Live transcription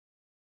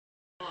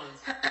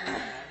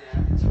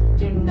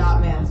Do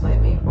not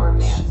mansplain me or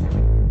mansplain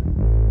me.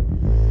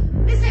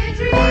 Miss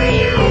Andrew!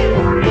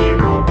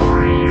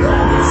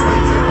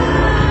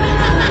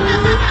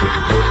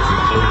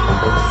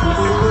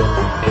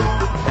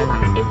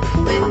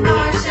 With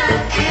Marsha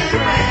and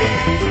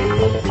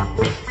Ray.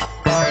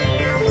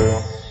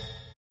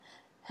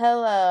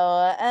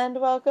 Hello, and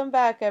welcome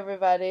back,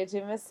 everybody, to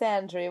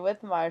Misandry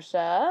with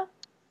Marsha.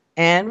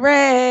 And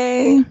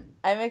Ray.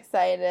 I'm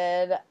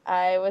excited.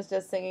 I was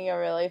just singing a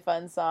really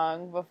fun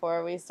song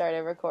before we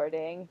started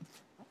recording.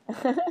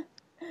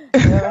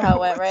 Remember how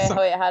it went, Ray?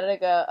 Wait, how did it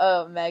go?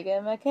 Oh,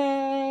 Meghan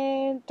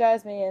McCain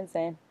drives me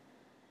insane.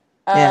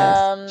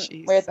 Yes,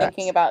 we're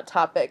thinking about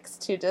topics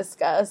to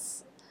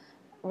discuss.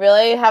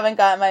 Really haven't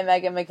gotten my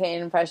Meghan McCain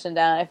impression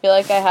down. I feel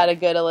like I had a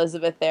good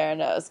Elizabeth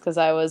Theranos because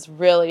I was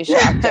really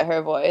shocked at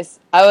her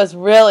voice.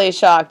 Elizabeth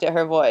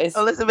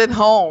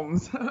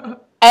Holmes.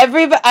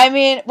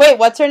 Wait,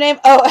 what's her name?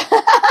 Oh,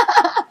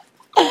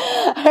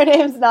 her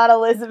name's not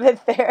Elizabeth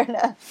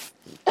Theranos.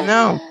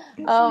 No.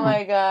 Oh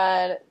my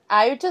god.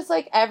 I just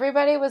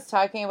everybody was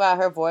talking about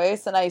her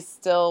voice and I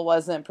still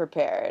wasn't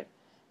prepared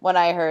when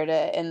I heard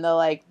it in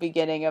the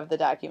beginning of the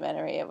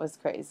documentary. It was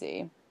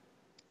crazy.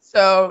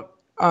 So,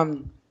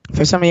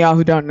 for some of y'all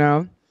who don't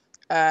know,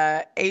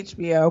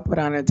 HBO put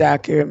on a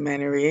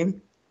documentary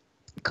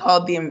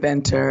called The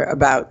Inventor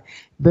about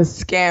the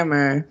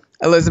scammer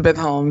Elizabeth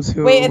Holmes,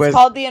 it's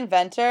called The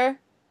Inventor?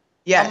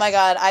 Yes. Oh my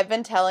god,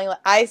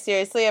 I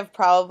seriously have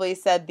probably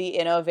said The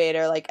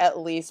Innovator at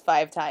least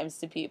 5 times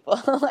to people.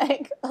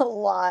 A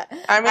lot.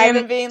 I mean, I've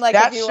been being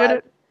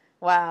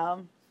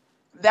wow.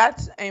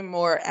 That's a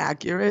more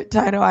accurate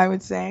title, I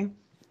would say.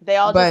 They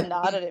all just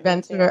nodded at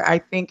me too. I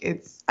think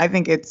it's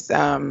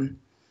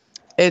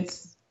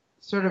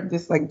sort of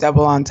this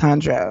double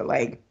entendre.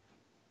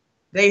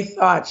 They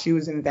thought she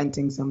was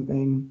inventing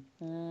something,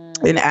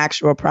 an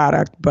actual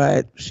product,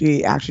 but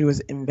she actually was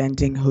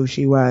inventing who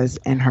she was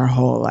and her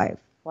whole life.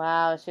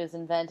 Wow, she was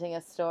inventing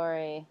a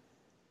story.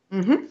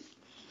 Mm-hmm.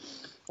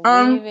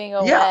 Weaving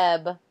a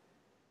web.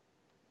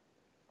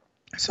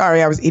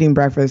 Sorry, I was eating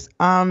breakfast.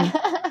 Hi,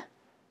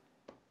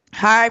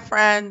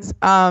 friends.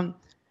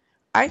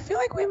 I feel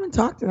like we haven't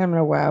talked to them in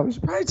a while. We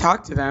should probably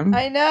talk to them.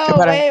 I know.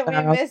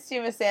 We missed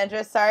you, Miss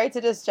Sandra. Sorry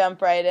to just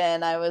jump right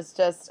in. I was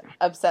just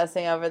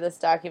obsessing over this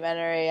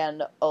documentary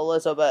and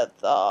Elizabeth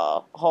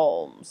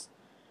Holmes.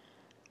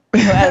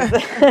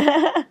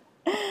 I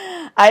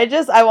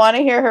want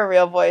to hear her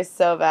real voice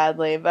so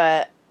badly,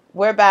 but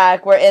we're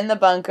back. We're in the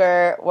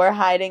bunker. We're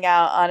hiding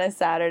out on a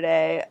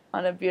Saturday,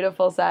 on a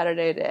beautiful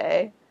Saturday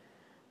day.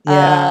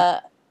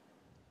 Yeah.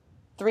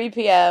 3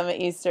 p.m.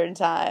 Eastern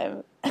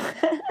time.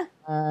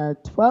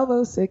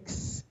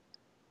 12:06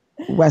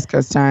 West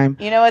Coast time.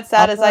 You know what's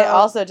sad is I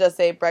also just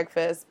ate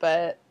breakfast,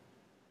 but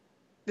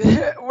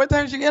what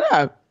time did you get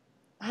up?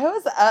 I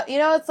was up.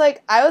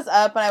 I was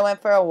up and I went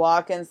for a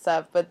walk and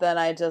stuff, but then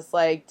I just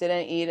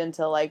didn't eat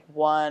until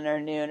 1 or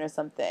noon or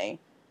something.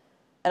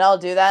 And I'll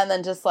do that and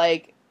then just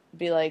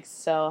be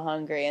so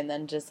hungry and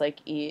then just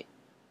eat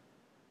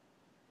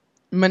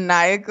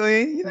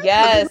maniacally.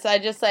 Yes, I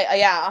just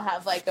I'll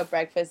have a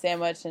breakfast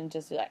sandwich and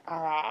just be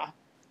ah.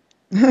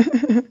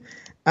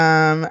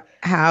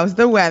 How's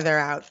the weather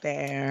out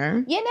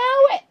there?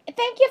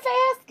 Thank you for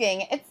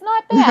asking. It's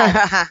not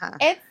bad.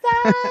 It's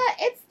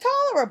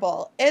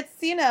tolerable. It's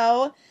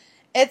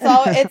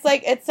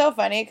so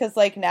funny because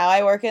now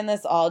I work in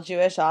this all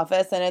Jewish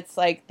office and it's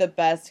the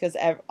best because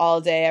all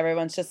day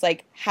everyone's just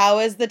how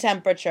is the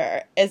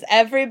temperature? Is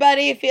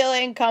everybody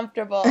feeling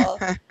comfortable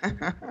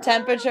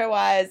temperature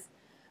wise?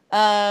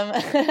 And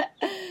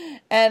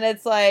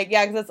it's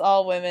because it's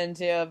all women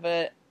too,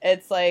 but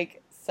it's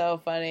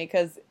so funny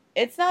because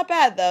it's not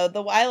bad though.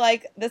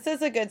 This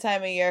is a good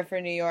time of year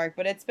for New York,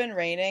 but it's been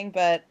raining.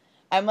 But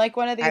I'm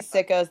one of these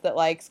sickos that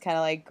likes kind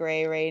of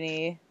gray,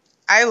 rainy.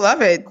 I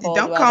love it.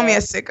 Don't call me a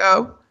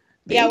sicko.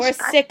 Yeah, we're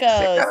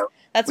sickos.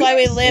 That's why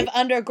we live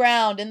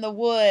underground in the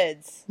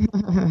woods.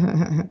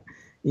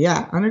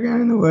 Yeah,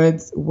 underground in the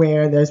woods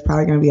where there's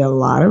probably going to be a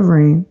lot of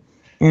rain,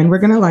 and we're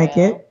going to like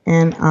it.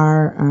 And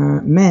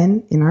our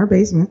men in our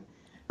basement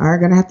are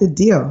going to have to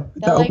deal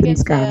with the open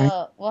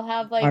sky. We'll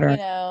have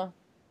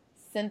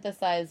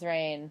synthesized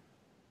rain.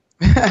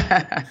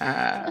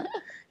 Yeah,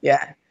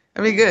 that'd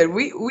be good.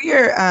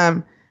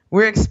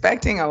 We're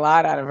expecting a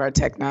lot out of our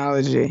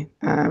technology.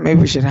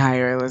 Maybe we should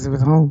hire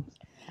Elizabeth Holmes.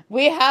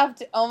 We have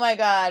to. Oh my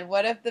God!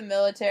 What if the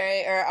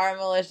military or our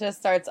militia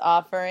starts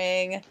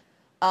offering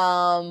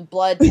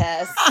blood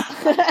tests?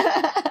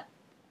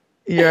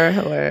 You're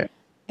hilarious.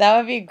 That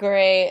would be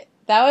great.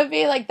 That would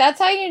be that's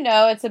how you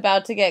know it's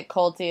about to get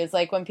culty. It's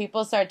when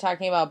people start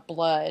talking about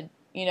blood.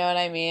 You know what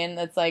I mean?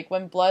 It's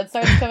when blood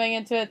starts coming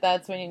into it,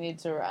 that's when you need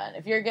to run.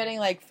 If you're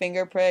getting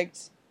finger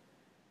pricked,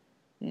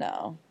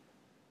 no.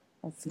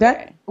 That's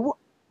scary. Well,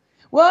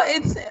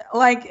 it's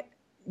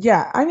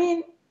yeah, I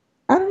mean,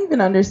 I don't even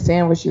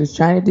understand what she was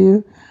trying to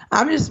do.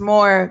 I'm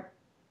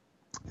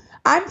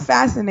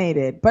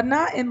fascinated, but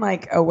not in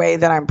a way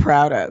that I'm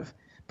proud of.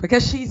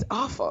 because she's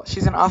awful.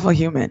 She's an awful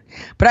human.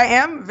 But I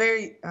am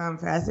very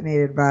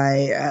fascinated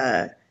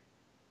by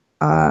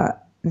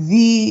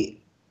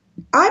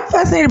I'm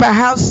fascinated by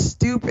how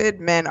stupid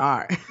men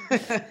are.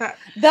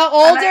 The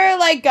older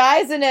like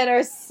guys in it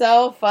are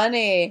so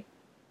funny.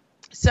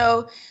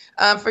 So,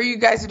 for you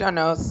guys who don't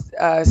know,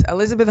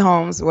 Elizabeth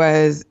Holmes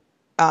was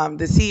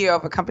the CEO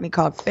of a company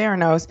called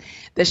Theranos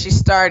that she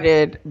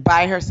started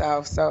by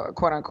herself, so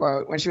quote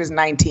unquote, when she was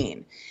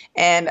 19.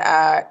 And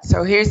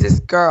so here's this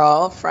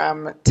girl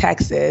from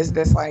Texas,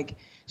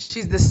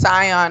 she's the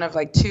scion of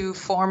like two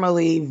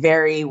formerly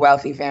very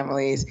wealthy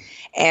families,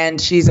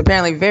 and she's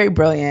apparently very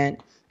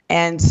brilliant.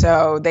 And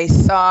so they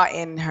saw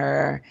in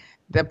her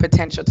the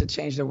potential to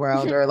change the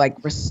world or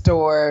like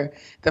restore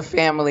the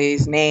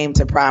family's name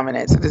to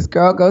prominence. So this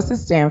girl goes to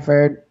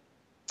Stanford,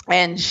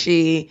 and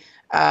she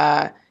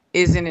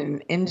is in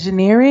an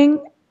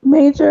engineering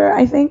major,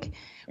 I think.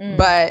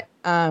 But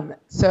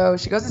so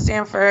she goes to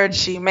Stanford.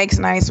 She makes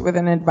nice with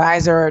an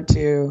advisor or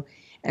two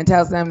and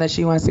tells them that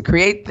she wants to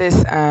create this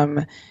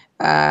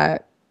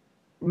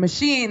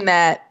machine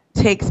that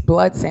takes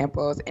blood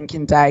samples and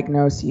can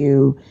diagnose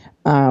you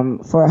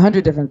for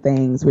 100 different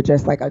things with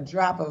just like a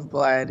drop of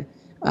blood,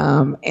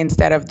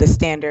 instead of the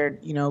standard,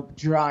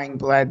 drawing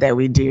blood that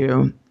we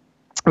do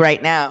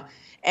right now.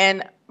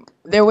 And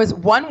there was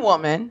one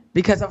woman,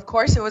 because of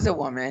course it was a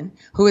woman,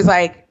 who was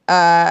like,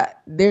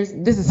 this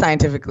is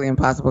scientifically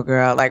impossible,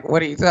 girl. Like,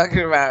 what are you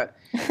talking about?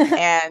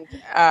 And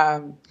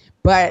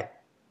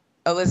but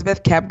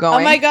Elizabeth kept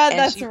going. Oh my God,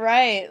 that's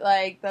right.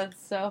 Like,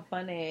 that's so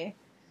funny.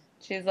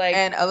 She's like,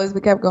 and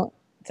Elizabeth kept going.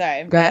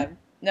 Sorry. Go ahead.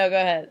 No, go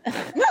ahead.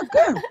 No,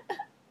 go ahead.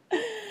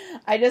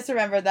 I just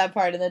remembered that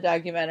part in the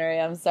documentary.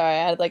 I'm sorry.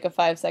 I had like a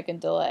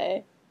 5-second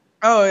delay.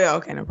 Oh yeah,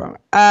 okay, no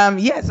problem.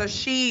 Yeah, so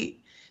she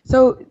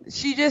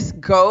just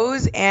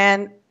goes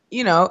and,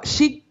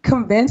 she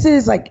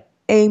convinces like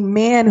a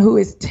man who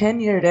is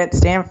tenured at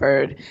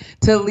Stanford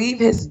to leave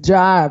his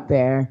job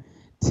there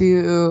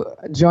to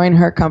join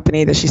her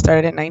company that she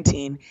started at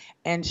 19,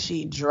 and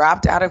she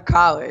dropped out of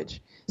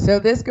college. So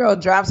this girl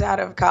drops out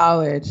of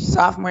college,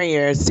 sophomore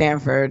year at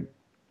Stanford,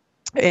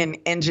 in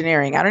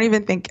engineering. I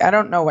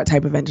don't know what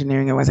type of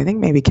engineering it was. I think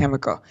maybe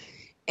chemical.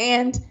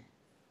 And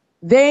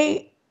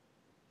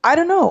I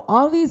don't know,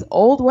 all these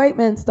old white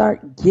men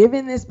start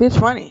giving this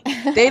bitch money.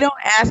 They don't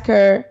ask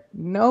her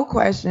no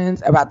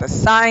questions about the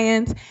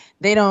science.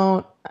 They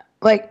don't,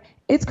 like,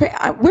 it's crazy.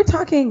 We're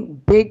talking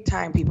big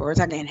time people. We're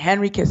talking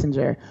Henry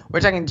Kissinger.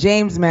 We're talking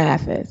James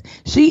Mathis.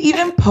 She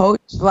even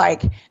poached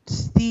like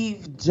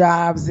Steve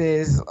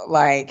Jobs's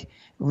like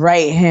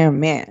right hand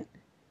man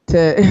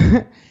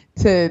to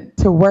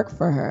work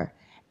for her.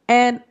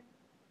 And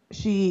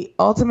she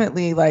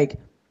ultimately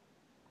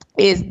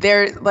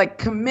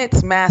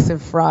commits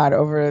massive fraud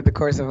over the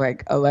course of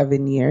like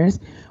 11 years,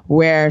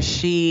 where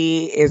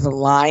she is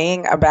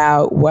lying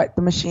about what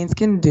the machines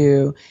can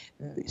do.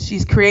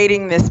 She's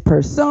creating this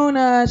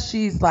persona.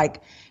 She's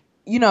like,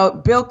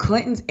 Bill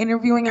Clinton's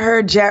interviewing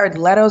her. Jared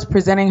Leto's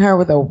presenting her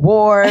with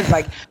awards.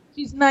 Like,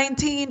 she's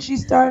 19. She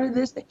started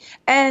this thing.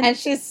 And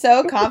she's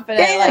so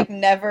confident, like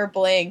never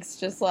blinks,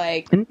 just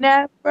like.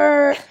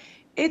 Never.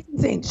 It's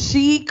insane.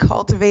 She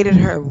cultivated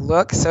her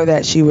look so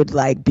that she would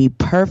like be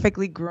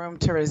perfectly groomed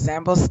to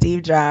resemble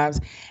Steve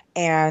Jobs,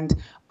 and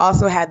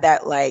also had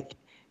that like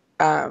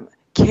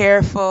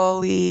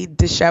carefully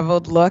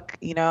disheveled look.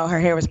 Her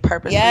hair was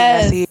purposely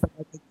messy, but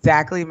like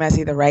exactly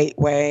messy the right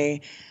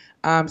way.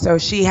 So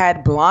she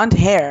had blonde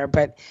hair,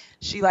 but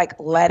she like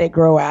let it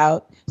grow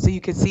out so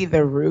you could see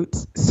the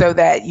roots, so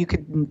that you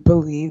could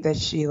believe that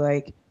she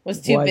like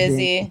was too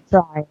busy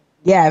trying.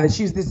 Yeah, that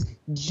she's this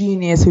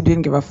genius who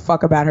didn't give a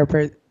fuck about her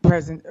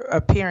present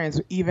appearance,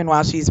 even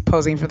while she's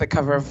posing for the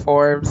cover of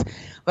Forbes.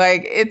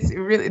 Like, it's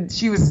really,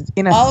 she was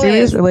in a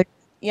serious relationship.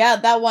 Yeah,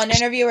 that one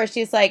interview where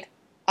she's like,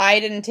 I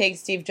didn't take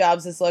Steve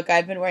Jobs' look.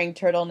 I've been wearing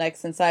turtlenecks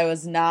since I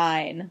was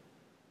 9.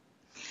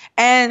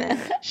 And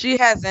she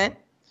hasn't.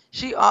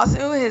 She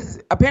also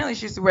apparently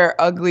she used to wear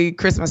ugly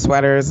Christmas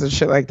sweaters and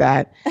shit like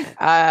that.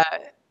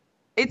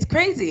 It's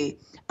crazy.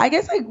 I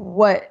guess like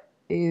what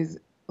is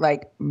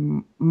like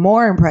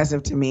more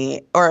impressive to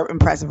me, or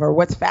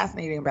what's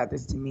fascinating about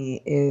this to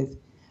me is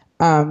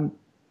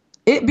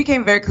it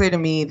became very clear to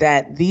me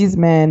that these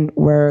men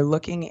were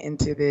looking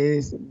into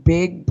this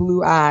big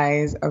blue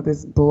eyes of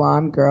this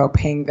blonde girl,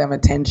 paying them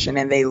attention,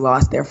 and they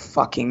lost their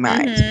fucking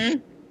minds.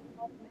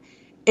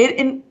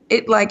 Mm-hmm.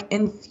 It like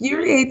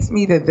infuriates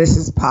me that this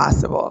is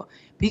possible,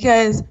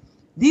 because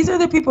these are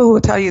the people who will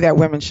tell you that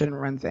women shouldn't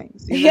run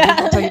things. These are the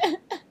people who tell you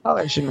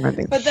colors shouldn't run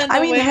things. But then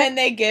women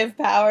they give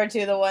power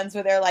to, the ones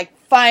where they're like,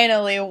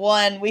 finally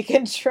one we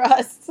can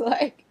trust.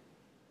 Like,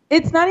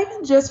 it's not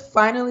even just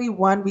finally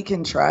one we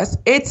can trust.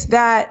 It's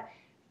that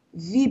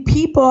the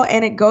people,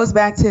 and it goes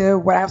back to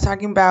what I was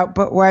talking about,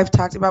 but what I've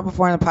talked about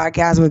before in the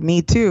podcast with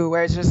Me Too,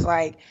 where it's just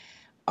like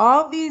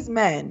all these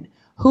men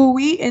who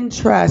we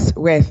entrust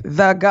with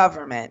the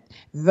government,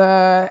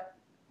 the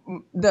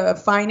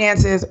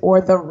finances,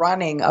 or the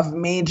running of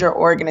major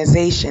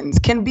organizations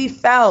can be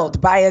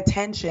felled by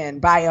attention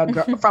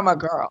from a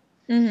girl.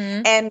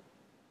 Mm-hmm. And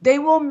They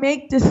will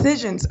make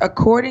decisions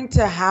according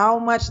to how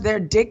much their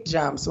dick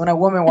jumps when a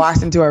woman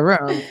walks into a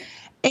room.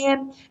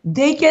 And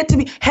they get to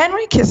be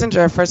Henry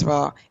Kissinger, first of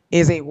all,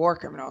 is a war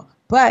criminal,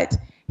 but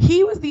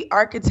he was the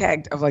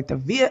architect of like the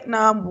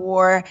Vietnam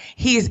War.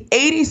 He's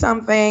 80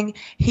 something.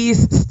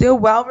 He's still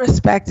well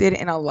respected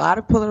in a lot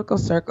of political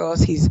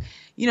circles. He's,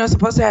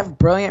 supposed to have a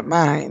brilliant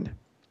mind.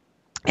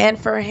 And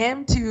for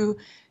him to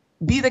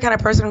be the kind of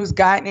person who's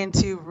gotten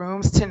into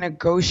rooms to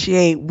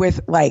negotiate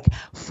with like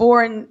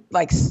foreign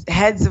like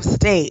heads of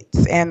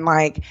states and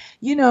like,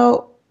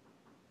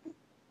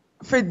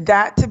 for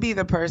that to be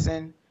the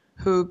person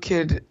who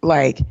could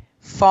like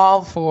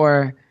fall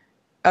for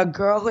a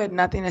girl who had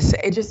nothing to say,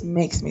 it just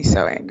makes me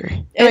so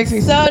angry. It's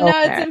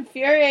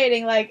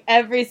infuriating. Like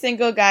every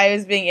single guy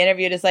who's being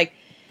interviewed is like,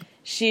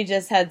 she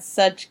just had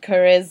such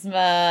charisma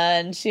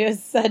and she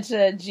was such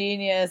a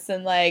genius,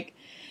 and like,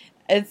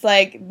 it's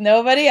like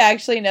nobody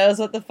actually knows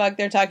what the fuck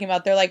they're talking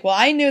about. They're like, well,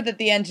 I knew that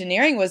the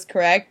engineering was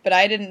correct, but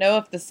I didn't know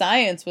if the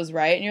science was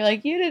right. And you're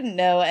like, you didn't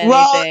know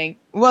anything.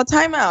 Well,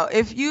 time out.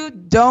 If you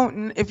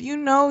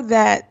know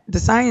that the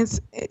science,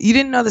 you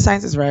didn't know the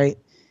science is right,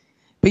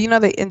 but you know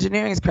the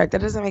engineering is correct, that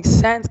doesn't make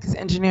sense because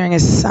engineering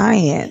is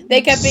science.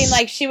 They kept being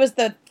like, she was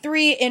the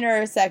three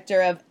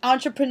intersector of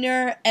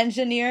entrepreneur,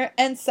 engineer,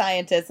 and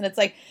scientist. And it's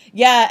like,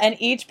 yeah, and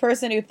each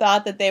person who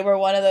thought that they were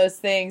one of those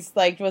things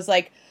like was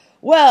like,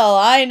 well,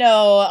 I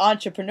know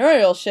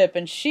entrepreneurship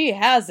and she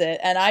has it,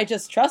 and I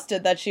just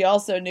trusted that she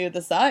also knew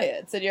the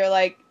science. And you're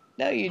like,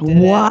 no, you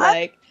didn't. What?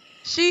 Like,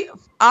 she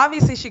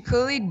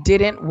clearly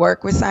didn't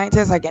work with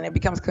scientists. Like, and it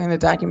becomes clear in the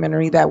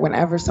documentary that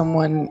whenever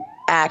someone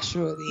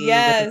actually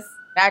with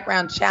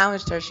background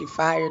challenged her, she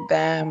fired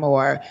them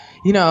or,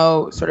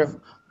 sort of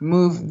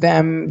moved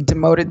them,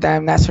 demoted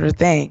them, that sort of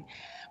thing.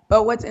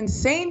 But what's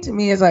insane to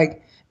me is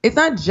like, it's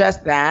not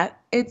just that.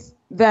 It's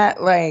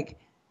that like,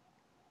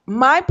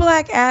 my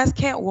black ass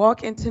can't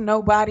walk into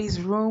nobody's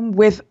room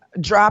with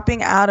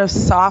dropping out of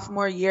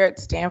sophomore year at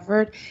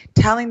Stanford,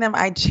 telling them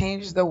I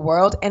changed the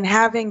world and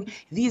having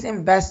these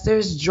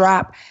investors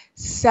drop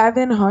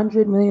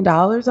 $700 million.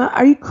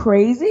 Are you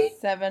crazy?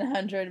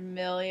 $700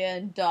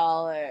 million.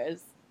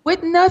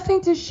 With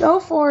nothing to show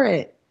for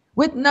it.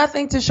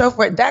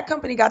 That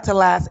company got to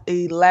last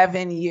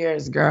 11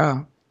 years,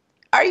 girl.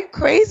 Are you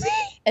crazy?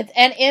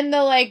 And in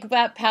the like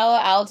that Palo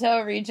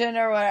Alto region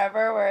or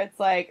whatever, where it's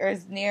like, or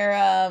it's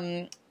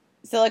near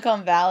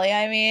Silicon Valley,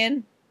 I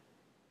mean.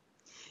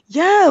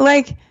 Yeah,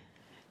 like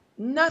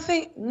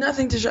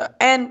nothing to show.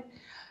 And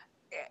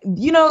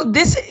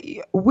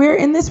we're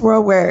in this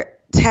world where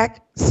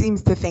tech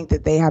seems to think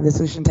that they have the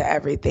solution to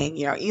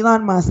everything.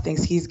 Elon Musk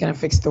thinks he's going to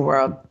fix the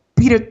world.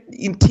 Peter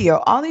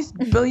Thiel, all these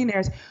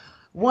billionaires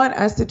want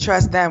us to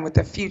trust them with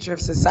the future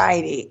of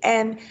society.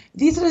 And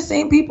these are the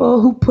same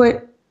people who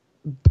put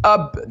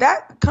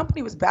that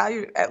company was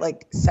valued at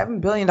like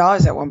 $7 billion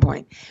at one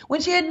point when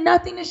she had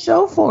nothing to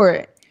show for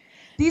it.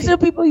 These are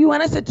people you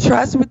want us to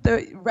trust with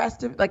the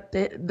rest of like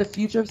the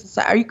future of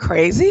society. Are you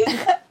crazy?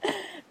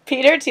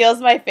 Peter Thiel's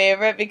my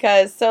favorite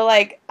because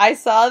I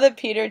saw that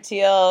Peter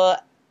Thiel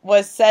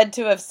was said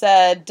to have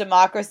said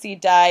democracy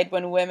died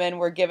when women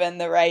were given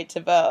the right to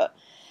vote.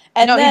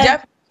 And no, he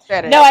definitely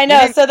said it. No, I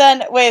know. So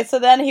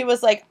then he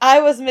was like,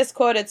 I was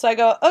misquoted. So I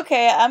go,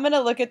 okay, I'm going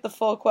to look at the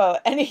full quote.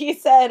 And he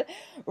said,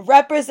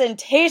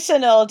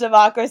 representational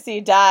democracy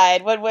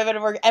died when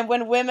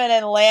women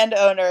and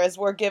landowners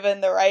were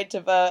given the right to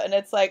vote. And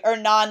it's like, or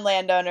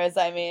non-landowners,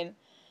 I mean.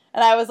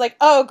 And I was like,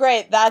 oh,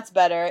 great, that's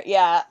better.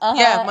 Yeah. Uh-huh.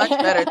 Yeah, much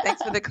better.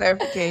 Thanks for the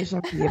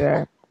clarification,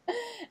 Peter.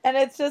 And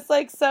it's just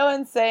like so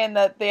insane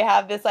that they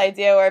have this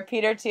idea where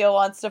Peter Thiel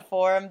wants to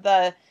form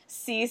the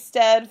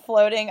Seastead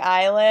floating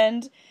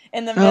island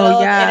in the middle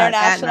of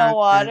international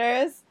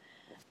waters.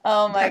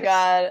 Oh my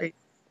God.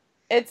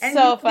 It's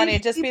so funny.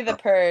 Just be the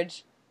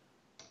purge.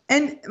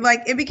 And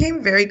like, it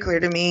became very clear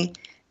to me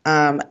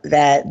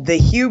that the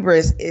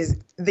hubris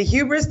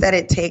that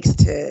it takes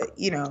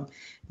to,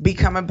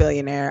 become a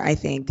billionaire. I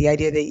think the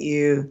idea that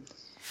you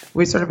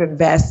would sort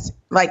of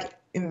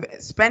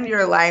spend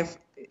your life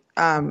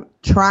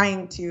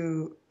trying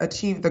to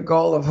achieve the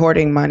goal of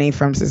hoarding money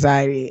from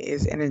society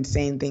is an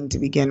insane thing to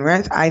begin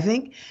with, I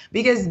think,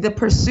 because the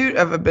pursuit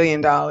of $1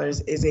 billion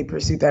is a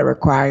pursuit that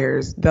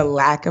requires the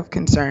lack of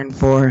concern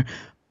for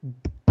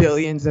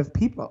billions of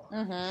people.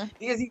 Mm-hmm.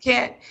 Because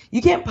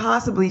you can't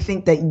possibly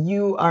think that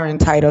you are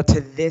entitled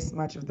to this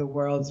much of the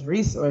world's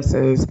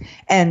resources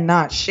and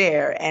not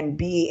share and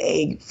be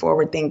a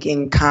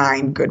forward-thinking,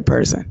 kind, good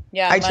person.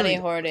 Yeah, money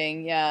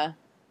hoarding, yeah.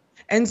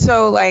 And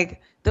so,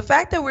 like, the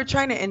fact that we're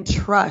trying to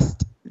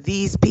entrust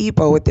these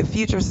people with the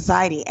future of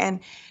society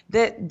and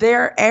that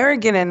they're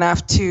arrogant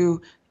enough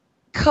to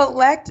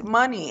collect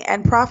money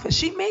and profit.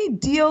 She made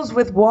deals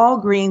with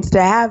Walgreens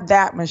to have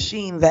that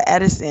machine, the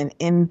Edison,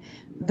 in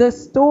the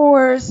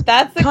stores.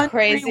 That's the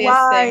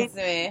craziest thing to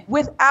me.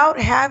 Without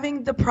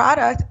having the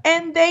product,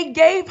 and they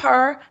gave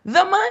her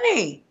the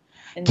money.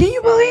 Insane. Can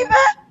you believe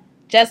that?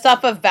 Just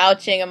off of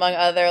vouching among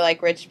other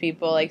like rich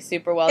people, like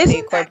super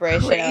wealthy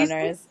corporation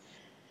owners.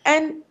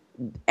 And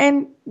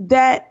and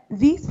that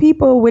these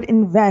people would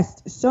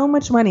invest so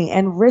much money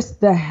and risk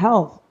the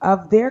health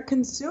of their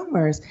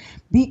consumers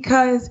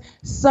because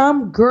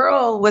some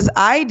girl was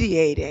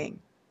ideating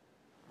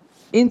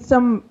in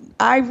some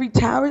ivory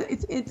tower.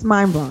 It's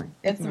mind blowing.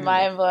 It's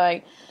mind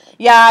blowing.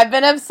 Yeah, I've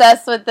been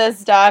obsessed with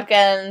this doc,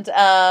 and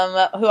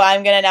who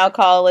I'm gonna now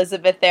call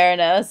Elizabeth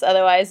Theranos,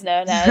 otherwise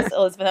known as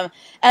Elizabeth Holmes.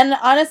 And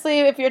honestly,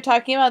 if you're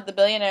talking about the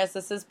billionaires,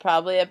 this is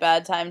probably a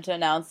bad time to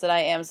announce that I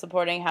am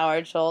supporting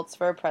Howard Schultz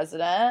for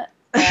president.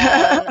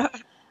 And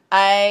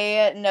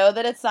I know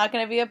that it's not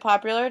going to be a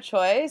popular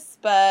choice,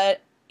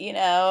 but you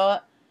know,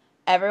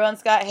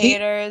 everyone's got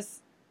haters.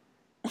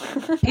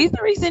 He's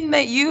the reason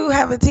that you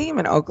have a team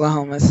in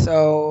Oklahoma.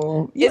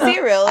 So is he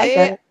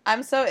really?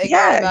 I'm so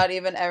ignorant about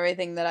even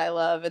everything that I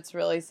love. It's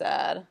really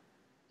sad.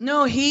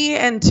 No, he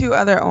and two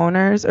other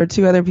owners or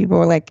two other people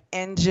were like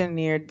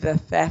engineered the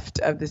theft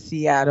of the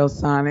Seattle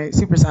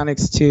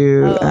Supersonics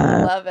to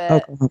love it.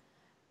 Oklahoma.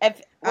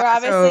 If we're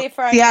obviously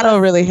so Seattle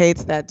really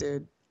hates that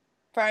dude.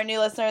 For our new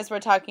listeners, we're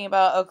talking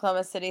about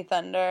Oklahoma City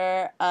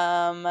Thunder.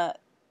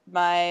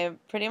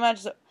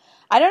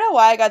 I don't know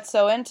why I got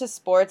so into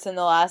sports in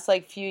the last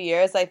like few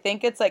years. I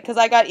think it's like because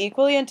I got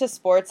equally into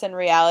sports and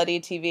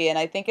reality TV, and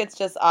I think it's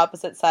just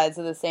opposite sides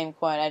of the same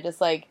coin. I just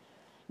like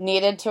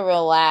needed to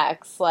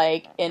relax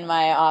like in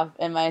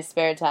my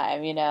spare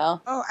time, you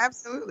know? Oh,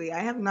 absolutely.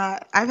 I've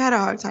had a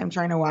hard time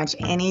trying to watch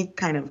any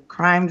kind of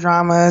crime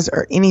dramas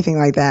or anything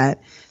like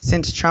that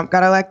since Trump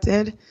got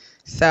elected.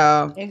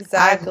 So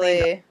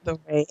exactly, I've the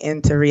way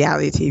into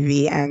reality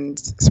TV and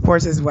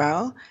sports as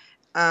well.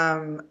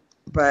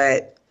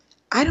 But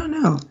I don't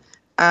know.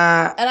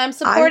 And I'm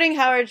supporting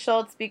Howard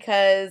Schultz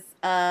because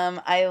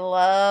I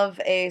love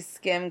a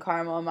skim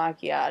caramel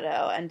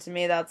macchiato, and to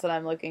me, that's what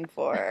I'm looking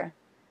for.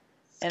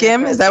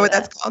 Skim? Is that what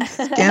that's called?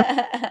 Skim?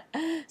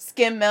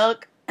 Skim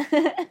milk.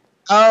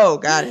 Oh,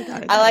 got it.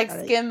 I like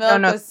skim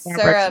milk with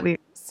syrup,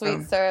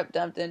 sweet syrup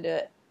dumped into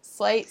it.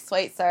 Sweet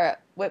syrup,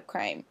 whipped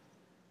cream.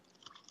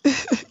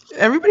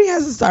 Everybody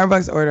has a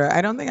Starbucks order.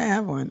 I don't think I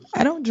have one.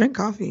 I don't drink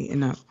coffee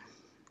enough.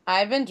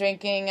 I've been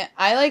drinking.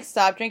 I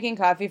stopped drinking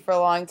coffee for a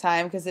long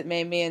time because it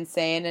made me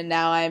insane, and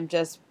now I'm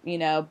just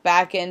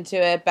back into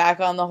it, back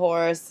on the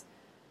horse.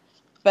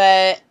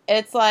 But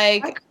it's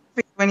like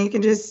when you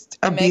can just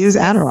abuse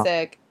Adderall.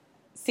 Sick.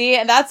 See,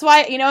 and that's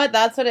why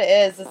that's what it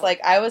is. It's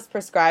like I was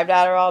prescribed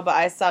Adderall, but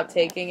I stopped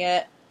taking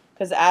it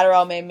because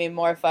Adderall made me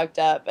more fucked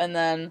up, and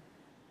then.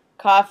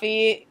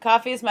 Coffee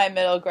is my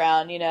middle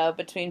ground,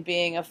 between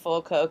being a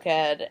full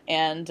cokehead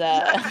and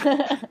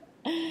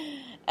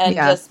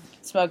just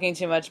smoking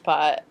too much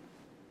pot.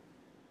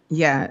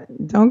 Yeah,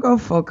 don't go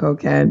full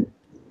cokehead.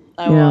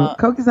 I won't.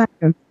 Coke is not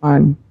even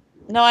fun.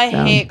 No, I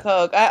hate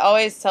Coke. I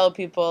always tell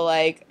people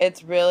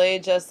it's really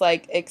just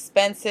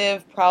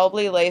expensive,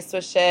 probably laced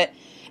with shit.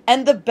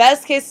 And the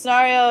best case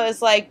scenario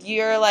is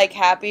you're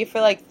happy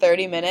for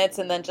 30 minutes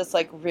and then just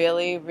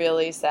really,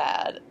 really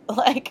sad.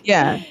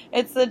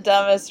 It's the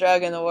dumbest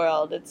drug in the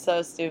world. It's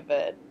so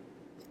stupid.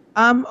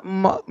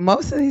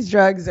 Most of these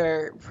drugs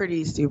are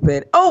pretty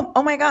stupid.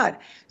 Oh my God.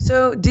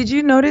 So did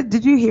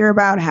you hear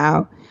about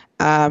how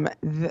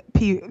the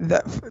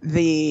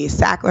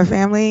Sackler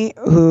family,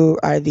 who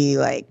are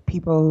the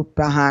people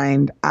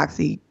behind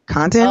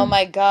OxyContin? Oh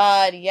my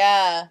God,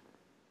 yeah.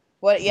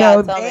 What? Yeah,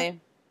 tell me.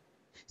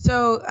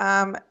 So,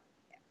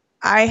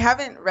 I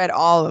haven't read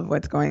all of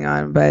what's going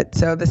on, but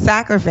so the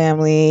Sackler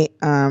family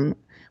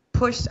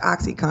pushed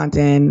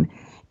OxyContin,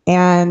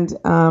 and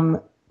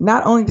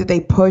not only did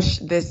they push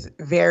this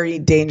very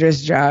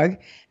dangerous drug,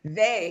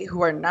 they,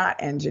 who are not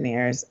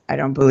engineers, I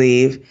don't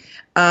believe,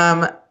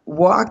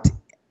 walked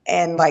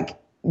and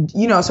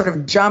sort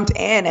of jumped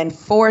in and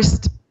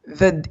forced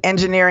the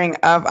engineering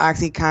of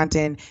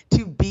OxyContin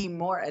to be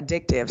more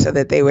addictive so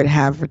that they would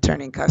have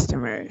returning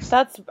customers.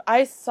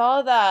 I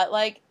saw that.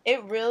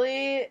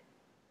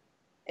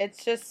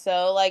 It's just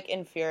so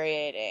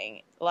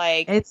infuriating.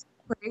 It's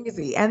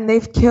crazy. And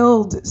they've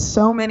killed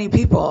so many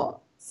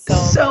people.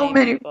 So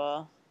many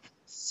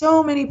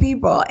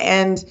people.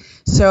 And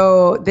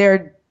so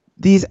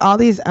all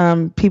these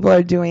people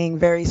are doing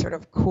very sort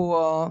of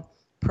cool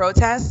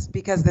protests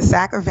because the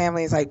Sackler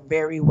family is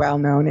very well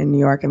known in New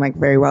York and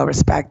very well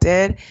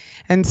respected.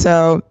 And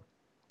so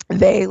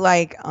they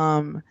I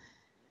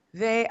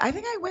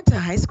think I went to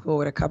high school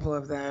with a couple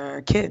of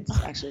their kids,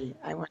 actually.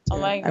 I went to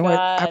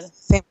the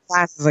same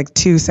class as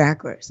two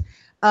Sacklers.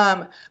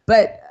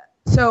 But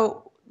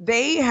so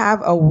they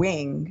have a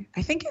wing,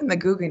 I think in the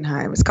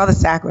Guggenheim. It's called the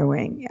Sackler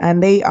Wing.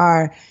 And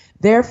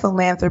their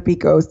philanthropy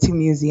goes to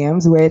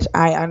museums, which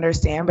I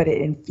understand, but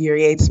it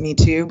infuriates me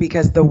too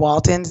because the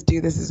Waltons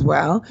do this as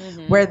well,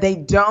 where they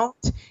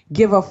don't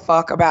give a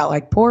fuck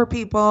about poor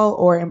people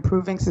or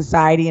improving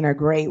society in a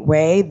great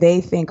way. They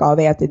think all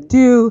they have to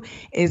do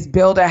is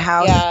build a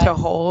house to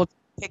hold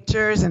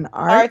pictures and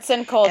arts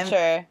and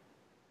culture.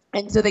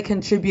 And so they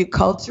contribute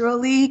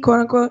culturally,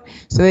 quote unquote,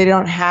 so they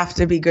don't have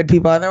to be good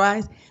people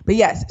otherwise. But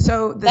yes,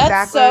 so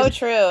that's so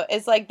true.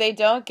 It's they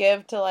don't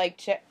give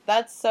to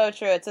that's so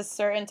true. It's a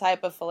certain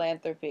type of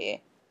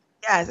philanthropy.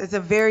 Yes, it's a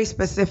very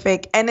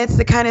specific, and it's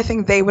the kind of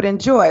thing they would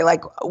enjoy.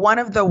 Like one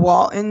of the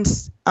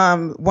Waltons, I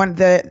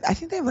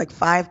think they have like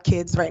 5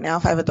 kids right now,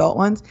 5 adult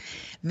ones.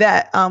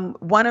 That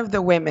one of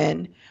the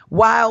women,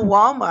 while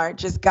Walmart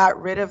just got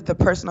rid of the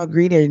personal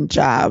greeting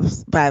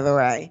jobs, by the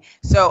way,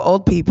 so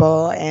old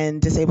people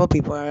and disabled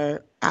people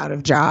are out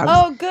of jobs.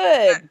 Oh,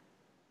 good.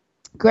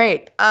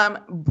 Great.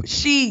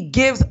 She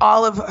gives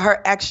all of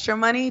her extra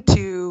money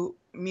to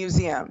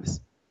museums.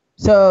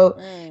 So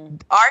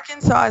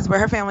Arkansas is where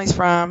her family's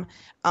from.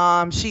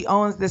 She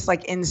owns this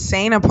like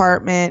insane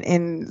apartment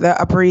in the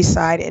Upper East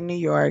Side in New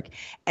York,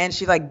 and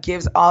she like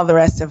gives all the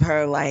rest of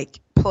her like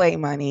play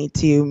money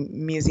to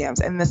museums.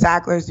 And the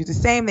Sacklers do the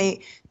same.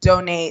 They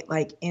donate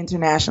like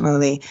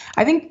internationally.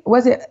 I think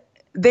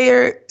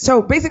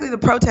so basically the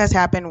protest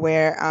happened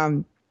where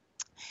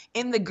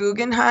in the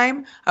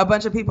Guggenheim, a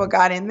bunch of people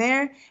got in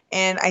there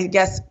and I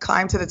guess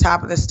climbed to the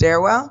top of the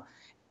stairwell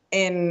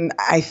in,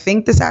 I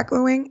think, the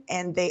Sackler wing,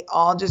 and they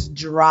all just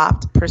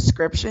dropped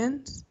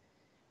prescriptions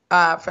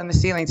from the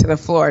ceiling to the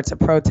floor to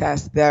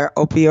protest their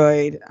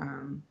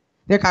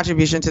their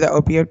contribution to the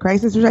opioid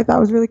crisis, which I thought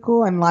was really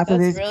cool. And lots of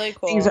these really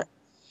cool. things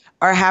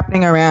are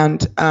happening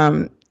around,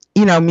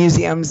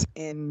 museums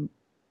in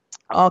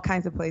all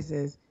kinds of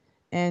places.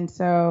 And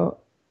so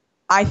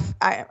I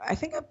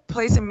think a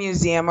place, a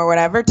museum or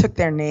whatever, took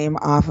their name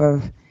off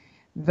of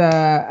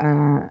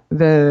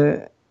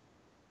the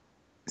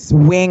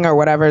wing or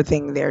whatever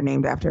thing they're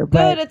named after.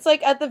 But good. It's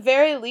like at the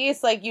very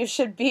least, like you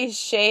should be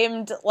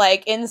shamed,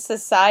 like in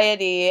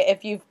society,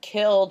 if you've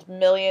killed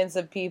millions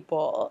of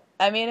people.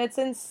 I mean, it's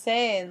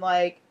insane.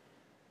 Like,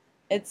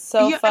 it's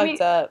so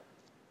fucked up.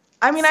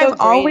 I mean, So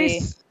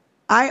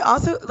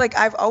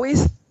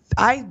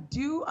I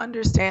do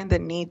understand the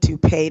need to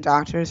pay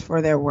doctors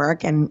for their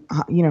work and,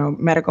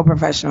 medical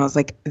professionals.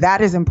 Like, that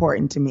is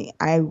important to me.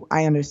 I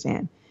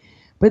understand.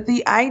 But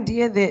the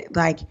idea that,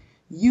 like,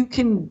 you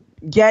can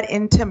get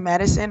into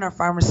medicine or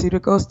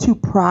pharmaceuticals to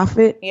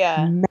profit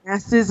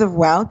masses of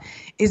wealth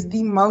is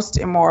the most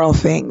immoral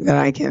thing that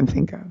I can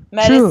think of.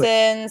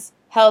 Medicines,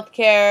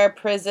 healthcare,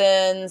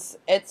 prisons.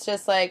 It's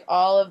just like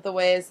all of the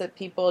ways that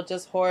people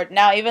just hoard.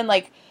 Now, even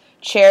like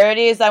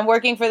charities. I'm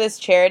working for this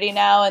charity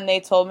now, and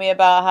they told me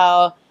about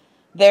how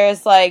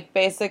there's like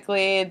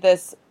basically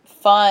this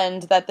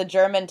fund that the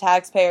German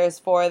taxpayers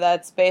for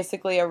that's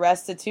basically a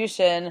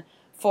restitution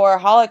for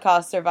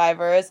Holocaust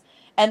survivors.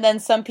 And then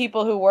some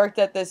people who worked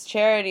at this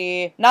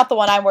charity, not the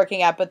one I'm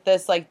working at, but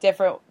this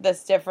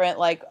different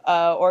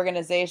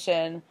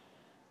organization,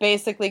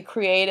 basically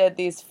created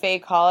these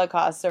fake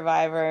Holocaust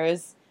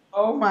survivors.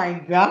 Oh my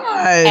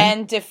God!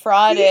 And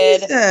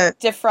defrauded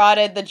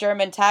the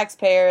German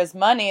taxpayers'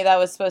 money that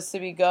was supposed to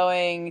be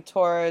going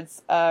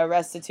towards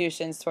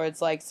restitutions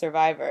towards like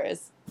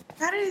survivors.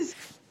 That is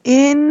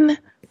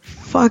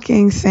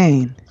fucking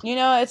insane.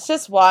 It's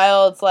just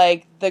wild,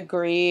 like the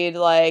greed,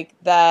 like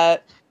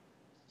that.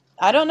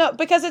 I don't know,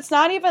 because it's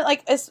not even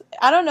like,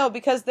 I don't know,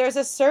 because there's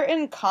a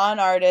certain con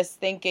artist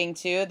thinking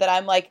too that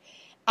I'm like,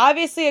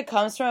 obviously it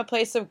comes from a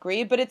place of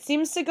greed, but it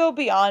seems to go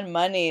beyond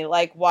money,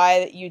 like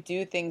why you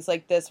do things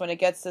like this when it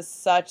gets to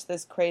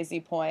this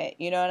crazy point.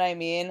 You know what I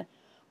mean?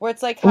 Where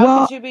it's like,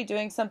 how could you be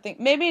doing something,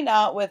 maybe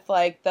not with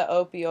like the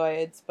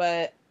opioids,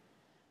 but.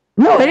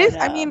 No, it is.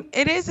 I mean,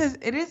 it is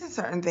a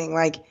certain thing.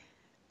 Like,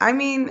 I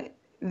mean,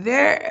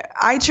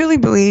 I truly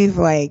believe,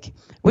 like,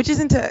 which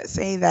isn't to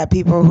say that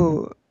people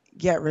who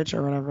get rich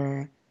or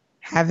whatever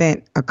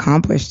haven't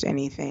accomplished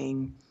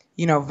anything,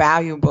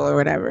 valuable or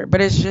whatever.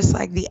 But it's just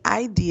like the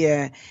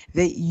idea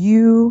that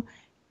you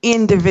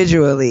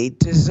individually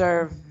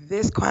deserve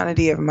this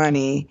quantity of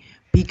money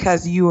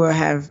because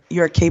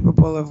you're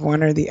capable of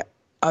one or the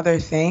other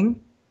thing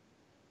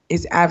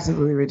is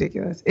absolutely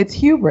ridiculous. It's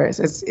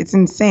hubris. It's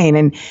insane.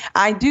 And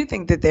I do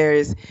think that there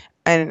is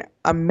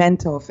a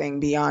mental thing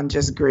beyond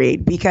just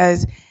greed,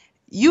 because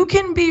you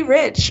can be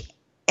rich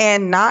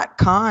and not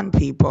con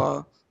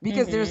people.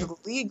 Because there's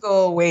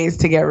legal ways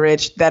to get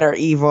rich that are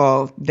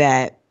evil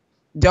that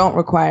don't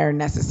require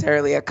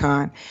necessarily a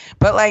con.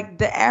 But like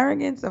the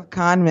arrogance of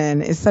con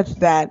men is such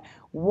that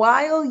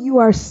while you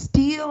are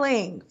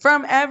stealing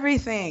from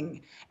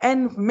everything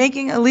and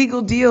making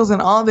illegal deals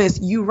and all this,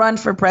 you run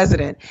for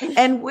president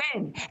and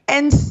win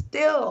and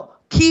still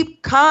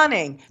keep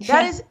conning.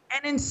 That is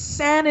an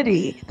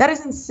insanity. That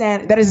is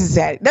insane. That's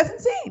insane.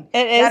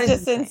 It is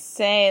just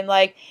insane.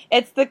 Like,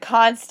 it's the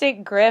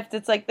constant grift.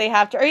 It's like they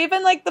have to, or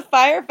even like the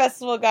Fire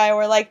Festival guy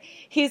where like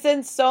he's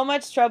in so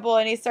much trouble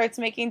and he starts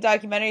making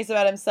documentaries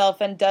about himself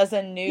and does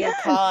a new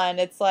con.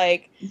 It's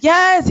like,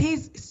 yes,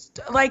 he's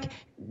like,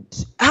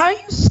 how are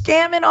you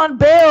scamming on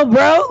bail,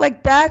 bro?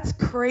 Like, that's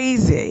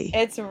crazy.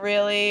 It's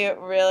really,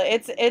 really,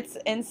 it's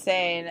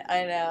insane.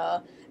 I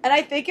know. And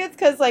I think it's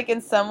because, like,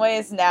 in some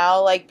ways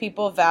now, like,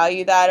 people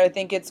value that or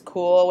think it's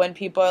cool when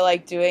people are,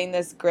 like, doing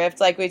this grift.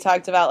 Like, we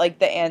talked about, like,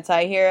 the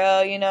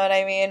anti-hero, you know what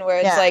I mean? Where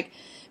it's, like,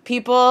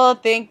 people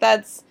think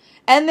that's...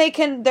 And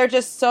they're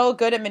just so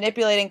good at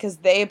manipulating because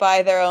they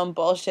buy their own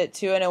bullshit,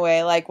 too, in a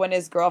way. Like, when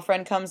his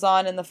girlfriend comes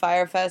on in the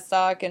Fyre Fest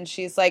doc and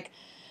she's, like...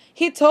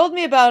 he told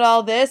me about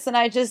all this, and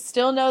I just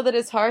still know that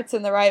his heart's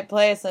in the right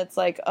place. And it's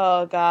like,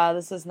 oh God,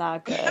 this is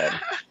not good.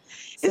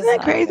 Isn't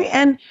that crazy? Good.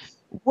 And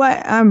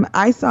what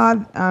I saw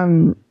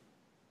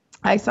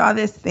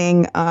this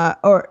thing,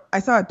 or I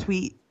saw a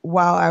tweet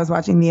while I was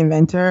watching The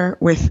Inventor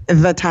with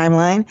the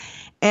timeline,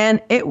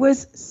 and it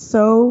was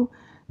so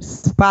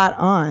spot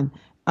on.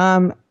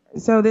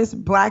 So this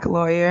Black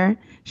lawyer,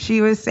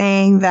 she was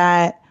saying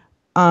that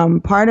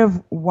part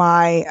of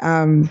why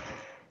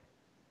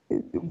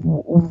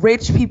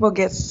rich people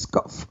get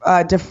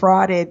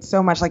defrauded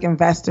so much, like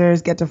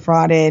investors get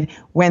defrauded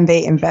when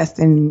they invest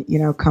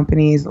in,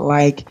 companies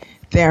like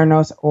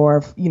Theranos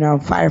or,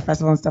 Fire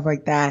Festival and stuff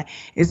like that,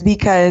 is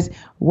because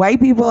white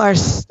people are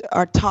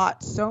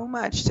taught so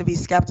much to be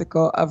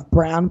skeptical of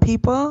brown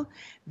people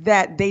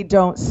that they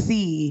don't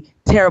see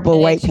terrible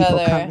and white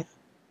people coming.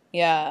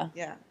 Yeah.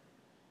 Yeah.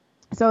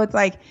 So it's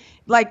like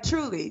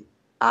truly,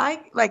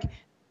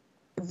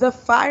 the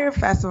Fire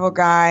Festival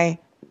guy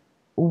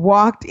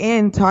walked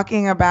in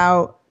talking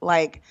about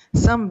like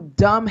some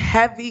dumb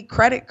heavy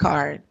credit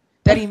card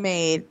that he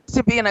made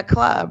to be in a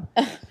club,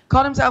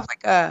 called himself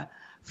like a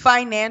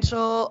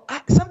financial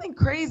something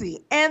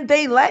crazy, and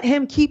they let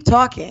him keep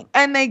talking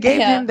and they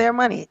gave him their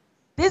money.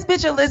 This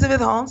bitch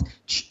Elizabeth Holmes,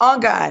 oh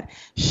God,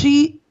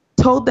 she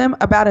told them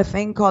about a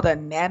thing called a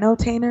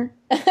nanotainer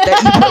that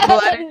you put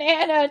blood in.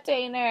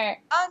 Nanotainer.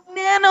 A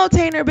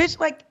nanotainer, bitch.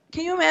 Like,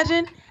 can you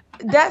imagine?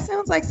 That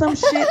sounds like some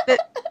shit that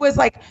was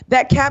like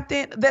that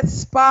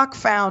Spock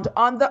found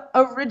on the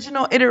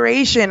original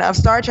iteration of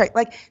Star Trek.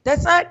 Like,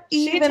 that's not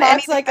even anything.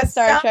 She talks like a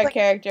Star Trek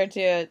character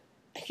too.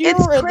 Here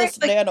in this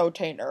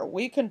nanotainer,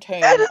 we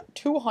contain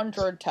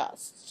 200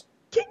 tests.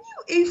 Can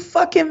you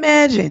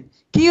imagine?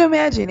 Can you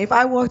imagine if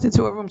I walked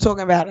into a room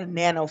talking about a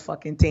nano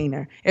fucking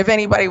tainer? If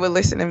anybody would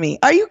listen to me,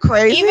 are you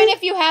crazy? Even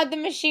if you had the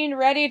machine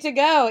ready to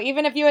go,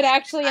 even if you had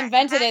actually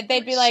invented it,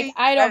 they'd be like,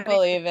 I don't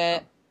believe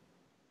it.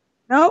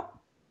 Nope.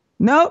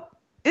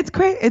 It's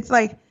crazy. It's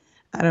like,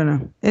 I don't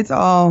know. It's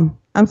all,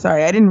 I'm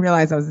sorry. I didn't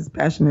realize I was this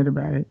passionate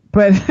about it,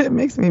 but it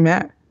makes me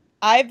mad.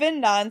 I've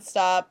been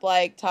nonstop,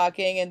 like,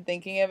 talking and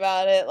thinking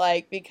about it,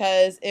 like,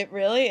 because it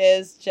really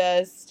is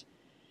just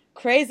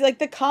crazy. Like,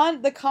 the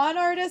con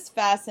artist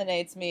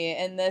fascinates me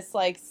in this,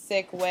 like,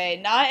 sick way.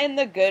 Not in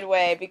the good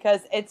way, because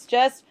it's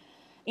just,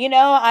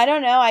 I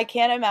don't know. I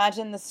can't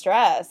imagine the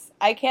stress.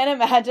 I can't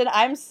imagine.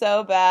 I'm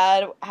so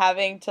bad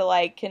having to,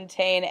 like,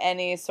 contain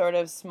any sort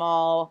of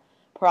small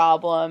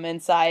problem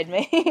inside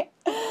me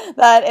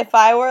that if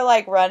I were,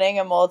 like, running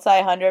a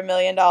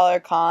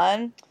 $multi-hundred-million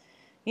con,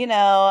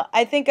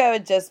 I think I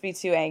would just be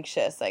too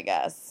anxious, I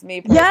guess.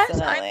 Me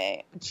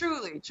personally. Yes,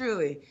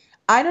 truly.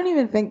 I don't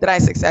even think that I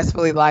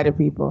successfully lie to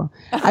people.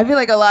 I feel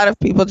like a lot of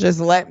people just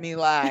let me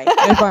lie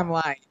if I'm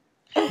lying.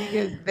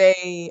 Because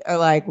they are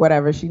like,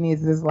 whatever, she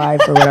needs this lie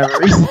for whatever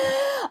reason.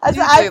 I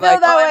feel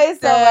like, that way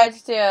so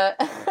much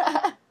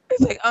too.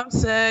 It's like, I'm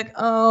sick.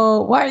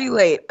 Oh, why are you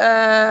late?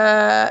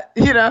 And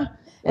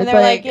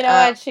they're like,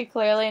 what? She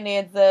clearly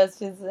needs this.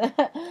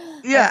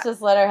 Let's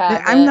just let her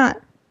have it. I'm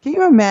not. Can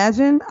you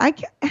imagine?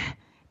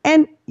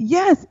 And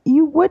yes,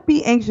 you would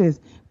be anxious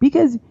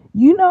because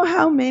you know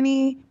how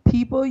many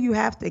people you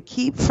have to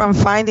keep from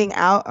finding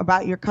out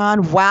about your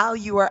con while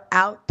you are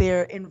out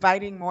there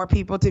inviting more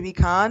people to be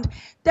conned.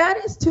 That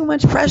is too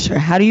much pressure.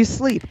 How do you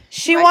sleep?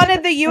 She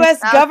wanted the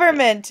U.S.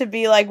 government to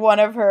be like one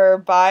of her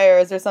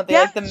buyers or something,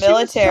 like the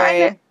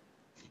military.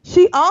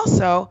 She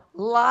also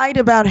lied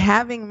about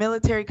having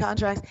military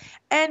contracts,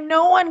 and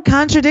no one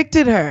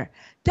contradicted her.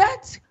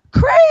 That's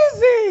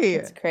crazy.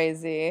 It's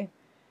crazy.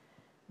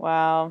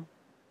 Wow.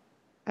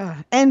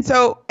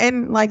 So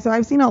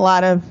I've seen a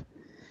lot of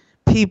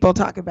people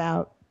talk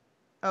about,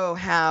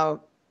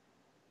 how,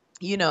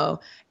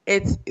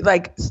 it's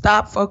like,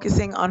 stop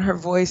focusing on her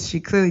voice. She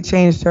clearly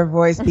changed her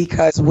voice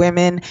because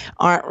women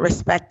aren't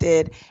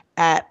respected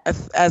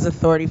as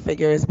authority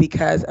figures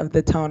because of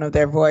the tone of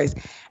their voice.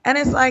 And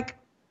it's like,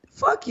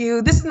 fuck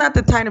you. This is not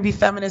the time to be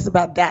feminist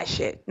about that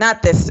shit.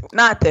 Not this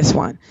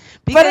one.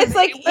 But it's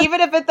like,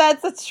 even if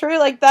that's true,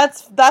 like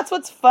that's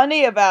what's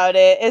funny about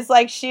it is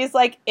like she's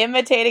like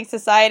imitating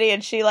society,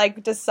 and she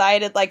like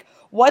decided like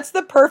what's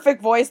the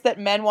perfect voice that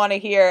men want to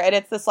hear, and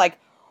it's this like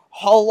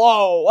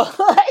hello.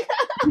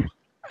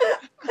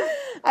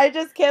 I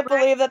just can't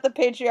believe that the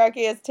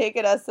patriarchy has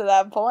taken us to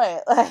that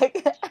point.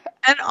 Like,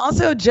 and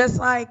also just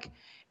like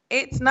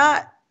it's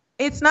not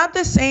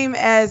the same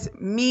as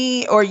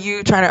me or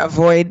you trying to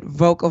avoid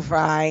vocal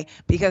fry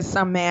because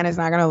some man is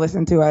not going to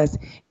listen to us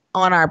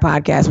on our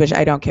podcast, which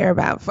I don't care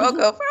about.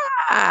 Vocal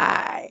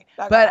fry.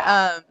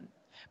 But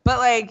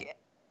like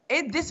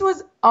this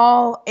was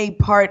all a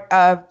part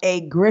of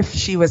a grift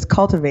she was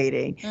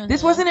cultivating. Mm-hmm.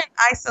 This wasn't an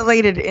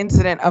isolated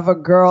incident of a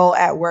girl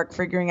at work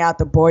figuring out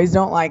the boys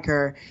don't like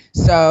her,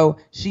 so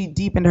she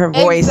deepened her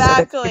voice.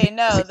 Exactly.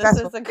 No, this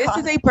is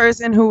a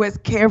person who is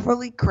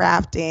carefully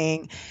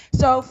crafting.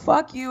 So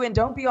fuck you, and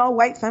don't be all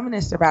white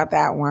feminist about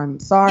that one.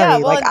 Sorry. Yeah,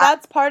 well,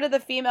 that's part of the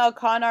female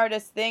con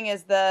artist thing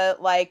is the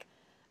like,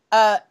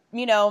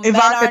 men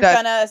aren't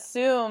gonna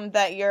assume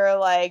that you're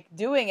like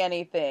doing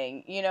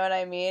anything. You know what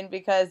I mean?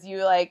 Because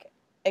you like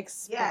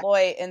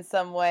exploit in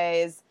some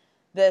ways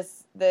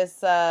this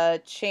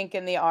chink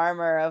in the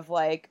armor of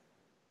like,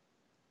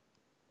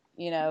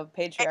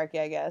 patriarchy,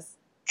 I guess.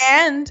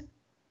 And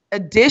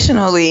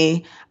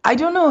additionally, I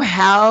don't know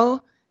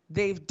how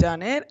they've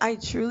done it. I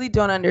truly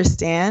don't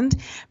understand.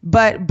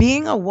 But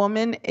being a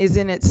woman is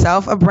in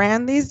itself a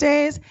brand these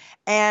days.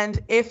 And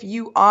if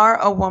you are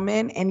a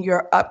woman and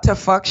you're up to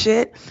fuck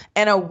shit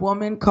and a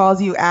woman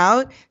calls you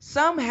out,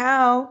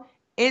 somehow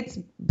it's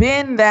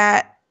been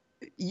that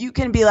you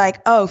can be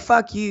like, oh,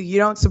 fuck you. You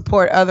don't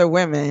support other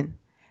women.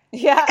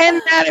 Yeah.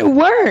 And that it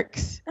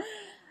works.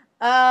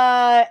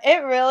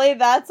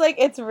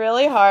 It's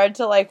really hard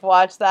to like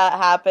watch that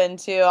happen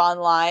too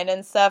online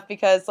and stuff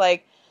because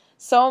like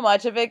so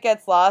much of it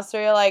gets lost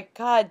or you're like,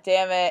 God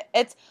damn it.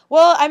 It's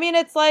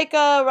like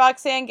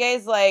Roxane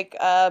Gay's like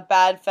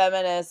bad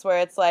feminist where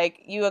it's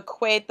like you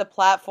equate the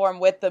platform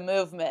with the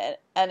movement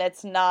and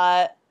it's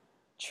not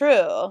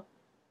true,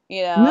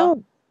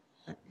 No.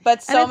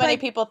 But so many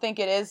people think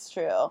it is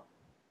true.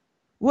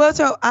 Well,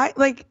 so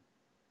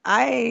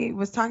I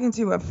was talking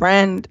to a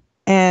friend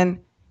and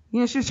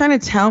she was trying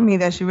to tell me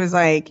that she was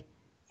like,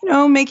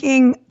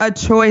 making a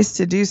choice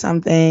to do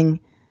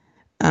something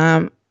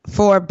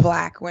for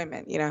Black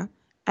women, And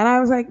I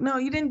was like, no,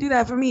 you didn't do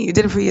that for me. You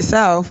did it for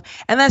yourself.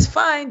 And that's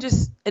fine.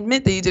 Just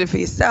admit that you did it for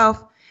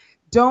yourself.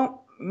 Don't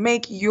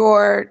make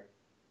your,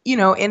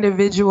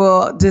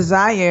 individual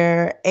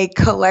desire a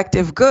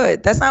collective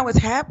good. That's not what's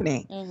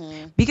happening.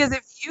 Mm-hmm. Because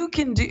if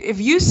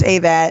you say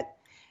that,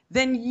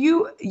 then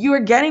you are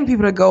getting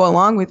people to go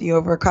along with you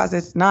over a cause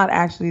that's not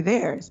actually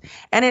theirs.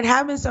 And it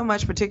happens so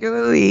much,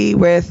 particularly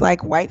with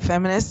like white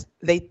feminists.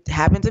 They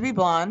happen to be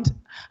blonde,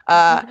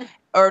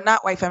 or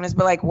not white feminists,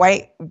 but like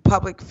white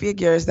public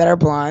figures that are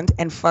blonde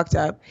and fucked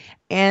up.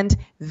 And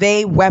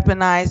they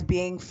weaponize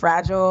being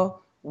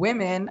fragile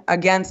women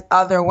against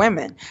other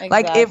women. Exactly.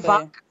 Like if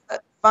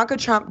Ivanka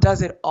Trump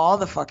does it all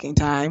the fucking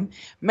time.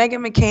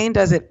 Meghan McCain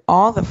does it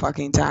all the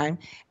fucking time.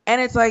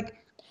 And it's like,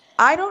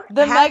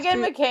 the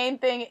Meghan McCain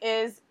thing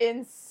is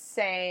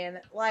insane.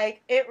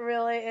 Like,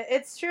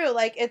 it's true.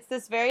 Like, it's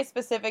this very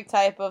specific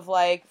type of,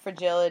 like,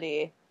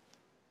 fragility.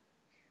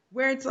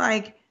 Where it's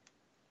like,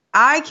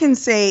 I can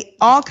say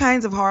all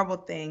kinds of horrible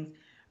things.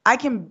 I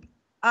can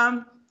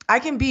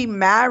be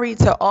married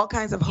to all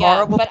kinds of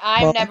horrible people. But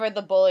I'm never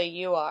the bully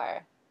you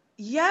are.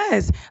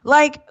 Yes.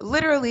 Like,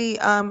 literally,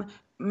 Meghan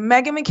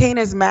McCain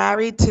is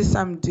married to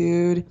some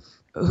dude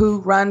who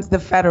runs the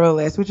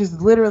Federalist, which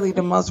is literally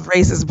the most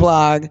racist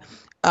blog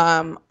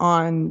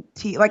on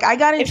T. Like I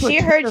got into. If she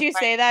heard you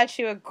say that,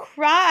 she would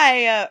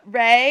cry,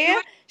 Ray.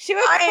 She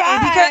would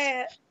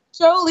cry because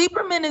Joe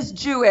Lieberman is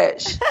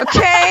Jewish.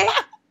 Okay.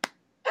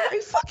 Are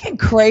you fucking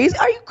crazy?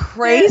 Are you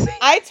crazy? Dude,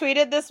 I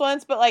tweeted this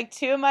once, but like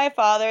to my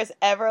father's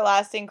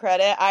everlasting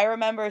credit, I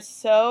remember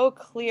so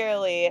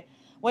clearly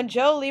when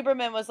Joe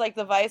Lieberman was like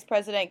the vice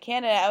president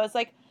candidate. I was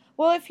like,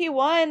 well, if he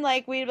won,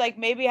 like, we'd, like,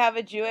 maybe have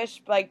a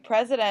Jewish, like,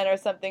 president or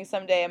something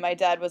someday. And my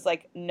dad was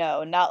like,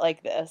 no, not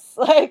like this.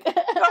 Like,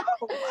 oh,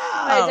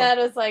 wow. My dad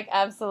was like,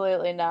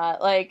 absolutely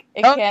not. Like,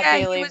 it can't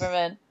be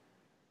Lieberman.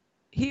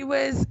 He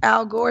was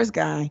Al Gore's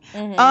guy.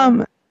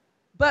 Mm-hmm.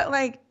 But,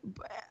 like,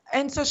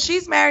 and so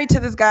she's married to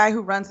this guy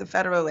who runs the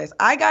Federalist.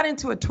 I got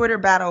into a Twitter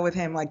battle with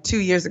him, like, 2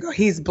 years ago.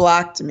 He's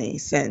blocked me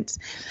since.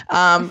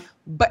 And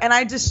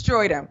I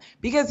destroyed him.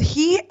 Because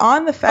he,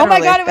 on the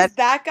Federalist. Oh, my God, it was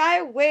that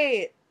guy?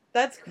 Wait.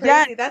 That's crazy.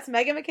 Yeah, that's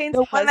Meghan McCain's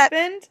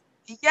husband?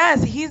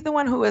 Yes, he's the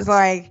one who was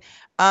like,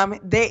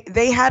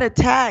 they had a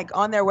tag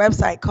on their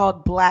website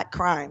called Black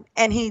Crime,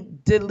 and he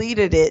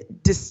deleted it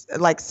just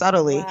like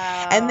subtly.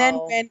 Wow.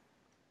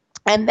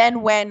 And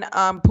then when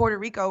Puerto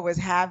Rico was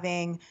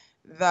having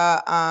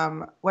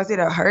the was it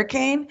a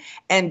hurricane,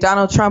 and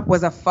Donald Trump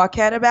was a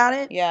fuckhead about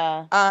it?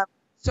 Yeah.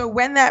 So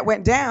when that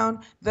went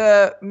down,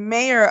 the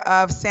mayor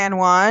of San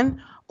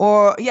Juan.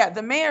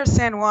 The mayor of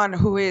San Juan,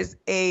 who is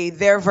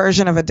their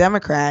version of a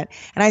Democrat,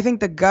 and I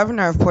think the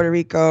governor of Puerto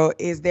Rico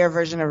is their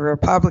version of a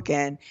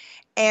Republican.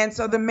 And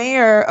so the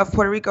mayor of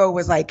Puerto Rico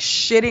was like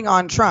shitting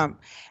on Trump.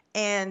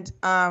 And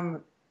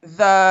Meghan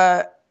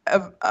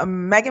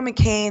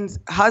McCain's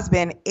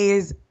husband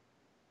is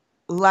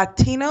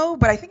Latino,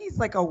 but I think he's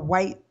like a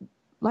white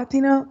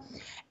Latino.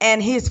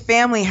 And his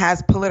family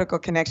has political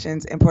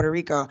connections in Puerto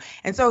Rico.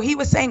 And so he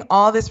was saying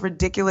all this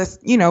ridiculous,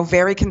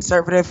 very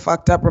conservative,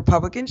 fucked up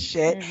Republican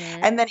shit.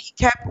 Mm-hmm. And then he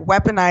kept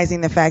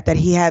weaponizing the fact that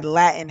he had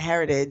Latin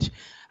heritage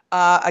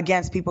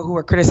against people who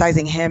were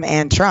criticizing him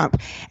and Trump.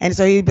 And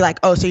so he'd be like,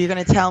 oh, so you're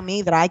going to tell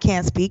me that I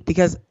can't speak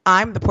because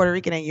I'm the Puerto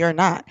Rican and you're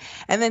not.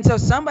 And then so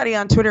somebody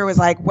on Twitter was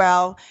like,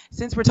 well,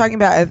 since we're talking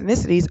about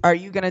ethnicities, are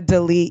you going to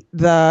delete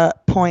the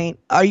point?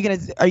 Are you going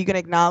to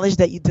acknowledge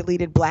that you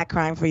deleted Black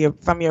Crime from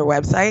your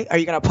website? Are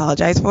you going to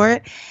apologize for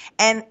it?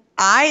 And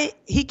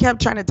he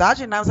kept trying to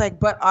dodge it. And I was like,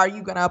 but are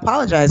you going to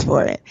apologize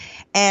for it?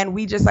 And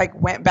we just like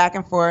went back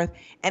and forth.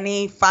 And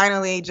he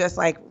finally just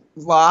like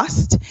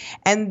lost.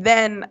 And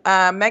then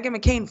Meghan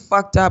McCain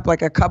fucked up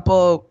like a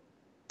couple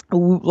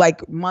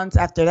like months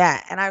after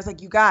that. And I was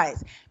like, you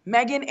guys,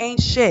 Megan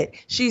ain't shit.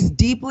 She's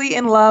deeply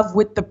in love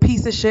with the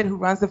piece of shit who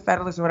runs the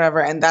Federalist or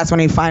whatever. And that's when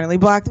he finally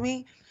blocked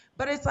me.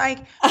 But it's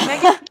like,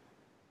 Meghan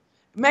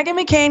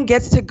McCain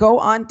gets to go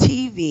on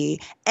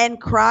TV and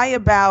cry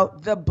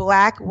about the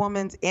black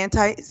woman's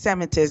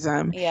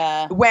anti-Semitism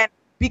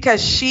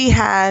because she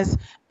has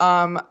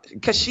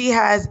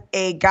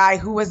a guy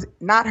who was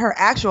not her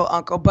actual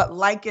uncle, but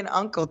like an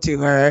uncle to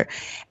her,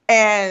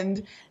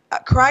 and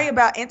cry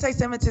about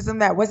anti-Semitism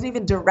that wasn't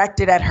even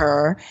directed at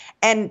her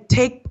and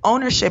take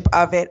ownership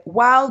of it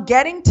while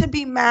getting to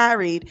be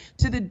married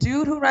to the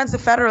dude who runs the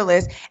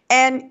Federalist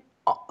and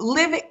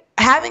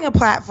having a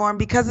platform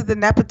because of the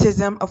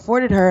nepotism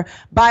afforded her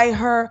by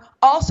her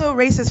also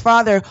racist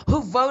father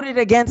who voted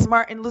against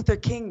Martin Luther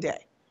King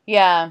Day.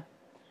 Yeah.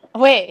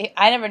 Wait,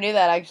 I never knew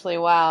that actually.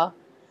 Wow.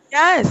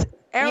 Yes.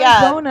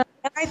 Arizona. Yeah.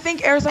 And I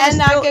think Arizona and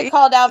not get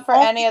called out for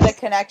any of the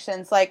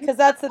connections. Like, because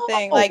that's the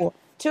thing. Like,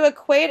 to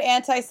equate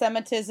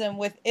anti-Semitism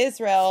with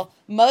Israel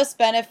most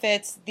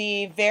benefits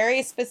the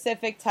very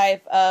specific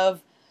type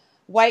of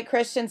white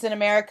Christians in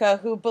America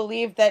who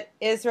believe that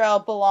Israel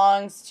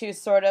belongs to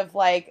sort of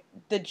like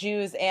the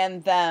Jews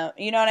and them.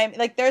 You know what I mean?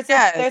 Like there's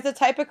a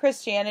type of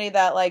Christianity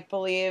that like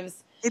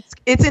believes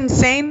it's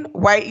insane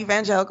white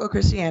evangelical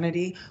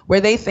Christianity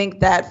where they think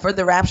that for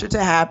the rapture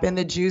to happen,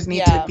 the Jews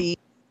need to be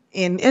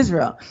in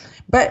Israel.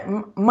 But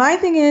my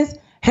thing is,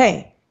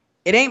 hey,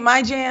 it ain't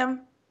my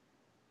jam.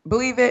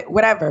 Believe it,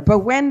 whatever. But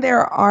when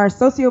there are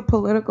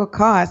socio-political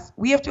costs,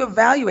 we have to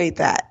evaluate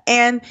that.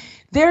 And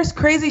there's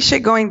crazy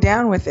shit going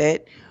down with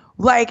it.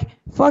 Like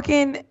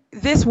fucking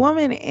this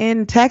woman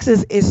in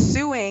Texas is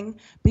suing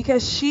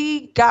because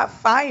she got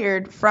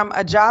fired from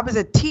a job as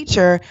a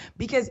teacher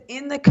because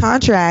in the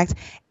contract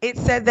it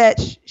said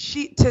that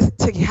she to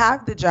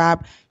have the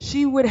job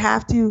she would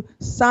have to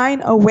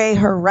sign away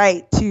her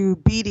right to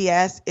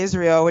BDS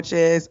Israel, which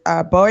is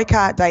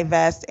boycott,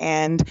 divest,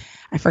 and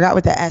I forgot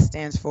what the S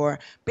stands for.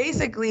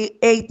 Basically,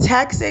 a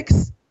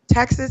Texas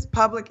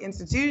public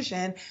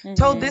institution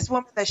told this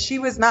woman that she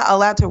was not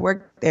allowed to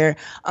work there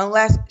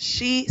unless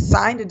she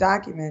signed a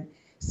document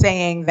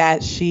saying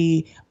that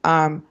she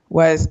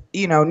was,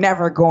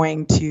 never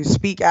going to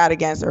speak out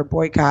against or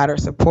boycott or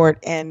support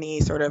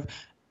any sort of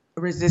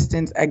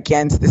resistance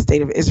against the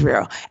state of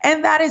Israel.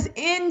 And that is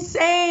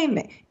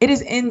insane. It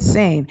is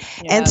insane.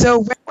 Yeah. And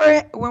so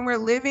when we're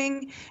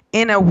living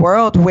in a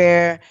world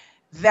where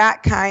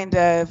that kind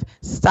of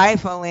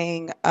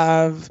stifling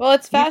of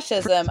it's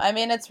fascism. I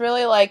mean, it's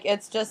really like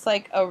it's just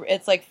like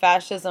it's like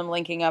fascism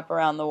linking up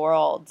around the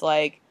world,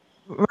 like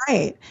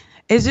right.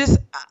 It's just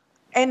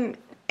and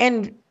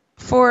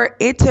for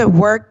it to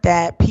work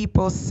that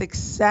people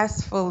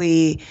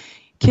successfully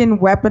can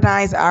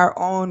weaponize our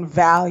own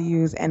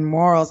values and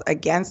morals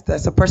against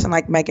us. A person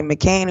like Meghan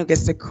McCain who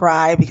gets to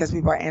cry because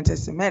people are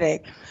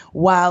anti-Semitic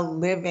while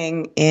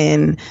living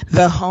in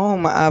the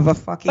home of a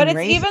fucking But it's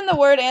racist. Even the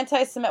word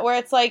anti-Semitic where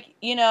it's like,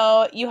 you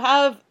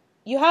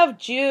have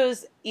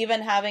Jews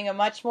even having a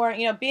much more,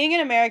 being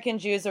an American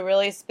Jew is a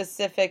really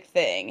specific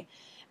thing.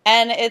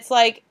 And it's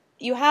like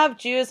you have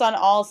Jews on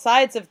all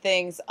sides of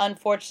things,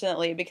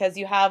 unfortunately, because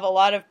you have a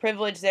lot of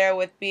privilege there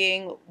with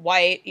being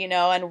white,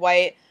 and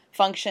white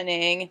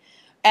functioning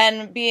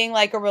and being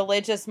like a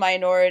religious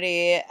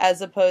minority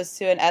as opposed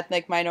to an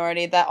ethnic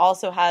minority that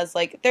also has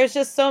like there's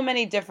just so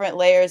many different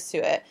layers to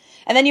it.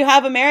 And then you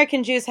have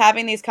American Jews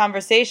having these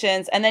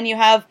conversations, and then you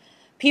have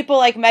people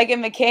like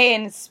Meghan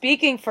McCain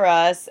speaking for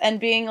us and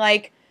being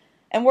like,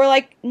 and we're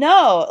like,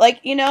 no, like,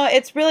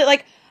 it's really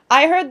like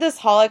I heard this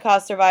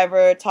Holocaust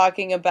survivor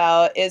talking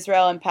about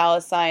Israel and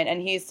Palestine,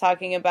 and he's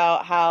talking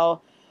about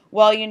how,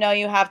 well,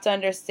 you have to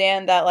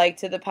understand that like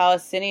to the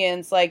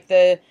Palestinians, like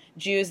the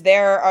Jews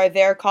there are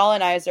their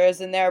colonizers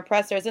and their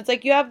oppressors. It's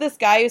like you have this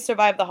guy who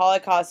survived the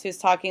Holocaust who's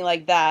talking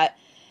like that.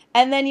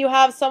 And then you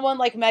have someone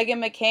like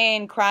Meghan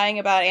McCain crying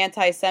about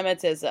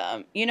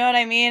anti-Semitism. You know what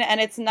I mean?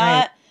 And it's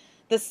not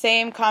the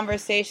same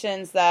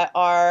conversations that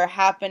are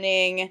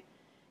happening,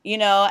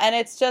 and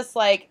it's just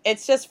like,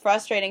 it's just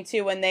frustrating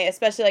too when they,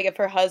 especially like if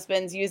her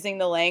husband's using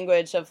the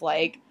language of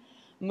like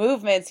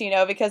movements,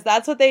 because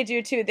that's what they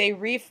do too. They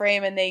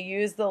reframe and they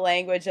use the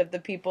language of the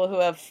people who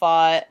have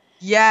fought.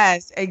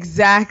 Yes,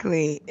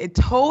 exactly.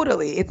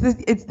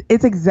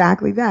 It's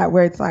exactly that,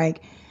 where it's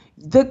like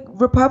the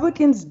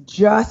Republicans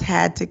just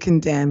had to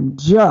condemn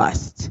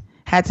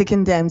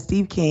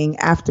Steve King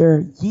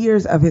after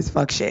years of his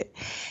fuck shit.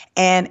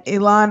 And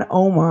Ilhan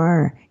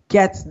Omar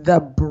gets the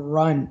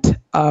brunt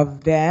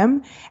of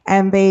them,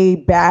 and they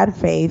bad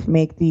faith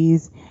make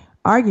these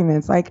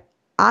arguments. Like,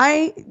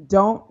 I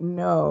don't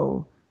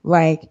know,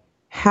 like,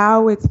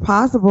 how it's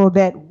possible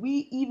that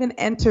we even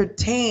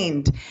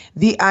entertained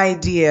the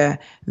idea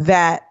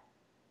that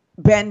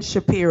Ben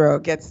Shapiro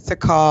gets to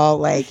call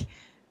like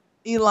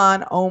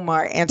Ilhan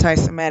Omar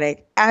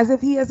anti-Semitic, as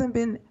if he hasn't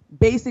been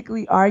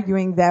basically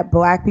arguing that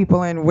black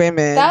people and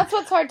women That's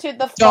what's hard too.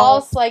 The don't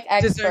false like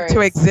deserve experts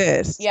to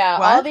exist. Yeah,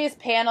 What? all these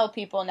panel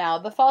people now,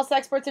 the false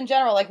experts in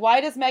general. Like,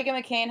 why does Meghan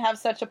McCain have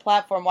such a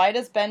platform? Why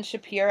does Ben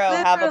Shapiro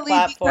have a Literally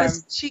platform?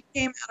 because she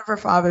came out of her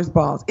father's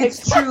balls.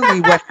 It's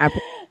truly what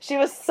happened. She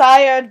was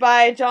sired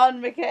by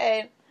John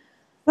McCain.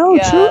 No,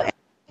 Yeah. true.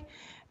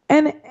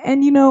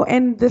 And you know,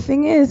 and the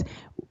thing is,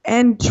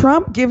 and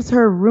Trump gives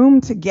her room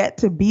to get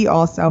to be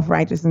all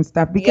self-righteous and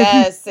stuff because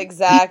Yes,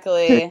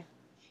 exactly.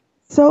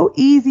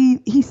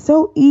 he's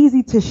so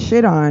easy to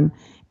shit on,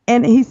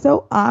 and he's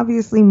so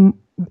obviously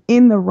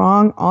in the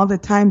wrong all the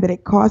time that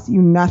it costs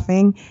you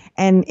nothing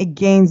and it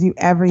gains you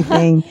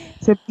everything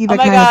to be the Oh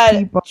my kind God,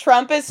 of people.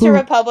 Trump is to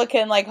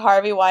Republican like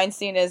Harvey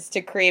Weinstein is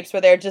to creeps,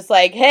 where they're just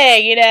like, hey,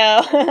 you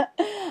know,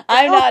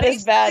 I'm No, not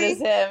as bad as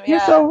basically, him. You're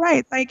Yeah. so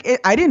right. Like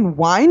I didn't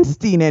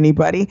Weinstein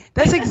anybody.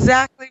 That's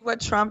exactly what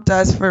Trump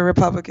does for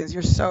Republicans.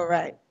 You're so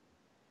right.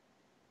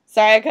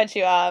 Sorry I cut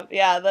you off.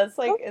 Yeah, that's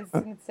like, it's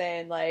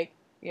insane. Like,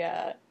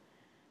 yeah.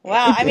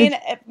 Wow, I mean,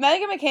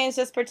 Meghan McCain is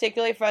just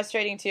particularly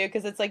frustrating too,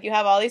 because it's like you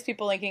have all these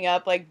people linking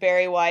up, like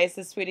Barry Weiss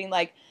is tweeting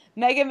like,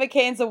 Meghan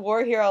McCain's a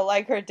war hero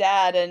like her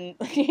dad, and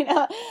you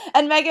know,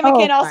 and Meghan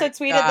McCain also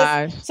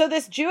tweeted this. So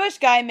this Jewish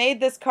guy made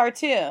this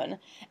cartoon,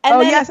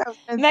 and then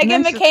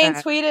Meghan McCain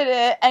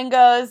tweeted it and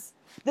goes,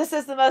 "This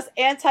is the most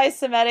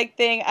anti-Semitic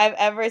thing I've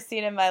ever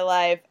seen in my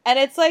life," and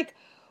it's like,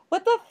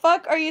 what the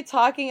fuck are you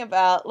talking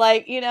about?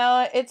 Like, you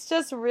know, it's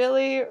just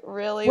really,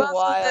 really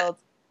wild.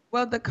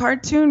 Well, the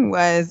cartoon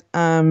was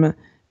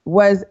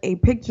a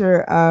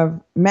picture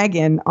of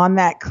Meghan on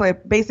that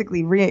clip,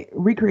 basically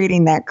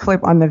recreating that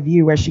clip on The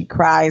View where she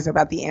cries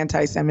about the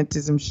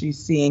anti-Semitism she's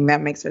seeing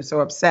that makes her so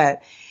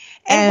upset.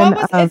 And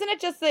what was? Isn't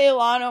it just that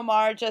Ilhan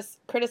Omar just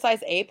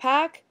criticized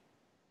AIPAC?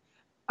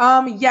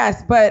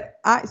 Yes, but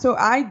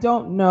I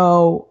don't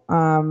know.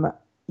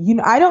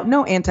 I don't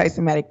know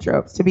anti-Semitic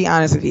tropes, to be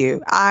honest with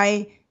you.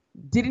 I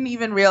didn't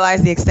even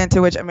realize the extent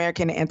to which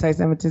American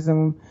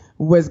anti-Semitism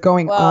was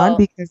going on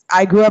because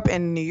I grew up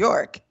in New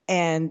York,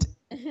 and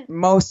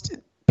most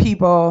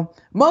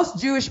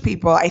Jewish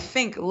people, I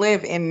think,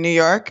 live in New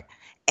York.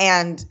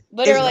 And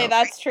literally,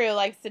 that's true.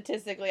 Like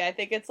statistically, I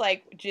think it's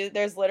like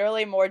there's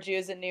literally more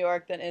Jews in New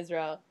York than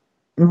Israel.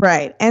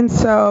 Right. And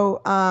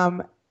so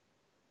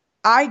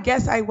I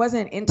guess I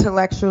wasn't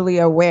intellectually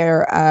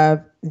aware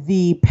of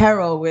the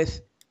peril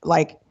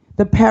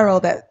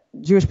that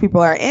Jewish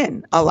people are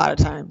in a lot of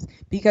times,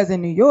 because in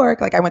New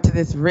York, like I went to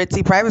this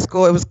ritzy private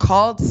school. It was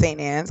called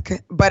St. Anne's,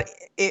 but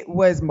it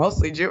was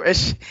mostly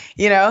Jewish,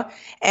 you know,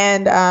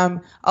 and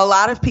a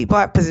lot of people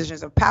have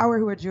positions of power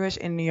who are Jewish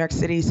in New York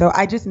City. So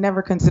I just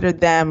never considered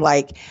them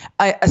like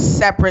a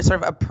separate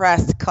sort of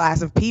oppressed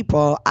class of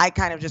people. I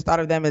kind of just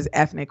thought of them as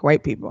ethnic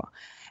white people.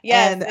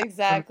 Yes,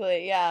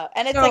 exactly. Yeah.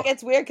 And it's like,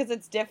 it's weird because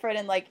it's different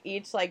in like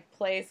each like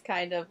place,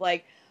 kind of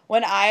like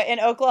when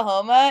in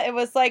Oklahoma, it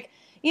was like,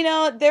 you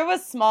know, there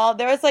was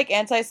like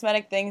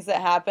anti-Semitic things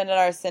that happened at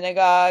our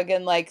synagogue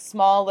and like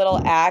small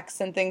little acts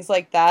and things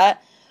like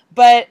that.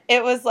 But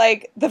it was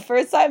like the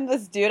first time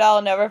this dude,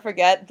 I'll never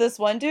forget, this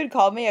one dude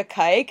called me a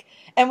kike,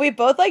 and we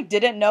both like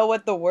didn't know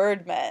what the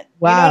word meant.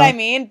 Wow. You know what I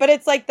mean? But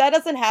it's like that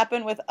doesn't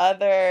happen with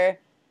other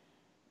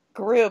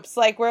groups,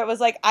 like where it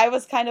was like I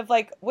was kind of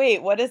like,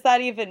 wait, what does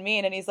that even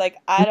mean? And he's like,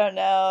 I don't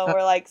know.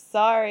 We're like,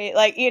 sorry,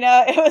 like, you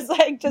know, it was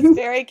like just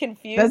very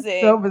confusing.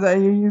 That's so bizarre.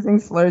 You're using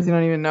slurs you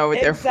don't even know what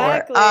they're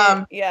for.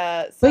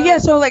 Yeah.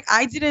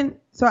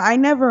 So I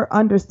never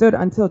understood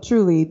until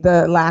truly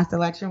the last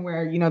election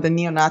where, you know, the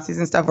neo-Nazis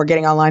and stuff were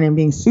getting online and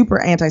being super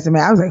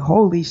anti-Semitic. I was like,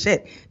 holy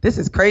shit, this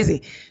is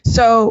crazy.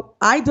 So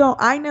I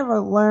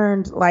never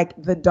learned like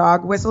the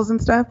dog whistles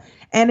and stuff.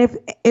 And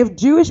if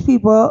Jewish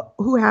people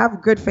who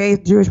have good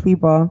faith, Jewish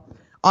people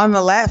on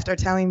the left are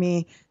telling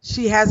me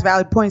she has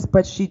valid points,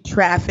 but she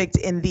trafficked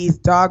in these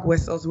dog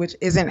whistles, which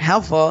isn't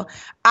helpful,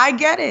 I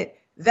get it.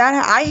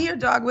 I hear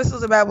dog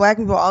whistles about black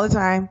people all the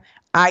time.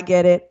 I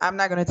get it. I'm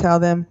not going to tell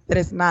them that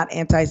it's not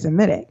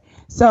anti-Semitic.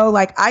 So,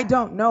 like, I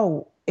don't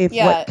know if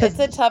it's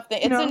a tough thing.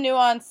 It's a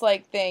nuanced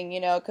like thing,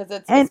 you know, because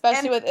it's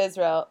especially with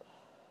Israel.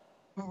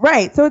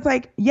 Right. So it's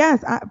like,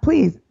 yes,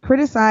 please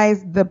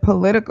criticize the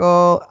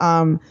political,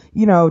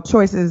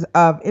 choices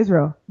of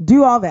Israel.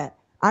 Do all that.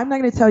 I'm not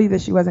going to tell you that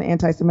she wasn't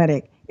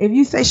anti-Semitic. If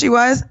you say she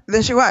was,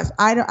 then she was.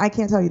 I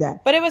can't tell you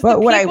that. But it was the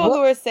people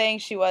who were saying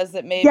she was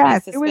that made me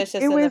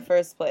suspicious in the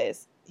first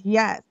place.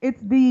 Yes,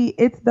 it's the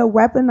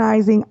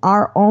weaponizing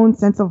our own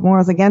sense of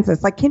morals against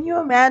us. Like, can you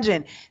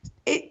imagine?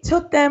 It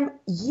took them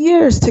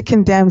years to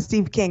condemn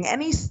Steve King,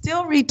 and he's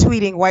still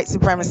retweeting white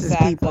supremacist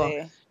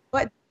people.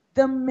 But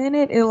the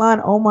minute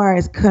Ilhan Omar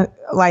is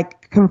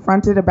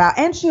confronted about,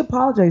 and she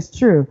apologized,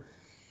 true.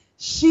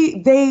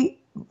 They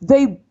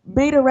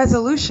made a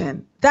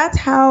resolution. That's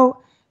how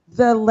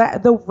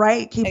the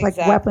right keeps like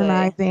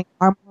weaponizing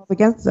our morals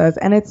against us,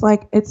 and it's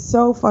like it's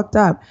so fucked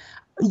up.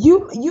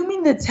 You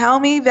mean to tell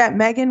me that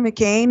Meghan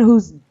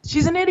McCain,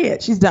 she's an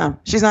idiot. She's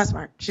dumb. She's not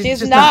smart.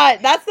 She's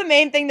not. That's the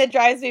main thing that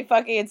drives me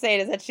fucking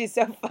insane, is that she's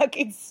so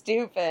fucking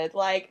stupid.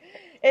 Like,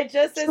 it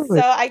just is so,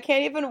 I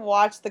can't even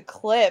watch the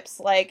clips.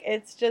 Like,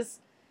 it's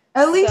just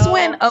At least So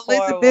when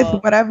Elizabeth, horrible.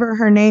 whatever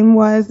her name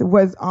was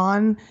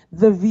on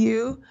The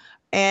View,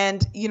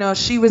 and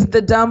she was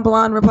the dumb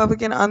blonde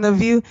Republican on The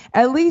View.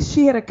 At least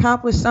she had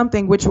accomplished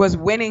something, which was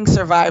winning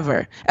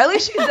Survivor. At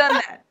least she's done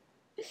that.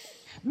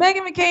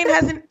 Meghan McCain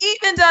hasn't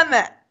even done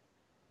that.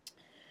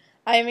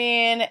 I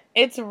mean,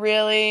 it's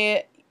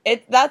really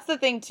that's the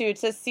thing too,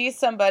 to see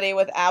somebody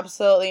with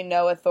absolutely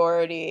no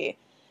authority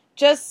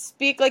just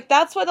speak, like,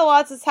 that's what a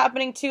lot is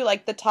happening too,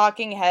 like the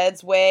talking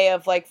heads way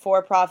of like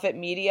for-profit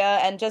media,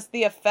 and just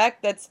the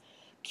effect that's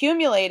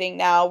accumulating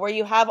now, where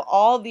you have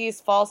all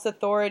these false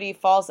authority,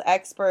 false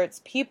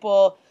experts,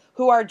 people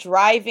who are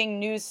driving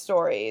news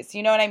stories.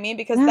 You know what I mean?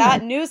 Because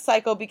that news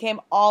cycle became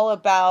all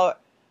about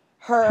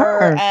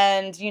her.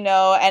 And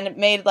and it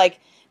made like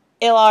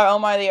Ilhar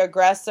Omar the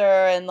aggressor,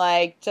 and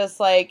like just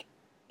like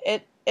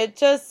it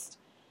just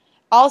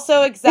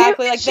also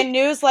exactly like the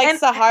news likes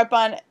to harp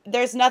on.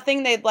 There's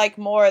nothing they'd like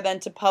more than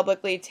to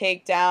publicly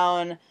take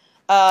down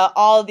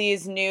all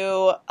these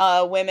new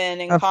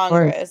women in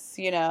Congress.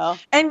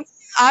 And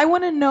I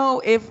want to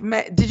know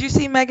did you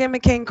see Meghan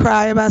McCain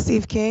cry about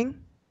Steve King?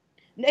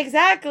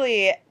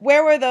 Exactly.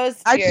 Where were those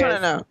tears? I just want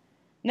to know.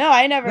 No,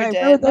 I never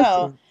did.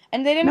 No.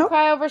 And they didn't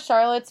cry over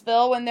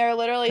Charlottesville when they're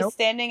literally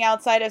standing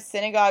outside of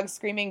synagogues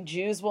screaming,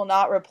 "Jews will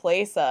not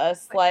replace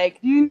us." Like,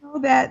 do you know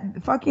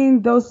that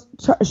fucking those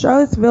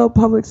Charlottesville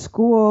public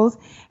schools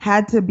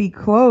had to be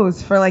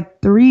closed for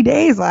like 3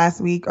 days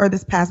last week or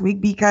this past week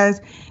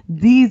because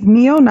these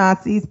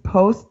neo-Nazis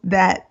post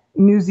that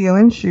New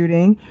Zealand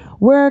shooting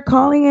were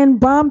calling in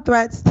bomb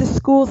threats to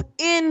schools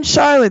in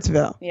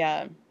Charlottesville.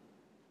 Yeah.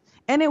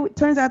 And it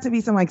turns out to be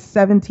some like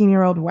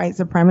 17-year-old white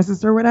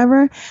supremacist or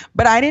whatever.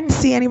 But I didn't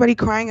see anybody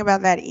crying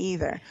about that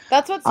either.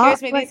 That's what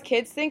scares me. These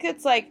kids think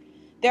it's like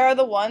there are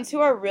the ones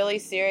who are really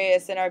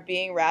serious and are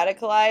being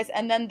radicalized.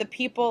 And then the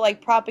people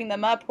like propping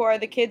them up who are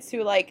the kids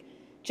who like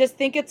just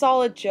think it's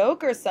all a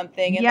joke or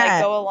something and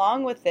like go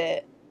along with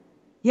it.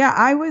 Yeah,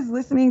 I was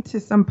listening to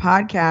some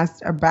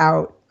podcast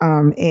about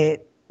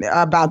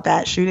about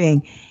that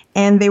shooting.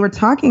 And they were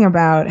talking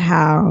about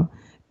how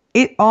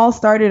it all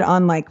started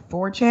on like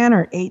 4chan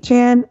or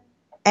 8chan,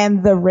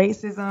 and the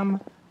racism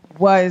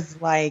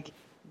was like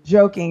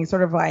joking,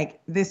 sort of like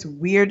this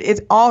weird,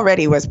 it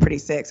already was pretty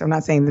sick, so I'm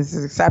not saying this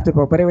is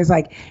acceptable, but it was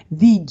like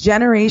the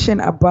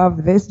generation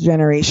above this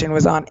generation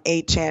was on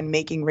 8chan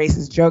making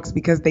racist jokes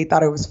because they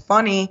thought it was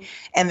funny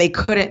and they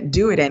couldn't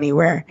do it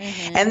anywhere.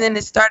 Mm-hmm. And then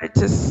it started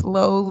to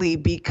slowly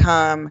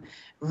become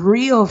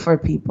real for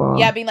people.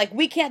 Yeah, being like,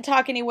 we can't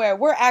talk anywhere.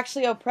 We're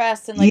actually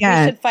oppressed, and like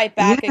we should fight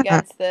back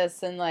against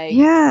this, and like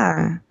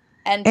and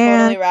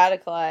totally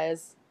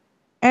radicalize.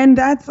 And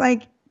that's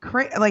like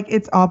like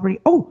it's all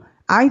pretty. Oh,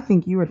 I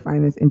think you would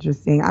find this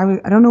interesting.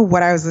 I don't know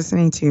what I was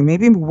listening to.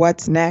 Maybe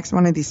What's Next,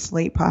 one of these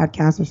Slate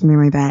podcasts or something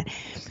like that.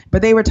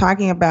 But they were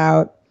talking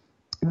about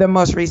the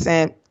most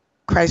recent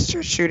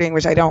Christchurch shooting,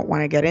 which I don't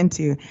want to get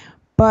into,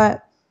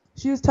 but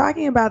she was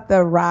talking about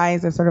the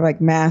rise of sort of like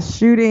mass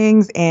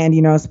shootings and,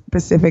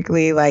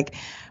 specifically like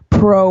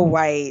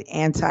pro-white,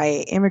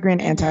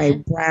 anti-immigrant,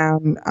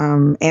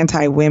 anti-brown,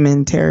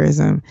 anti-women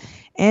terrorism.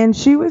 And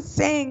she was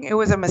saying it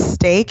was a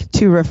mistake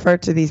to refer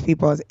to these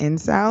people as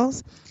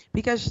incels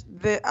because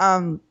the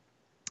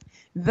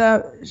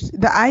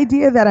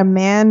idea that a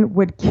man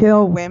would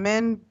kill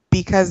women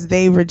because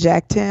they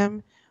reject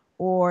him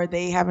or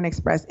they have an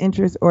expressed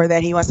interest or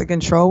that he wants to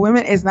control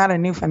women is not a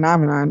new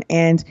phenomenon.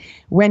 And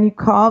when you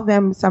call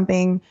them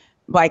something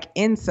like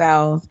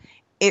incels,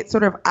 it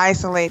sort of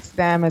isolates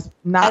them as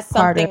not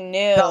part of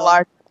new. The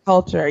larger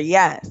culture.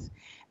 Yes.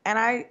 And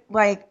I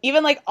like...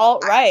 Even like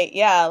alt-right.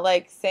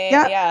 Like saying,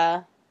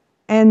 yeah.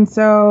 And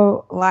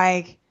so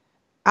like,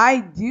 I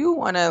do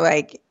want to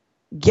like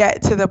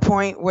get to the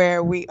point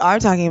where we are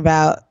talking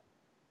about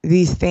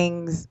these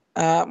things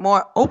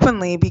more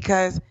openly,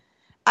 because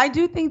I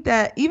do think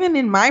that even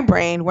in my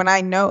brain, when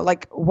I know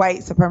like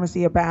white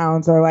supremacy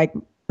abounds or like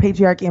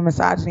patriarchy and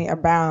misogyny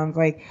abounds,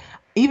 like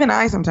even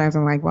I sometimes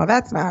I'm like, well,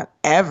 that's not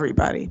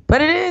everybody,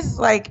 but it is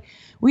like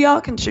we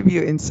all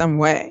contribute in some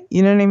way.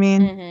 You know what I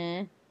mean?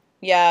 Mm-hmm.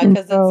 Yeah,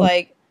 because it's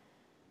like,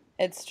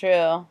 it's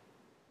true.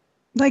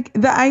 Like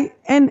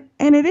and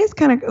it is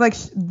kind of like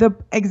the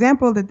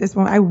example that this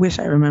woman, I wish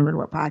I remembered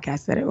what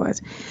podcast that it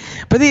was,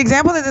 but the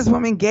example that this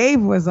woman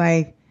gave was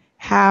like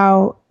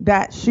how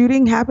that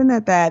shooting happened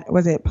at that,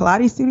 was it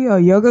Pilates studio,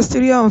 yoga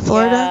studio in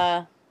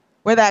Florida,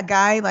 where that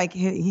guy, like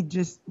he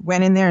just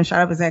went in there and shot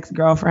up his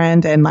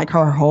ex-girlfriend and like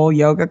her whole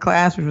yoga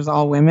class, which was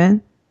all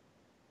women.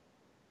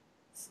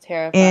 It's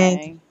terrifying.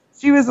 And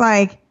she was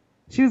like,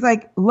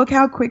 look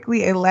how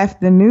quickly it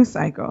left the news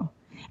cycle.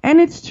 And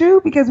it's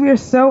true, because we are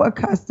so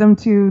accustomed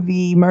to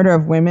the murder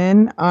of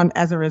women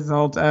as a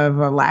result of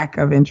a lack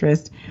of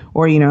interest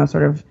or,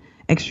 sort of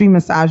extreme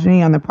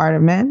misogyny on the part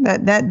of men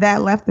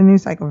that left the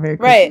news cycle very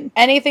quickly. Right.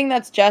 Anything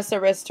that's just a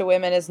risk to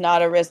women is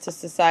not a risk to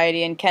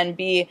society and can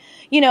be,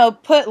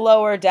 put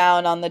lower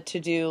down on the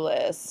to-do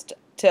list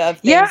of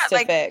things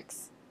to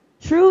fix.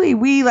 Truly,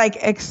 we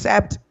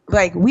accept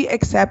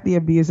the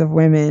abuse of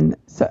women.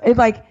 So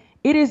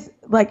it is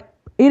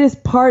it is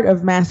part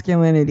of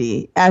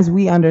masculinity as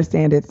we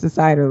understand it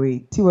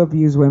societally to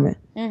abuse women.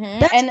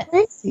 That's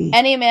crazy.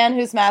 Any man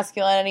whose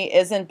masculinity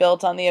isn't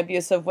built on the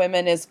abuse of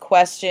women is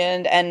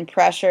questioned and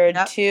pressured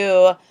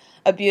to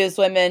abuse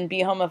women, be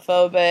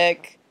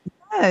homophobic.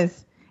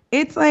 Yes.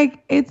 It's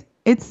like,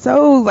 it's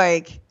so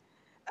like,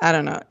 I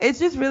don't know. It's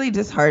just really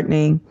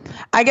disheartening.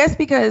 I guess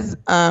because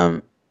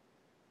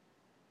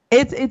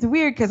it's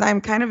weird because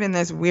I'm kind of in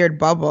this weird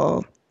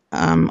bubble,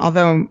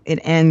 although it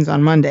ends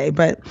on Monday.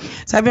 But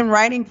so I've been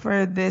writing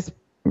for this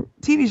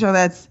TV show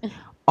that's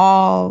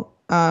all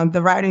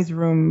the writers'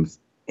 rooms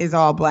is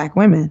all Black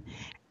women,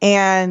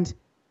 and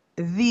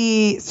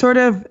the sort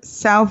of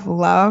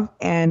self-love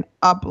and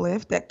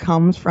uplift that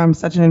comes from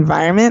such an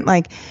environment,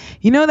 like,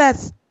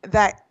 that's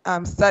that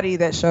study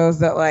that shows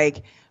that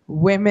like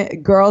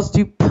girls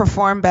do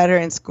perform better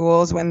in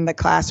schools when the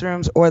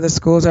classrooms or the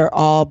schools are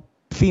all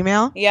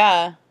female.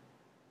 Yeah.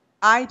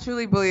 I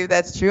truly believe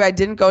that's true. I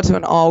didn't go to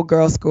an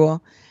all-girl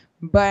school,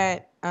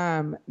 but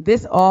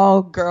this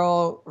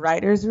all-girl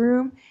writers'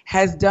 room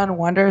has done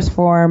wonders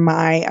for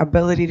my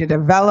ability to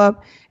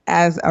develop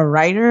as a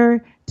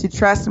writer, to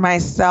trust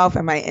myself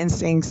and my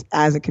instincts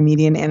as a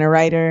comedian and a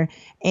writer,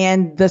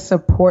 and the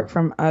support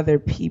from other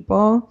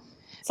people.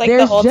 It's like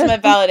the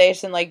ultimate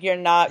validation, like you're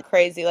not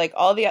crazy, like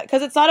all the,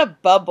 because it's not a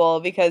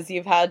bubble because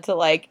you've had to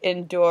like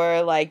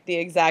endure like the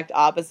exact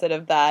opposite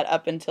of that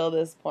up until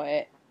this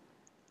point.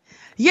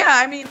 Yeah,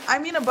 I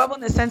mean a bubble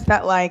in the sense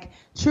that like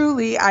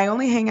truly I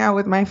only hang out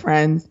with my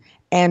friends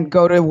and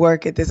go to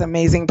work at this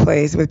amazing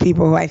place with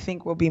people who I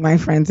think will be my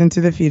friends into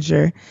the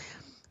future.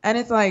 And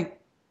it's like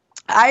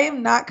I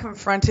am not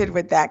confronted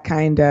with that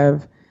kind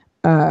of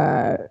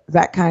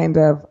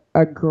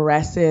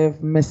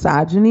aggressive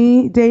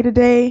misogyny day to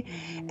day.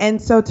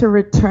 And so to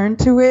return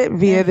to it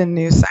via the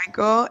news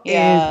cycle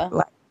is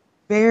like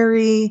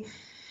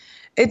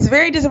it's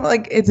very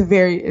disappointing. Like it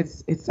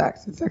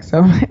sucks. It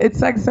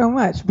sucks so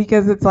much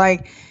because it's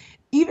like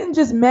even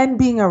just men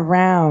being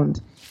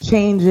around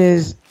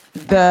changes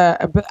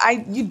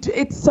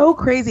it's so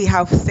crazy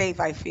how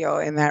safe I feel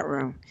in that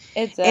room.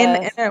 It does. In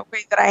a way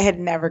that I had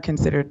never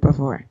considered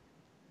before.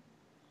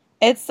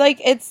 It's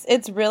like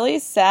it's really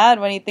sad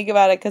when you think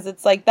about it because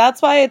it's like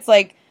that's why it's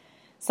like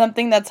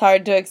something that's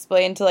hard to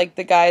explain to like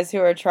the guys who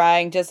are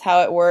trying just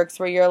how it works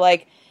where you're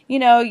like,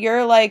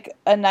 you're like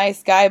a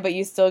nice guy but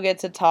you still get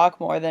to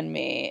talk more than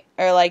me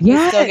or like you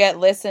still get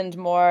listened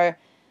more,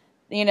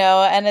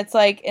 and it's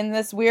like in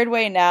this weird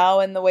way now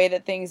in the way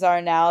that things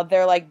are now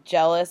they're like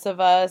jealous of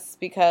us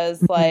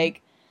because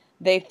like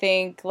they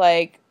think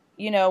like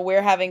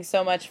we're having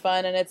so much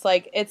fun and it's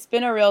like it's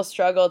been a real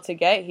struggle to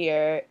get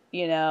here,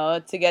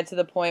 to get to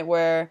the point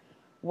where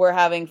we're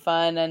having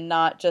fun and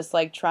not just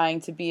like trying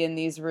to be in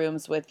these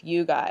rooms with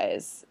you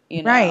guys,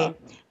 Right.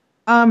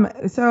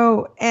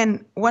 So,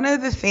 and one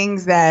of the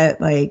things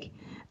that like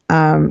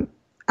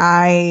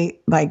I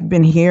like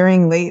been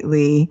hearing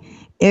lately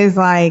is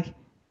like,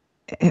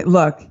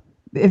 look,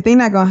 if they're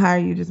not gonna hire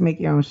you, just make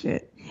your own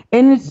shit.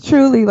 And it's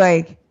truly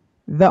like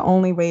the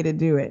only way to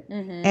do it.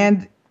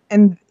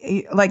 And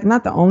like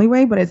not the only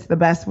way, but it's the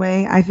best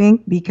way, I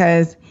think,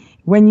 because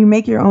when you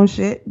make your own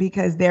shit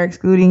because they're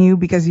excluding you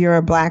because you're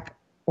a Black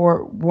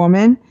or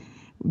woman,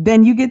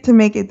 then you get to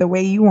make it the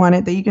way you want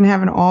it, that you can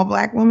have an all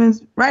Black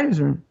woman's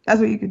writer's room. That's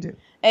what you could do.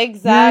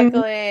 Exactly. You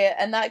know what I mean?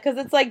 And that, because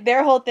it's like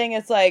their whole thing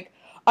is like,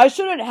 I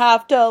shouldn't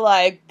have to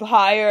like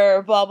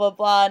hire blah, blah,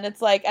 blah. And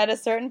it's like at a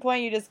certain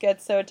point you just get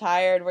so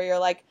tired where you're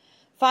like,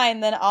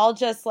 fine, then I'll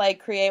just like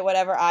create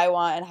whatever I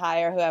want and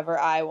hire whoever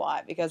I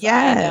want because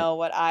I know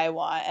what I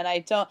want. And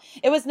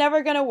it was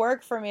never going to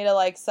work for me to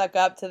like suck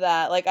up to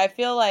that. Like, I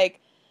feel like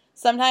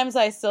sometimes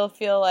I still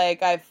feel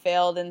like I've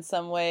failed in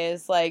some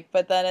ways, like,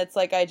 but then it's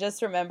like, I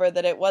just remember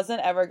that it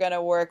wasn't ever going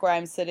to work where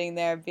I'm sitting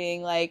there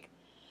being like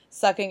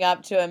sucking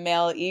up to a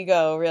male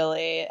ego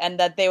really. And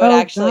that they would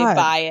actually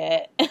buy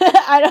it.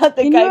 I don't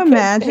think I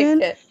could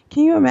take it.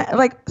 Can you imagine?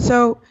 Like,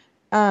 so,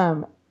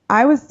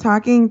 I was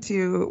talking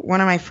to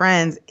one of my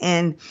friends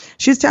and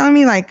she was telling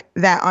me like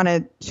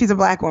that she's a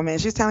Black woman.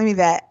 She was telling me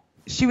that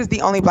she was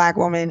the only Black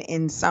woman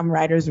in some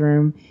writer's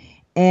room.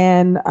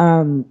 And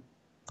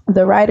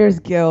the Writers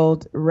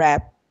Guild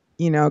rep,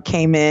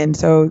 came in.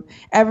 So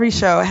every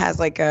show has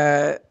like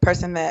a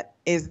person that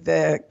is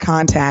the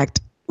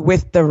contact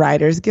with the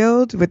Writers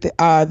Guild, with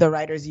the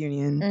Writers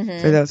Union,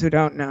 for those who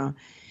don't know.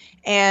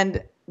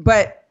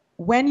 But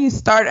when you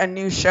start a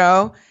new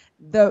show,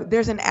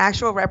 there's an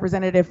actual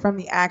representative from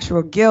the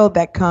actual guild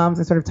that comes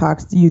and sort of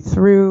talks to you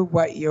through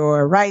what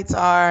your rights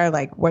are,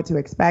 like what to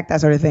expect,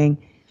 that sort of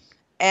thing.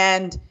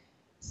 And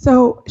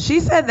so she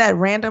said that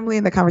randomly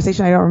in the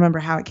conversation, I don't remember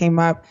how it came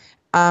up,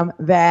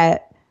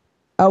 that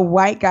a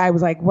white guy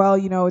was like, well,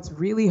 it's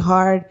really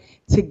hard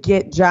to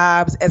get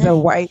jobs as a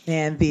white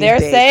man these days.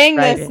 They're saying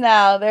this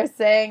now. They're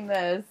saying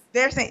this.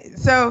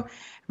 So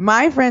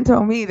my friend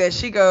told me that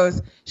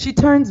she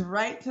turns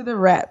right to the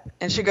rep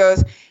and she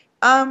goes,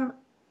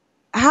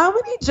 how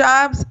many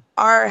jobs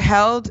are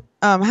held,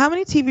 how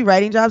many TV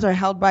writing jobs are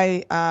held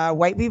by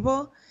white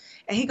people?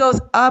 And he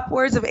goes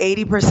upwards of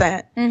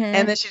 80%.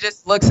 And then she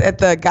just looks at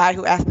the guy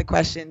who asked the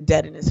question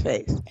dead in his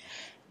face.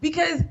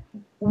 Because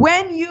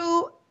when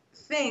you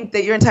think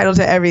that you're entitled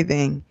to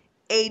everything,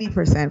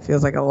 80%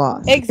 feels like a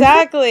loss.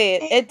 Exactly.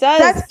 It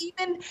does.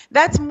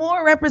 That's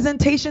more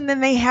representation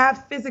than they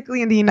have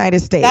physically in the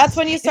United States. That's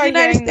when you start in the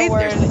United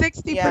hearing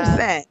States, the word. there's 60%.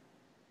 Yeah.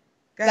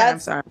 Go ahead, I'm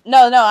sorry.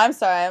 No, I'm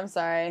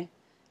sorry.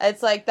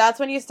 It's like that's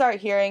when you start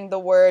hearing the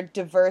word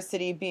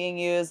diversity being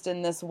used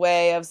in this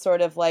way of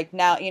sort of like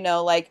now,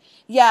 like,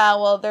 yeah,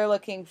 well, they're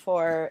looking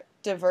for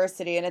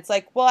diversity. And it's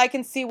like, well, I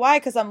can see why,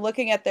 because I'm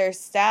looking at their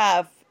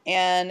staff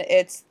and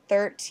it's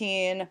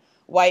 13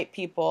 white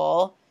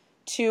people,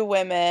 2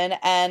 women,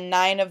 and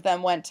 9 of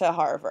them went to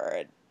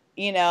Harvard.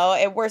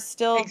 We're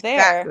still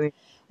there.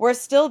 We're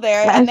still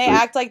there. Exactly. And they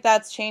act like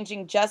that's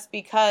changing just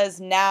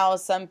because now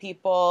some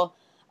people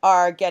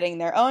are getting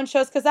their own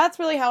shows, because that's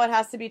really how it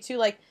has to be too.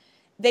 Like,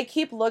 they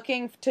keep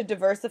looking to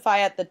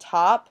diversify at the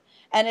top,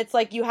 and it's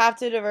like you have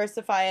to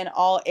diversify in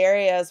all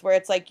areas where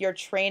it's like you're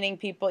training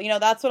people.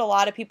 That's what a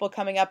lot of people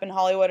coming up in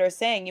Hollywood are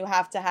saying. You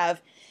have to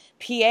have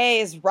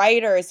PAs,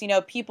 writers,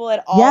 people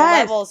at all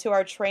levels who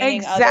are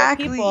training other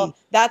people.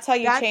 That's how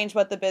you change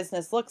what the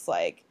business looks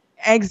like.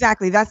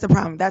 Exactly. That's the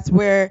problem. That's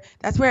where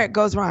it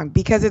goes wrong,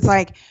 because it's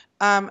like,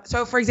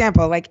 so for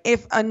example, like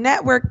if a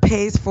network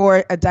pays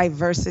for a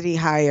diversity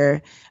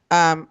hire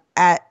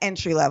at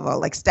entry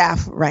level, like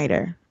staff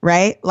writer,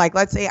 right? Like,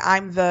 let's say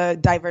I'm the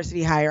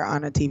diversity hire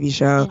on a TV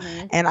show,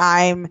 and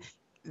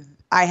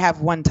I have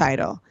one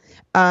title.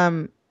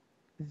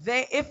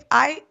 If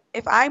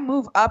I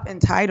move up in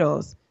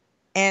titles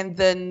and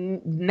the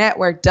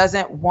network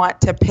doesn't want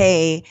to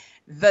pay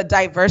the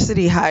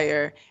diversity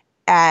hire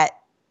at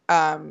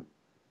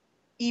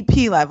EP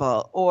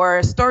level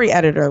or story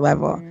editor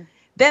level,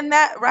 then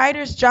that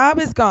writer's job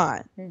is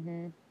gone.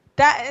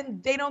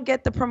 And they don't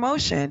get the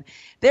promotion.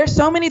 There's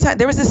so many times.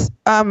 There was this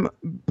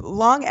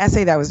long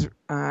essay that was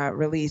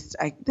released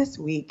this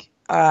week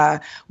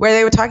where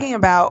they were talking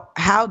about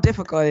how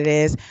difficult it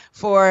is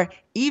for,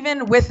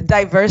 even with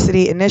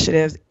diversity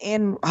initiatives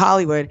in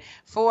Hollywood,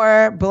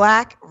 for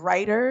Black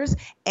writers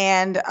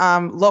and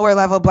lower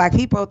level Black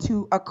people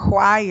to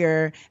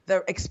acquire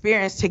the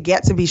experience to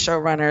get to be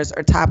showrunners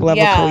or top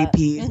level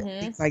co-EPs and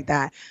things like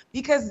that.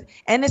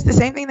 And it's the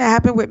same thing that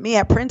happened with me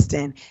at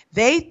Princeton.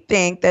 They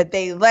think that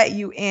they let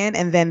you in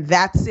and then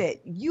that's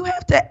it. You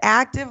have to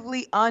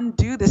actively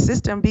undo the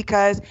system,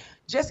 because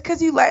just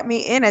because you let me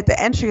in at the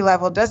entry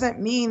level doesn't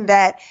mean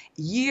that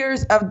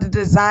years of the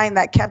design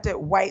that kept it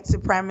white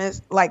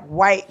supremacist, like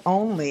white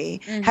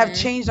only, have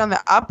changed on the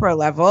upper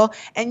level,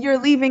 and you're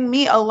leaving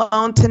me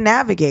alone to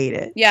navigate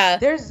it. Yeah.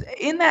 There's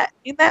in that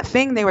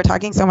thing they were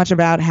talking so much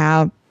about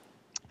how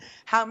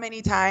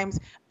many times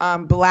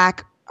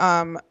Black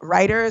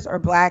writers or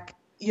Black,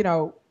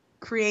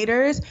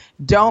 creators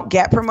don't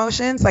get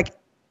promotions. Like,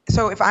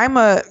 so if I'm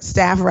a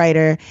staff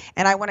writer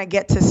and I want to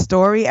get to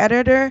story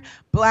editor,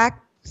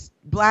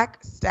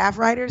 Black staff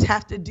writers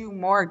have to do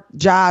more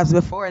jobs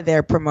before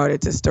they're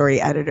promoted to story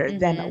editor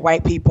than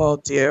white people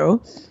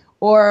do.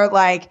 Or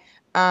like,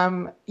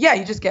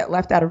 you just get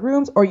left out of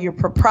rooms, or you're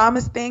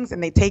promised things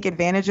and they take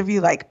advantage of you,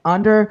 like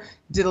under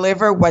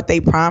deliver what they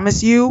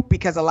promise you,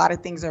 because a lot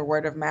of things are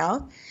word of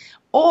mouth.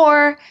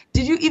 Or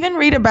did you even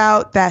read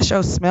about that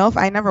show Smilf?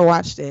 I never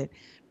watched it,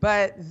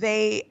 but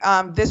they,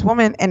 this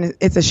woman, and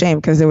it's a shame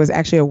because it was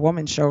actually a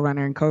woman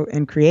showrunner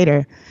and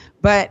creator,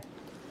 but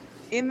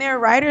in their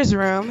writer's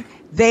room,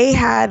 they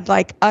had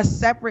like a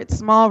separate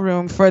small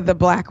room for the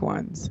Black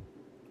ones.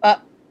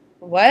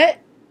 What?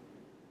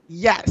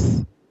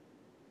 Yes.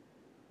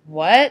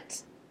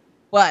 What?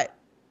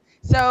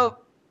 So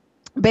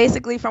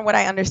basically, from what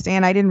I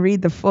understand, I didn't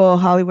read the full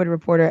Hollywood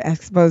Reporter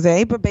expose,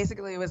 but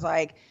basically it was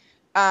like,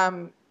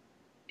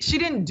 she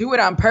didn't do it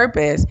on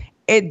purpose.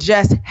 It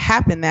just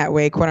happened that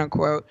way, quote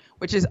unquote,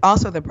 which is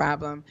also the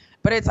problem.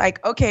 But it's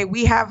like, okay,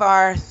 we have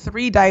our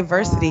 3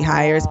 diversity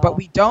hires, but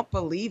we don't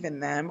believe in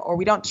them or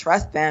we don't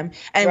trust them.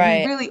 And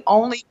we really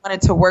only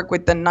wanted to work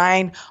with the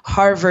 9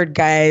 Harvard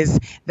guys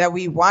that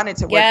we wanted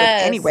to work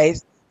with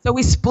anyways. So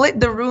we split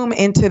the room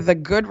into the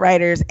good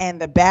writers and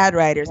the bad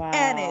writers.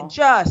 And it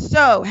just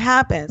so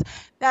happens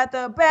that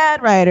the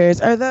bad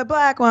writers are the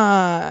Black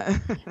ones.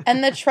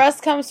 And the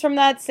trust comes from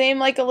that same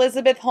like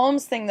Elizabeth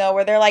Holmes thing, though,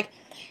 where they're like,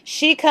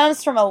 she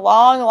comes from a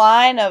long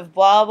line of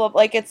blah, blah,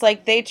 blah. Like, it's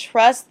like they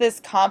trust this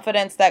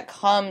confidence that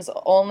comes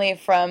only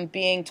from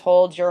being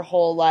told your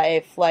whole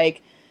life,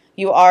 like,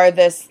 you are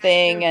this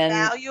thing and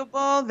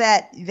valuable,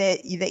 that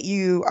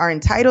you are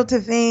entitled to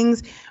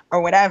things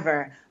or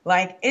whatever.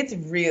 Like, it's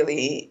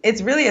really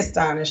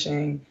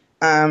astonishing.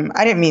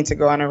 I didn't mean to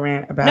go on a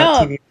rant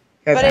about TV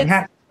because I'm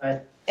happy.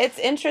 But it's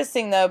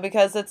interesting, though,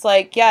 because it's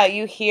like,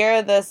 you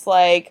hear this,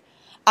 like,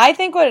 I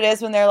think what it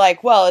is when they're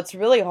like, well, it's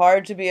really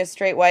hard to be a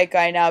straight white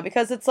guy now,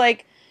 because it's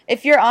like,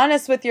 if you're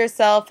honest with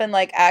yourself and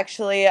like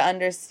actually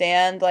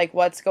understand like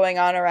what's going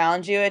on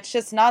around you, it's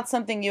just not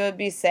something you would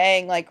be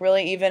saying like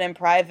really even in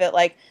private,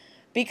 like,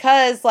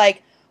 because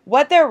like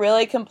what they're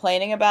really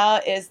complaining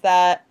about is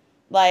that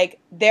like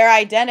their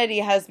identity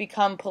has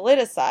become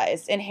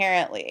politicized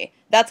inherently.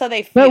 That's how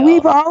they feel. But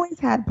we've always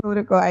had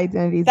political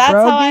identities. That's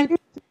bro. how I'm.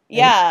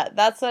 Yeah,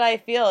 that's what I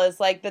feel, is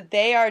like that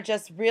they are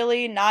just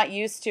really not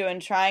used to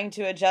and trying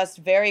to adjust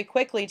very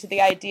quickly to the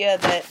idea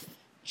that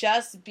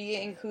just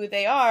being who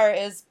they are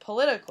is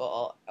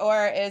political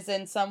or is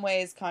in some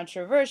ways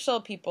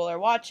controversial. People are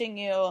watching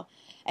you.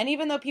 And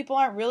even though people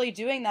aren't really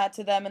doing that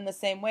to them in the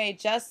same way,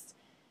 just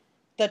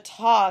the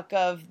talk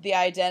of the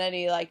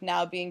identity like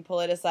now being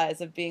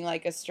politicized, of being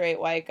like a straight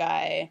white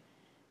guy,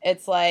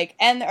 it's like,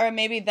 and or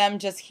maybe them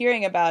just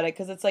hearing about it,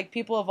 because it's like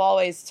people have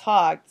always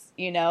talked,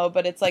 you know,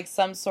 but it's like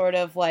some sort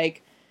of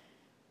like,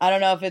 I don't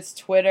know if it's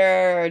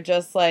Twitter or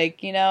just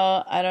like, you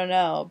know, I don't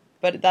know.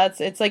 But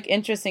it's like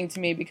interesting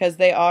to me because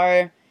they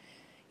are,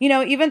 you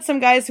know, even some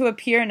guys who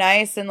appear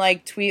nice and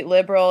like tweet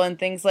liberal and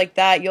things like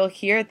that, you'll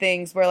hear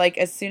things where like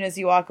as soon as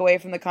you walk away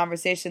from the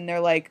conversation, they're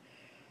like,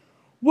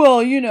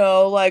 well, you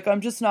know, like I'm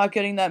just not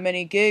getting that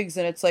many gigs,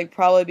 and it's like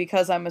probably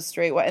because I'm a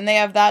straight white, and they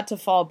have that to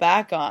fall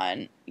back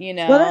on, you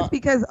know. Well, that's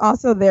because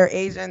also their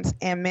agents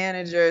and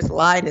managers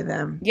lie to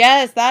them.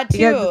 Yes, that too.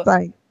 Because it's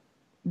like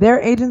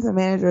their agents and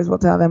managers will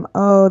tell them,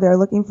 oh, they're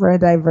looking for a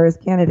diverse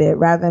candidate,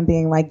 rather than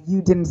being like,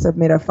 you didn't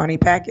submit a funny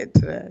packet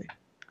today.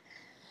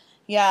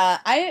 Yeah,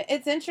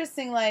 it's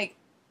interesting, like,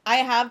 I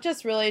have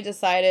just really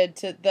decided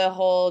to the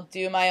whole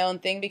do my own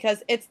thing,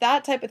 because it's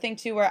that type of thing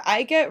too where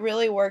I get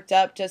really worked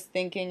up just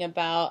thinking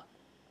about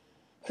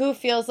who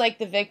feels like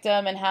the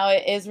victim and how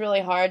it is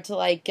really hard to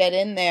like get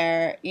in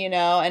there, you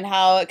know, and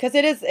how, because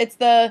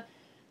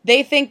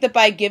they think that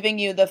by giving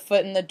you the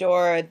foot in the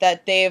door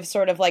that they've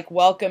sort of like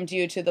welcomed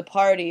you to the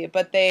party,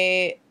 but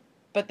they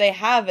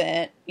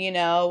haven't, you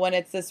know, when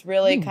it's this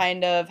really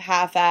kind of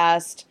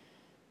half-assed,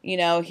 you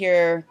know,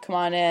 here, come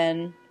on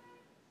in.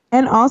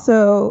 And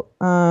also,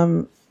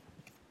 I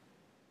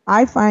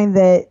find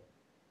that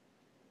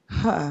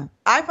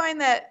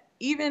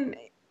even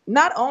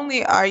not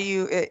only are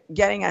you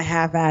getting a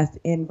half-assed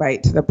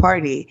invite to the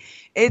party,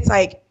 it's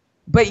like,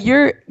 but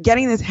you're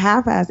getting this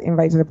half-assed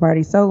invite to the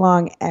party so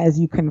long as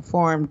you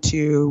conform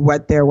to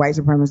what their white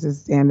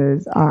supremacist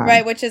standards are.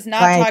 Right, which is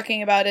not like,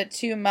 talking about it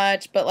too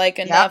much, but like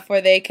enough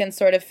where they can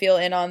sort of feel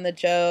in on the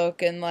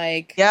joke and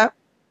like.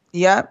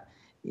 Yep.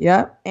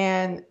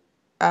 And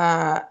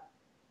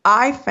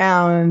I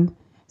found,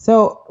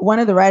 so one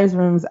of the writers'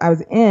 rooms I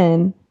was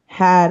in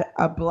had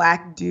a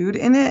black dude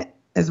in it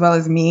as well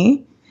as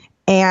me.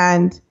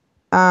 And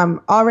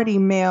already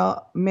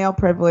male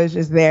privilege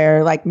is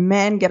there. Like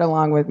men get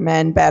along with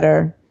men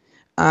better.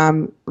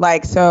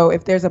 Like, so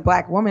if there's a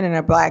black woman and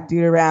a black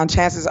dude around,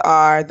 chances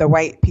are the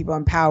white people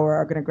in power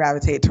are going to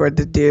gravitate toward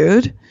the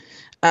dude.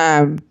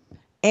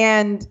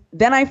 And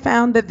then I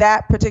found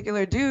that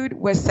particular dude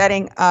was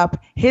setting up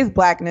his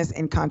blackness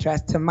in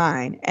contrast to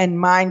mine. And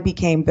mine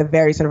became the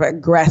very sort of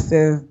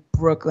aggressive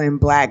Brooklyn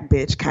black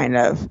bitch kind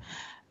of.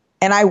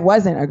 And I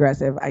wasn't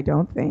aggressive, I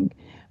don't think.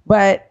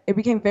 But it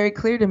became very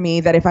clear to me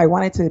that if I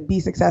wanted to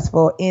be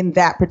successful in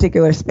that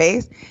particular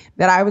space,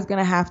 that I was going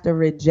to have to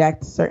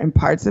reject certain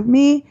parts of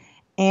me.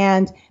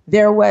 And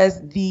there was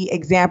the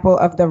example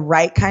of the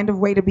right kind of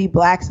way to be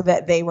black so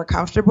that they were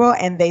comfortable,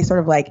 and they sort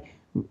of like,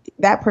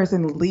 that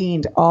person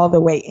leaned all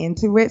the way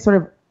into it, sort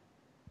of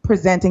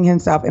presenting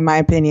himself, in my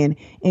opinion,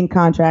 in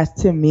contrast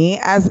to me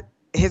as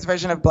his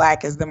version of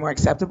black is the more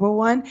acceptable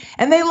one.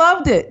 And they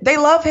loved it. They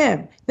love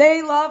him.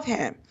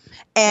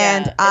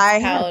 And it's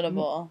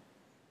palatable.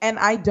 And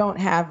I don't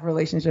have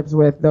relationships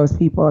with those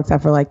people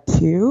except for like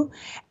 2.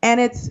 And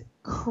it's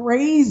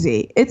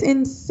crazy. It's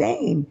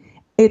insane.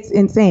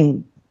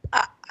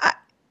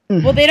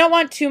 Well, they don't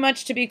want too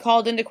much to be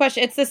called into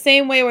question. It's the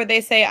same way where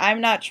they say,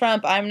 I'm not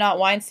Trump, I'm not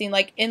Weinstein.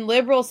 Like, in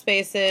liberal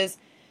spaces,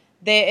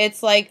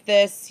 it's like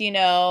this, you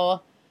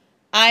know,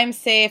 I'm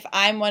safe,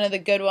 I'm one of the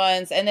good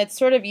ones. And it's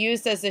sort of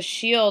used as a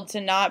shield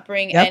to not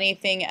bring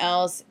anything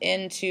else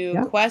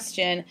into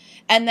question.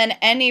 And then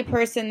any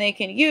person they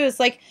can use,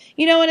 like,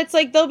 you know, and it's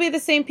like, they'll be the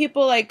same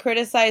people, like,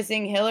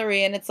 criticizing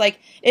Hillary. And it's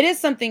like, it is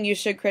something you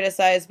should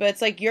criticize, but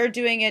it's like, you're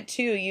doing it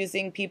too,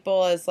 using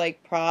people as,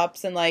 like,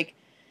 props and, like,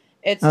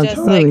 it's just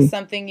totally. like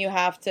something you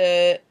have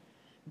to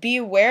be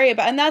wary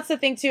about. And that's the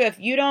thing too. If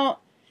you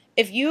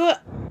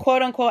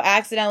quote unquote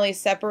accidentally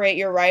separate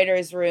your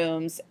writers'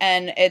 rooms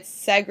and it's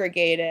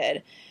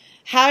segregated,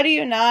 how do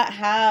you not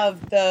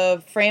have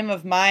the frame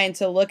of mind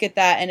to look at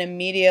that and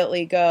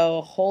immediately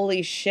go,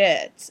 holy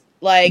shit?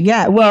 Like,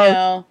 yeah, well, you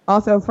know,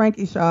 also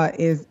Frankie Shaw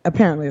is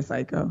apparently a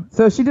psycho.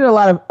 So she did a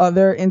lot of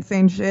other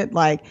insane shit.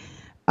 Like,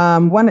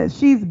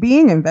 she's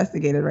being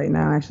investigated right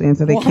now, actually. And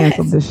so they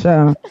canceled the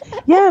show.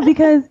 Yeah,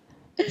 because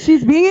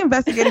she's being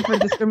investigated for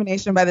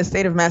discrimination by the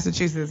state of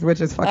Massachusetts, which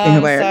is fucking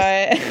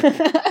hilarious.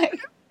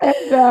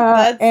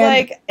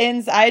 Sorry.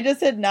 I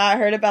just had not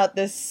heard about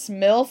this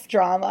SMILF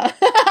drama.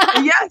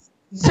 Yes.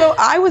 So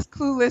I was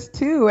clueless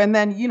too. And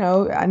then, you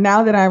know,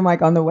 now that I'm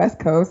like on the West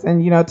Coast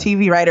and, you know,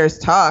 TV writers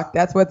talk,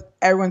 that's what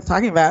everyone's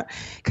talking about.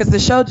 Because the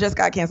show just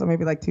got canceled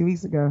maybe like 2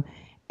 weeks ago.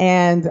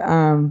 And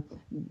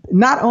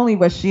not only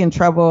was she in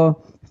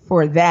trouble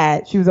for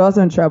that, she was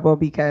also in trouble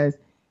because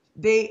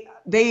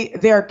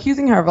they're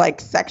accusing her of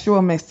like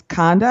sexual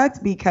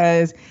misconduct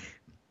because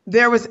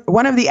there was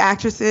one of the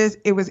actresses,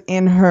 it was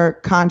in her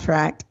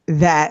contract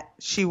that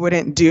she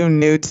wouldn't do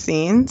nude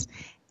scenes,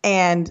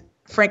 and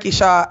Frankie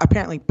Shaw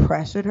apparently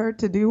pressured her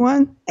to do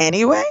one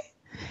anyway,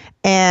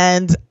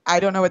 and I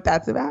don't know what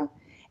that's about.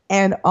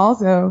 And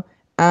also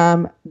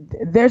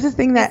there's this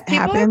thing that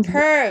happens.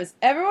 People are pervs.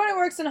 Everyone who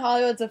works in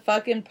Hollywood's a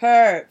fucking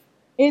perv.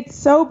 It's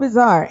so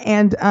bizarre.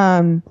 And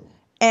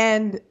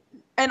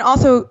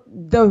also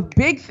the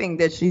big thing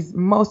that she's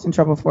most in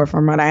trouble for,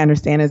 from what I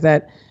understand, is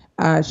that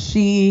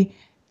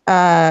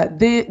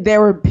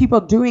there were people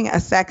doing a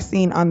sex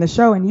scene on the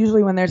show, and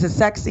usually when there's a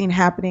sex scene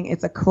happening,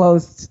 it's a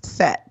closed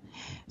set.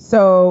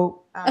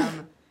 So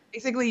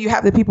basically you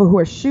have the people who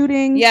are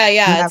shooting.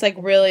 Yeah, it's like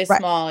really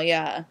small,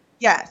 yeah.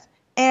 Yes.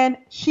 And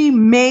she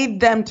made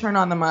them turn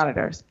on the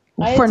monitors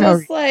for no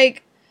reason.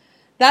 Like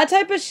that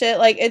type of shit,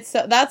 like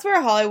that's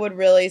where Hollywood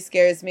really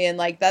scares me, and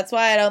like that's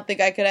why I don't think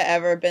I could have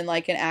ever been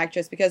like an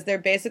actress, because they're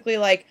basically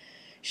like,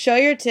 show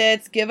your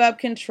tits, give up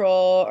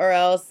control, or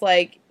else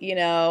like, you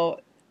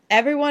know,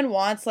 everyone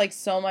wants like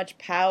so much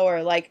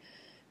power, like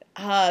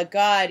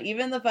God,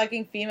 even the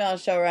fucking female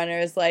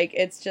showrunners, like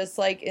it's just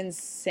like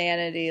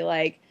insanity,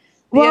 like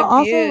the abuse.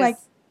 Also like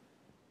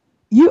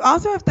you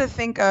also have to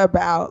think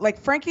about, like,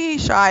 Frankie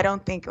Shaw, I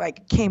don't think,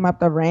 like, came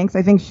up the ranks.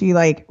 I think she,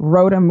 like,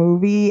 wrote a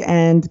movie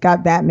and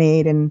got that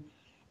made. And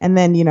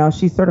then, you know,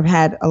 she sort of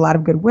had a lot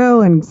of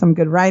goodwill and some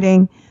good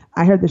writing.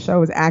 I heard the show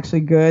was actually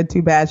good.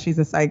 Too bad she's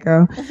a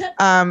psycho.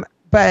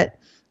 But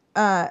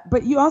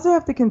you also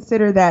have to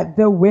consider that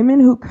the women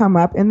who come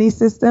up in these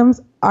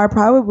systems are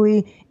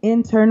probably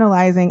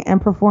internalizing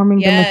and performing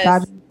the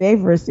misogyny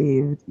they've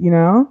received, you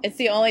know? It's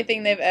the only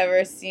thing they've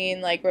ever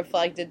seen, like,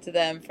 reflected to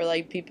them for,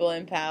 like, people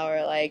in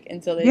power, like,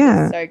 until they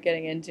just start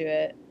getting into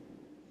it.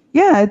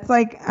 Yeah, it's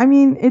like, I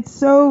mean, it's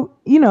so,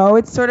 you know,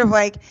 it's sort of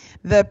like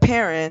the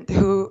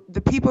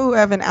people who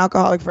have an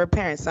alcoholic for a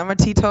parent. Some are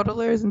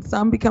teetotalers and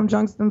some become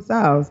drunks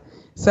themselves.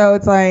 So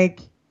it's like,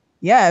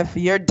 yeah, if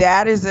your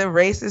dad is a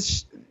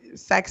racist,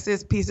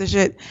 sexist piece of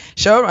shit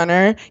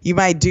showrunner, you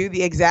might do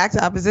the exact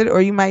opposite,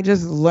 or you might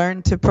just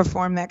learn to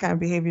perform that kind of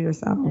behavior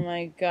yourself. Oh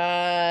my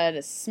God.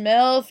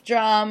 SMILF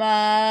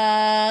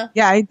drama.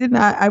 Yeah,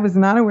 I was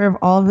not aware of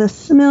all the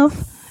SMILF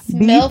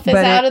beef. SMILF is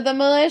out of the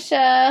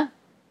militia.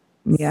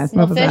 Yeah,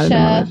 SMILF is out of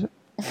the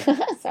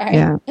militia. Sorry.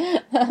 Yeah.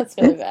 That's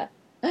really bad.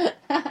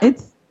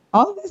 It's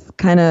all this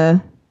kind of,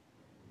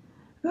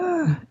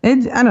 I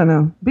don't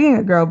know, being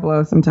a girl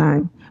blows some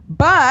time.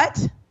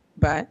 But.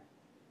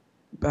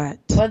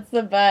 What's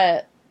the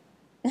but?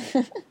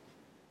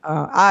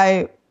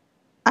 I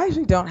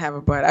actually don't have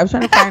a but. I was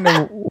trying to find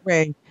a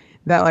way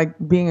that, like,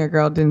 being a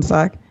girl didn't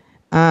suck.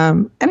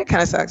 And it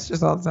kind of sucks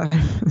just all the time.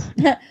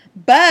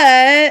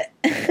 But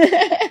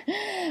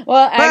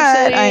well,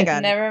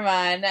 actually, never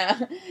mind.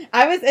 No.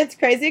 It's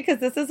crazy because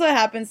this is what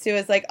happens too,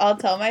 is like I'll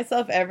tell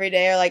myself every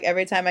day, or like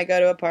every time I go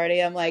to a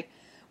party, I'm like,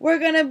 we're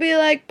going to be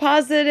like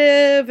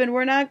positive and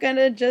we're not going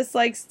to just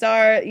like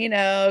start, you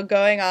know,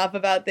 going off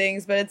about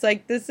things. But it's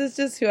like, this is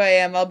just who I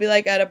am. I'll be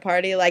like at a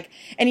party, like,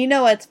 and you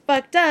know what's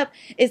fucked up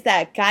is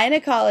that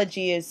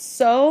gynecology is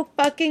so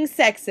fucking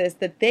sexist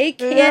that they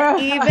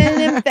can't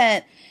even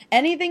invent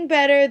anything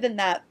better than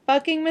that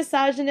fucking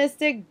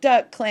misogynistic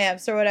duck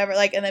clamps or whatever.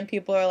 Like, and then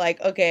people are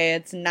like, okay,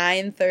 it's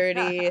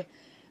 9:30.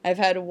 I've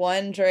had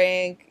one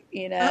drink,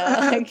 you know,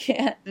 I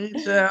can't.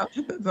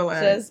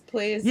 Just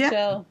please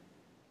chill.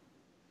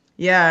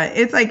 Yeah,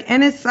 it's like,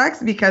 and it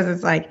sucks because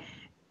it's like,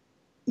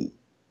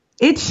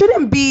 it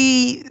shouldn't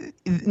be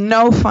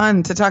no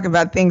fun to talk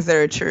about things that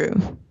are true.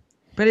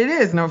 But it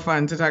is no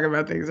fun to talk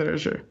about things that are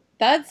true.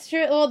 That's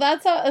true. Well,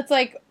 that's how, it's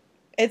like,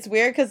 it's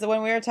weird because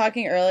when we were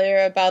talking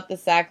earlier about the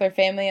Sackler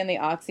family and the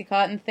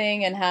Oxycontin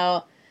thing and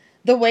how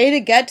the way to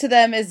get to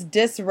them is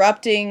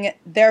disrupting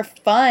their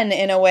fun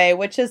in a way,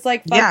 which is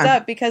like fucked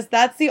up, because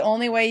that's the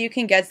only way you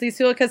can get to these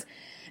people, because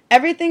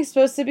everything's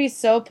supposed to be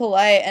so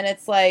polite, and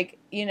it's like,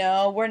 you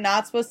know, we're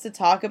not supposed to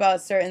talk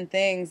about certain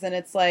things, and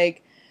it's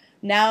like,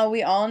 now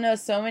we all know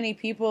so many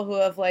people who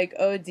have like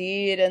OD'd,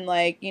 and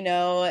like, you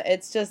know,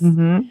 it's just,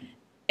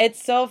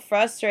 it's so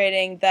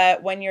frustrating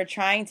that when you're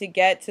trying to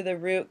get to the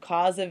root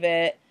cause of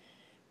it,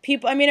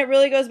 people, I mean, it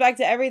really goes back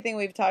to everything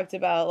we've talked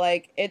about,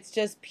 like, it's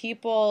just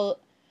people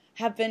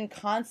have been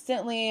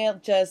constantly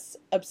just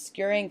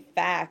obscuring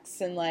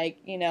facts, and like,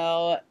 you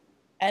know,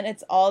 and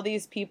it's all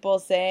these people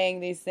saying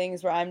these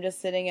things where I'm just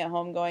sitting at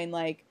home going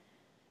like,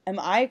 am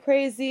I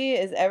crazy?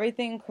 Is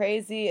everything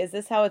crazy? Is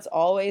this how it's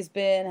always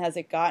been? Has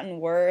it gotten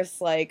worse?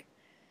 Like,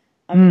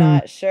 I'm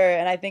not sure.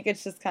 And I think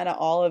it's just kind of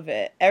all of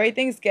it.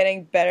 Everything's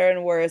getting better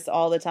and worse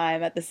all the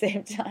time at the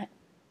same time.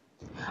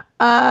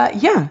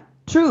 Yeah,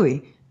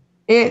 truly.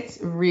 It's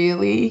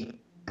really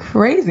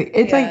crazy.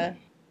 It's like,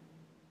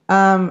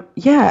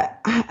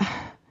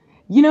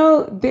 you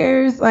know,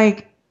 there's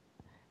like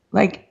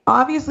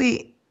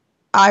obviously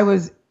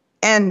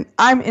and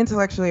I'm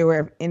intellectually aware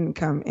of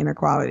income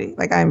inequality.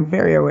 Like, I'm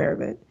very aware of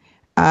it.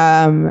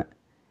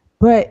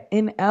 But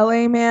in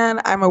LA,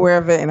 man, I'm aware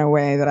of it in a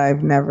way that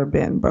I've never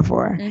been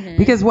before.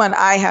 Because one,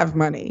 I have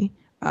money.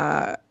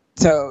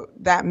 So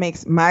that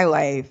makes my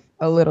life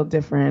a little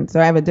different.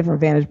 So I have a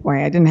different vantage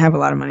point. I didn't have a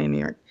lot of money in New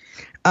York.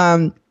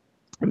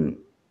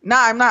 No,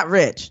 I'm not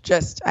rich.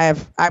 Just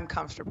I'm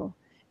comfortable.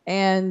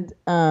 And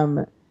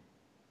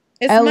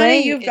It's LA,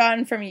 money you've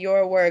gotten from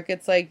your work.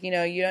 It's like, you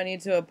don't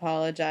need to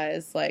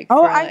apologize, like,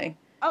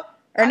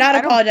 or not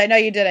apologize. No,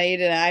 you didn't. You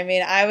didn't. I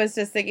mean, I was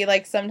just thinking,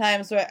 like,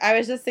 sometimes I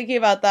was just thinking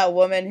about that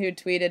woman who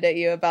tweeted at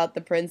you about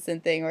the Princeton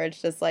thing, where it's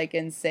just like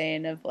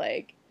insane. Of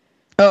like,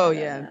 oh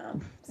yeah,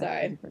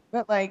 sorry,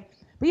 but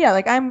yeah,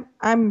 like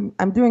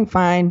I'm doing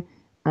fine.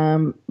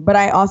 But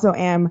I also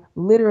am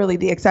literally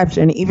the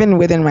exception, even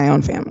within my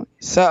own family.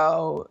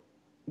 So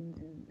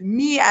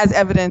me as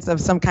evidence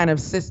of some kind of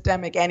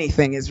systemic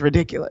anything is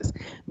ridiculous.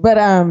 But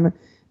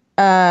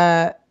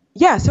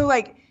yeah. So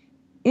like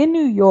in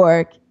New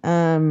York,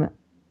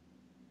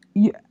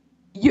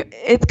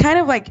 it's kind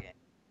of like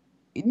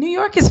New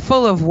York is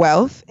full of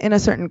wealth in a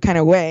certain kind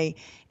of way.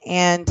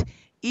 And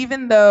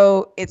even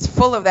though it's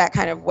full of that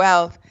kind of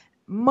wealth,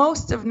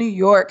 most of New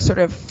York sort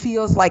of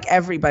feels like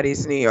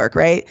everybody's New York,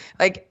 right?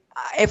 Like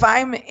if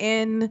I'm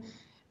in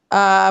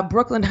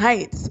Brooklyn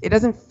Heights, it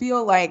doesn't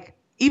feel like,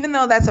 even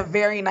though that's a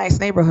very nice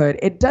neighborhood,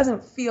 it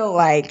doesn't feel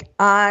like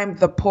I'm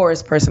the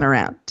poorest person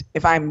around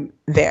if I'm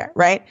there,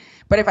 right?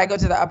 But if I go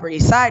to the Upper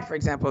East Side, for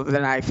example,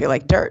 then I feel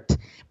like dirt.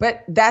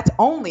 But that's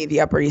only the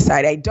Upper East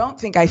Side. I don't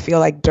think I feel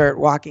like dirt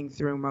walking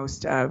through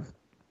most of,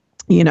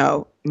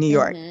 New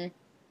York.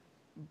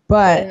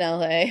 But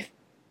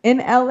in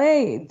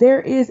LA,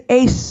 there is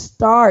a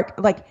stark,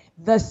 like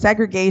the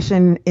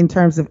segregation in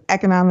terms of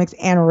economics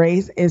and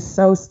race is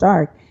so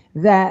stark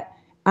that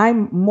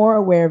I'm more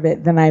aware of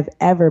it than I've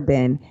ever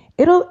been.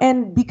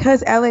 And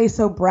because LA is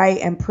so bright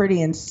and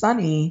pretty and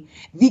sunny,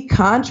 the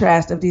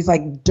contrast of these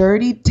like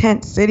dirty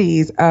tent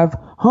cities of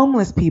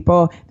homeless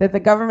people that the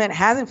government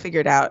hasn't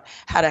figured out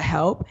how to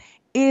help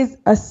is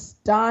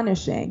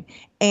astonishing.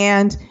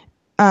 And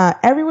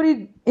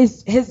everybody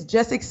has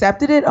just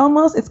accepted it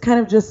almost. It's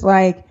kind of just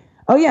like,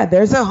 oh yeah,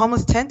 there's a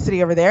homeless tent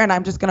city over there and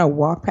I'm just going to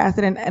walk past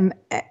it.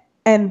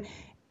 And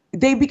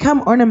they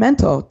become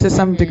ornamental to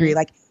some degree.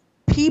 Like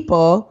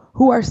people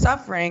who are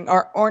suffering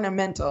are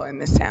ornamental in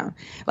this town.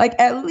 Like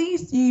at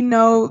least,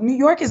 New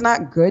York is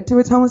not good to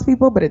its homeless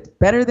people, but it's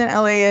better than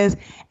LA is.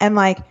 And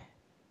like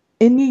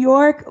in New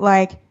York,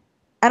 like,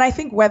 and I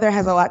think weather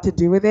has a lot to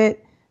do with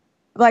it.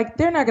 Like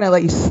they're not going to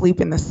let you sleep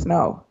in the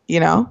snow,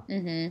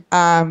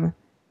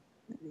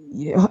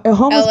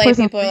 homeless LA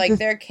person people are like,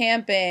 they're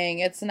camping.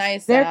 It's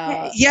nice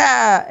out.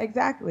 Yeah,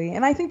 exactly.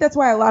 And I think that's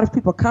why a lot of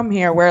people come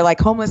here, where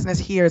like homelessness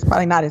here is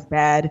probably not as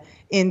bad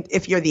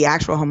if you're the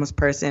actual homeless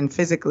person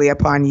physically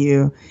upon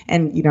you,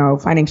 and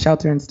finding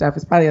shelter and stuff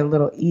is probably a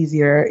little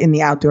easier in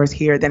the outdoors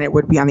here than it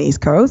would be on the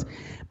East Coast.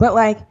 But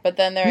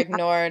then they're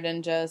ignored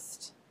and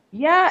just.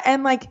 Yeah,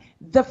 and like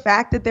the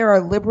fact that there are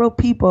liberal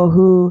people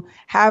who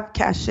have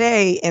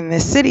cachet in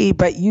this city,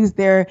 but use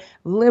their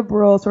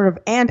liberal sort of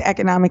and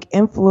economic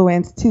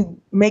influence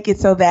to make it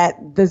so that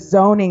the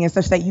zoning is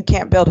such that you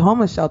can't build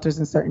homeless shelters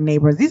in certain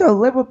neighborhoods. These are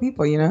liberal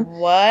people,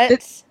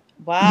 What?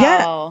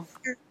 Wow.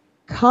 Yeah,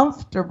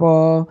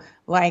 comfortable,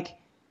 like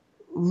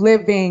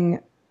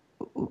living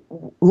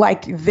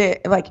like this,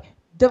 like.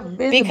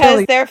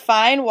 Because they're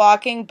fine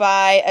walking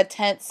by a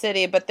tent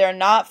city, but they're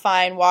not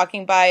fine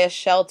walking by a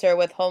shelter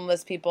with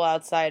homeless people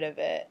outside of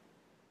it.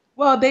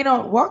 Well, they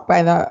don't walk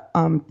by the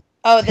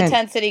the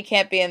tent city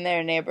can't be in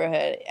their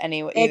neighborhood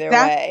either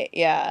way.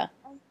 Yeah.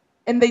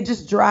 And they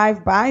just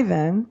drive by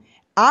them.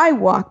 I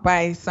walk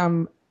by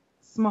some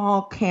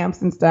small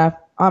camps and stuff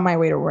on my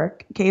way to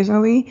work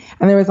occasionally,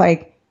 and there was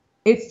like,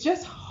 it's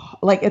just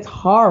like, it's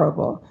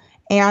horrible.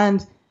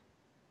 And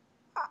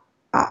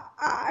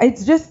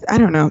it's just, I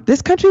don't know.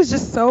 This country is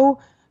just so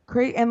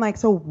great and like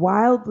so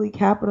wildly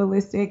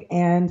capitalistic.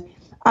 And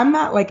I'm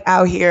not like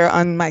out here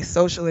on my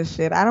socialist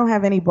shit. I don't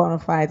have any bona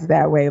fides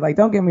that way. Like,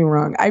 don't get me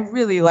wrong. I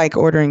really like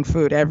ordering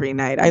food every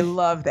night. I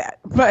love that.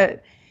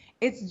 But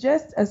it's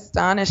just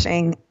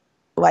astonishing,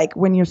 like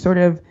when you're sort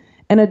of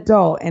an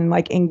adult and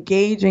like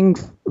engaging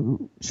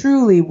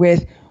truly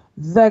with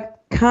the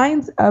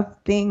kinds of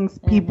things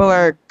people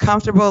are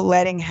comfortable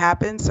letting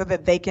happen so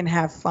that they can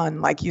have fun,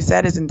 like you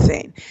said, is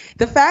insane.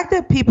 The fact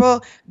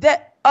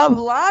that a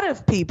lot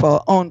of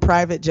people own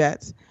private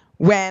jets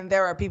when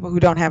there are people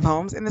who don't have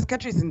homes in this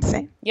country is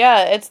insane.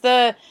 Yeah,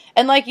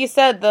 and like you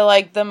said,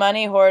 the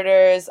money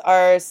hoarders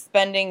are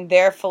spending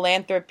their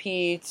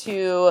philanthropy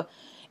to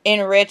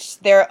enrich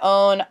their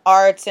own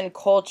arts and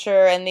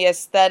culture and the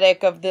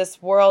aesthetic of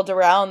this world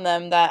around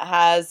them that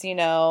has,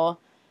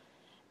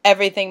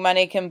 everything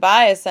money can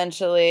buy,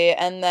 essentially,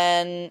 and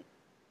then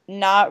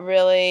not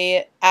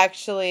really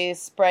actually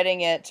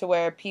spreading it to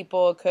where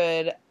people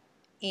could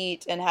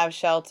eat and have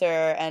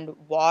shelter and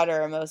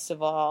water, most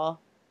of all.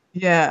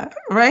 Yeah,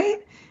 right?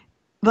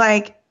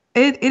 Like,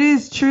 it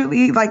is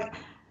truly, like,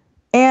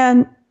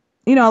 and,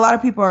 a lot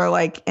of people are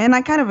like, and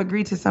I kind of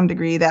agree to some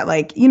degree that,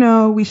 like,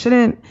 we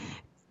shouldn't,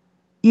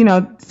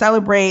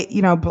 celebrate,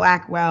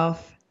 Black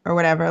wealth or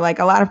whatever. Like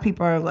a lot of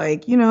people are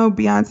like,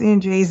 Beyonce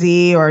and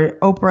Jay-Z or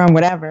Oprah and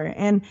whatever.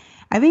 And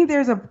I think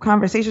there's a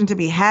conversation to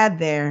be had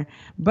there.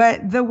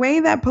 But the way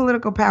that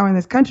political power in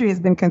this country has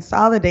been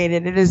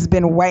consolidated, it has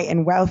been white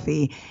and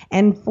wealthy.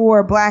 And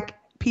for Black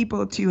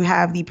people to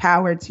have the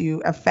power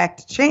to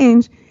affect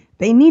change,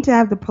 they need to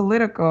have the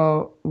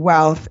political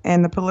wealth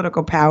and the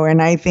political power.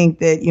 And I think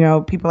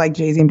that, people like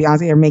Jay-Z and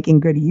Beyonce are making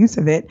good use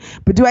of it.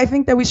 But do I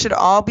think that we should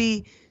all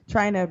be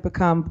trying to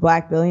become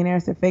Black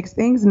billionaires to fix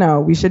things?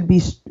 No, we should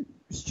be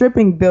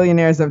stripping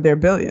billionaires of their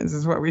billions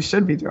is what we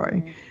should be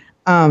doing.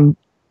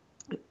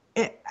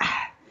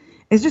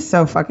 It's just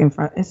so fucking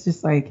fun. It's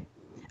just like,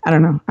 I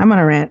don't know. I'm on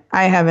a rant.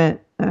 I haven't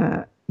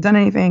done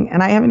anything,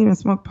 and I haven't even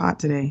smoked pot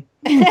today.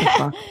 What the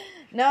fuck?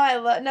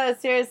 No,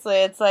 seriously.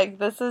 It's like,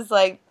 this is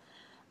why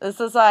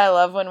I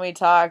love when we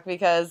talk,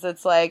 because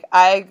it's like,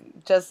 I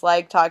just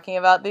like talking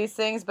about these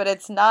things, but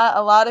it's not,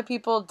 a lot of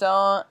people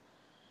don't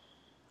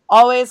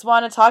always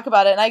want to talk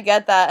about it, and I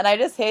get that, and I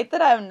just hate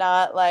that I'm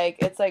not, like,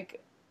 it's like,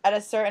 at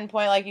a certain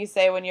point, like you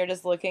say, when you're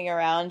just looking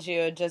around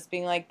you, just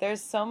being like,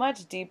 there's so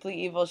much deeply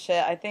evil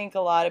shit. I think a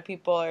lot of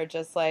people are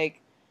just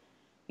like,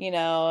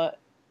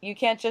 you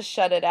can't just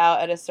shut it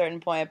out at a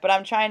certain point. But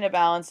I'm trying to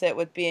balance it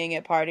with being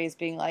at parties,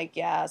 being like,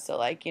 yeah, so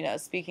like,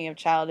 speaking of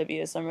child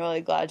abuse, I'm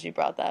really glad you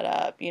brought that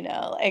up,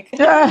 like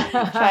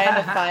trying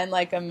to find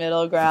like a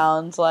middle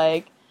ground.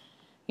 Like,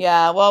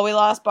 yeah, well, we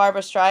lost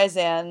Barbara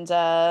Streisand.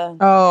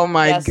 Oh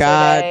my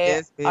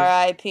yesterday. God.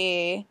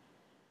 R.I.P.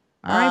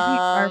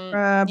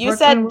 R.I.P. You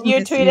said you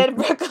tweeted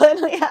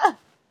Brooklyn. Yeah.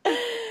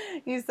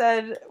 You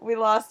said we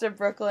lost a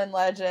Brooklyn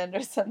legend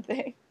or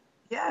something.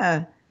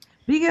 Yeah.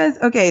 Because,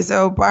 okay,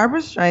 so Barbara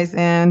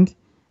Streisand,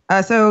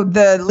 so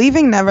the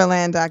Leaving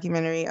Neverland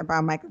documentary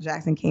about Michael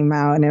Jackson came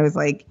out, and it was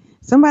like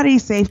somebody,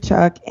 Safe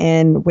Chuck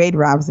and Wade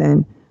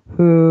Robson,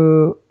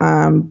 who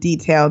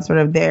detailed sort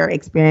of their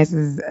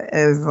experiences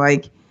as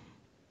like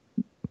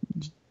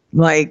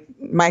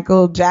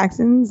Michael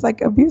Jackson's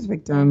like abuse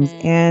victims.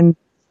 Mm-hmm.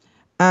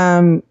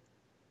 And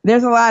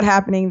there's a lot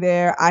happening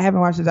there. I haven't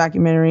watched the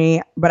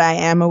documentary, but I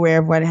am aware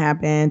of what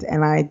happened,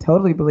 and I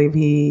totally believe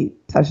he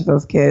touched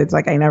those kids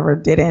like I never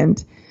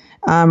didn't.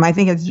 I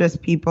think it's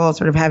just people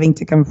sort of having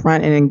to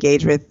confront and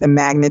engage with the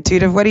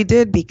magnitude of what he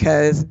did,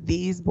 because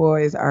these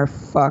boys are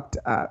fucked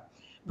up.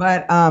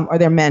 But or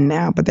they're men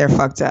now, but they're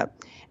fucked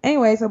up.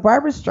 Anyway, so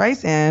Barbara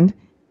Streisand,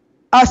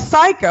 a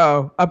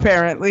psycho,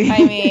 apparently. I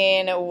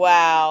mean,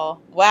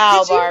 wow,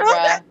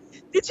 Barbara.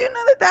 Did you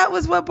know that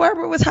was what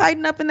Barbara was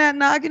hiding up in that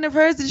noggin of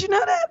hers? Did you know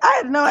that?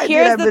 I had no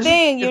idea. Here's the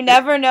thing. You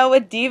never know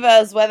with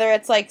divas, whether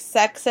it's like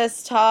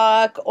sexist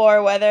talk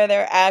or whether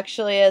they're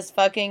actually as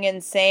fucking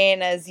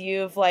insane as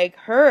you've like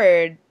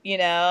heard,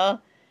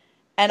 And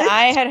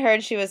I had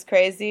heard she was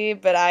crazy,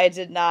 but I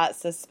did not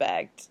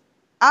suspect.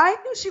 I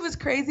knew she was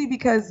crazy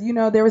because,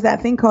 there was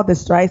that thing called the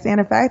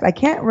Streisand effect. I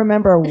can't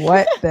remember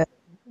what the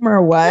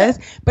rumor was,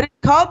 but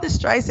it's called the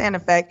Streisand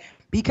effect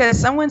because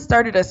someone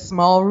started a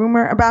small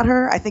rumor about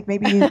her. I think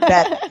maybe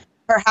that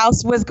her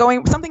house was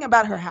going, something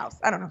about her house.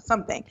 I don't know,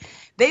 something.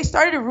 They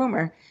started a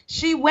rumor.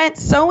 She went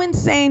so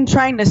insane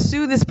trying to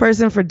sue this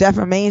person for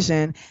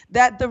defamation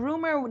that the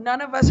rumor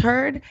none of us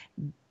heard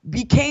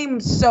became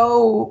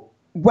so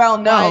well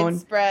known.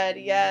 Widespread,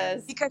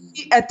 yes. Because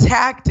she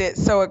attacked it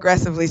so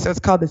aggressively. So it's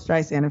called the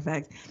Streisand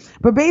effect.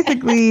 But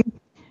basically,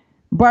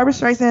 Barbara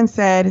Streisand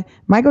said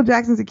Michael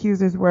Jackson's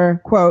accusers were,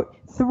 quote,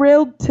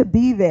 thrilled to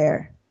be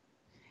there.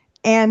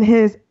 And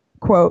his,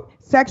 quote,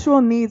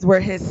 sexual needs were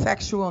his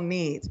sexual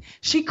needs.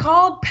 She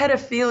called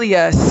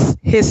pedophilia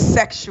his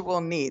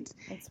sexual needs.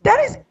 That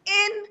is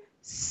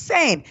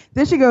insane.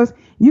 Then she goes,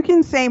 you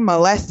can say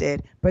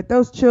molested, but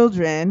those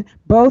children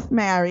both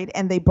married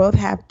and they both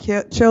have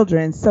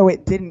children, so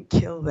it didn't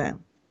kill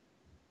them.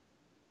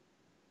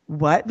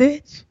 What,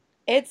 bitch?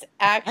 It's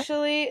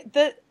actually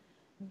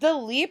the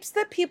leaps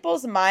that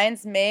people's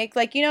minds make.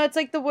 Like, it's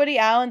like the Woody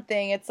Allen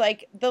thing. It's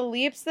like the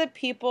leaps that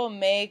people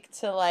make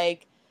to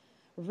like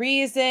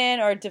reason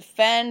or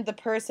defend the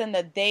person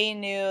that they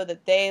knew,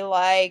 that they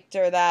liked,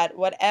 or that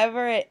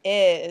whatever it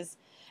is.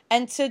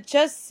 And to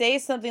just say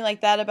something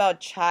like that about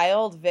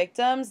child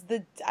victims,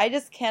 I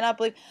just cannot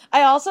believe.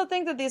 I also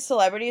think that these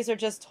celebrities are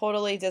just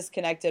totally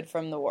disconnected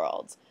from the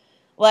world.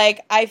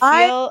 Like, I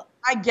feel...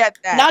 I get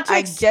that. Not to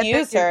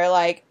excuse her,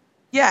 like...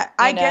 Yeah,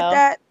 I get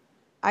that.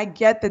 I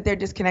get that they're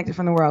disconnected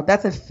from the world.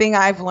 That's a thing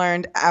I've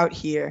learned out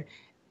here.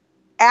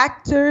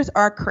 Actors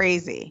are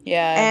crazy.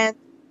 Yeah. And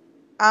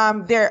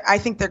I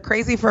think they're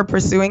crazy for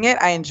pursuing it.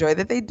 I enjoy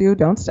that they do.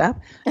 Don't stop.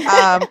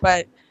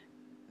 But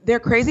they're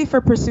crazy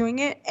for pursuing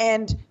it.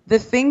 And the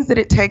things that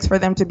it takes for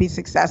them to be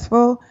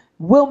successful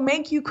will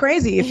make you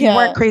crazy if you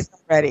weren't crazy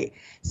already.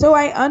 So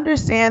I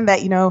understand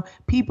that,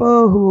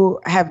 people who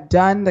have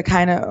done the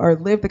kind of, or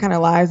lived the kind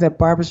of lives that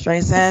Barbara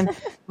Streisand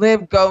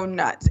live go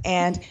nuts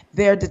and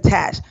they're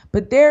detached.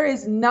 But there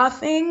is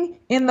nothing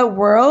in the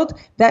world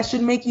that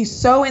should make you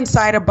so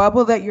inside a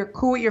bubble that you're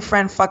cool with your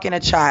friend fucking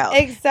a child.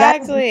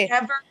 Exactly.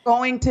 That's never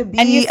going to be.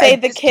 And you say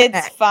the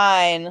kid's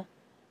fine.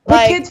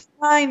 The kid's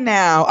fine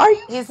now. Are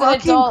you he's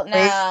fucking an adult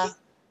crazy? now.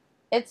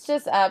 It's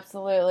just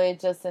absolutely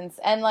just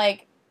and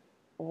like,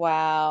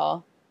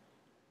 wow.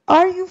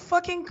 Are you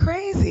fucking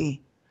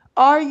crazy?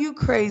 Are you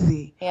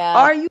crazy? Yeah.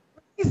 Are you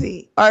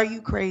crazy? Are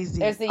you crazy?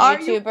 There's the Are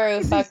you YouTuber who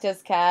crazy? fucked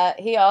his cat.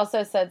 He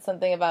also said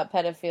something about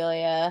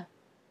pedophilia.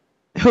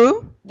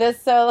 Who?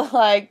 There's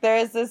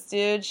this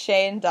dude,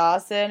 Shane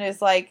Dawson,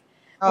 who's like,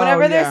 Oh,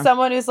 whenever there's yeah.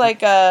 someone who's like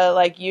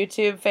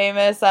YouTube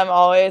famous, I'm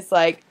always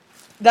like,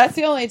 that's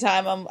the only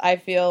time I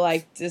feel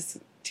like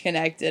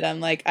disconnected. I'm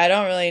like, I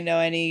don't really know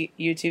any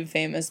YouTube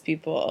famous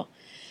people.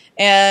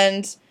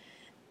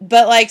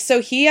 But like,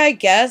 so he, I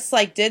guess,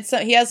 like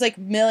he has like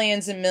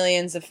millions and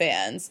millions of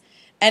fans,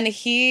 and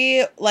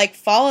he like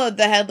followed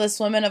the Headless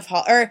Women of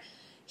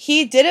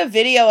he did a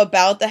video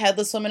about the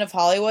Headless Women of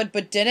Hollywood,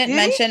 but didn't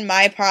mention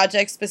my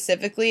project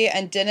specifically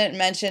and didn't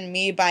mention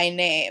me by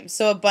name.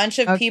 So a bunch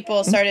of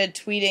people started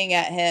tweeting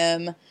at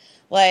him,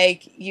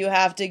 like, you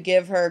have to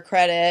give her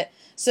credit.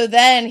 So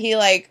then he,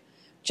 like,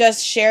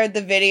 just shared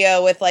the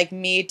video with, like,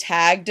 me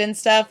tagged and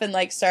stuff and,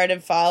 like,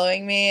 started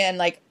following me and,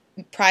 like,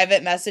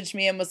 private messaged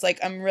me and was like,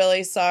 I'm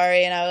really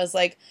sorry. And I was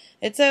like,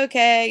 it's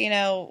okay, you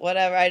know,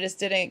 whatever. I just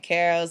didn't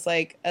care. I was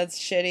like, that's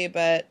shitty,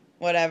 but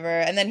whatever.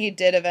 And then he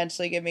did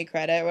eventually give me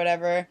credit or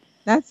whatever.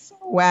 That's so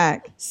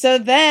whack. So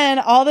then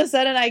all of a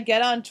sudden I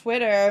get on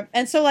Twitter,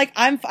 and so like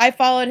I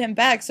followed him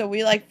back, so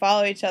we like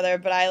follow each other,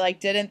 but I like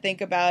didn't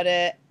think about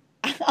it.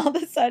 All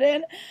of a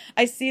sudden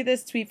I see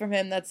this tweet from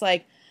him that's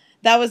like,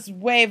 that was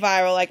way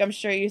viral, like I'm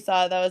sure you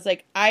saw it. That was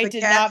like, I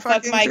did not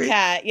fuck my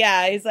cat.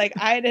 Yeah, he's like,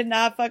 I did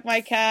not fuck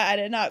my cat. I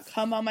did not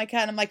come on my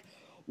cat. And I'm like,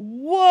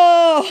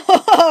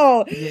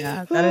 whoa,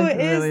 yeah, who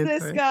is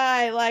this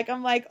guy? Like,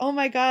 I'm like, oh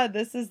my God,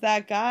 this is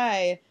that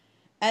guy.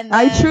 And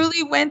then, I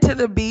truly went to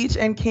the beach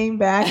and came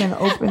back and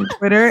opened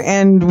Twitter,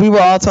 and we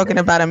were all talking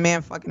about a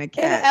man fucking a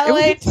cat. In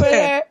LA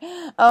Twitter.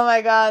 Oh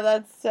my God,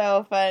 that's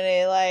so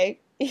funny.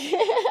 Like,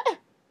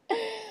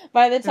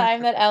 by the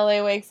time that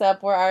LA wakes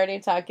up, we're already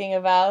talking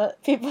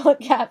about people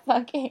cat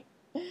fucking.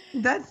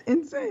 That's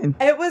insane.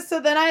 It was,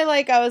 so then I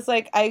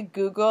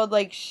Googled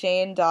like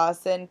Shane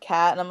Dawson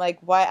cat, and I'm like,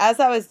 why? As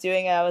I was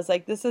doing it, I was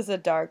like, this is a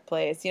dark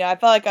place. You know, I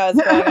felt like I was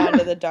going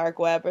onto the dark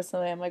web or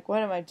something. I'm like,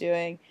 what am I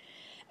doing?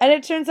 And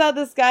it turns out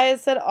this guy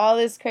has said all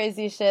this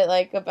crazy shit,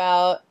 like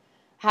about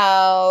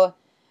how,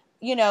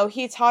 you know,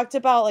 he talked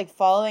about like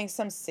following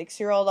some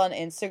 6-year-old on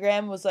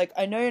Instagram, was like,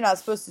 I know you're not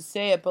supposed to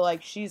say it, but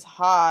like she's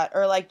hot,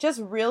 or like just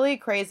really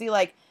crazy,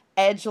 like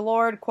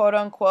edgelord, quote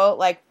unquote,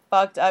 like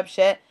fucked up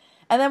shit.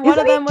 And then one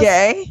of them was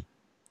gay.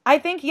 I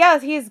think,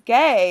 yes, he's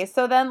gay.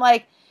 So then,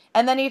 like,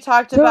 and then he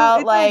talked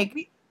about,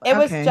 like, it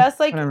was just,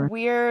 like,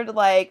 weird,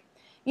 like,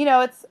 you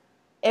know,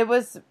 it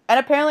was, and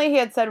apparently he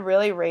had said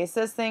really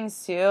racist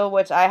things, too,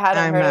 which I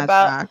hadn't heard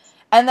about. Shocked.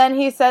 And then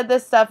he said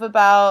this stuff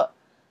about,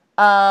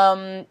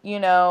 you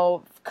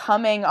know,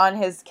 coming on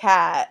his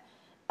cat.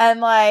 And,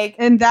 like...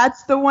 And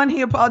that's the one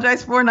he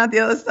apologized for, not the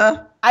other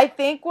stuff? I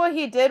think what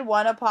he did,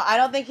 I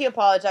don't think he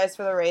apologized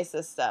for the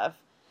racist stuff.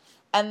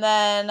 And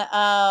then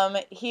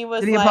he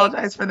was like... Did he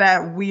apologize for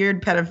that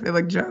weird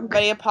pedophilic joke?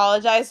 But he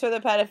apologized for the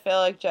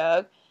pedophilic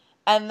joke.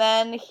 And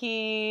then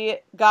he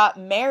got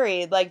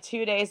married like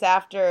 2 days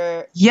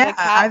after the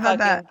cat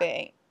fucking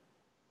thing.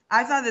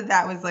 I thought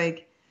that was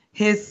like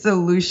his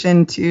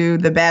solution to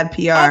the bad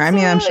PR. Absolutely. I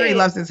mean, I'm sure he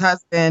loves his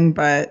husband,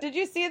 but... Did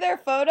you see their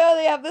photo?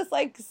 They have this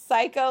like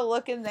psycho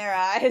look in their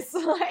eyes.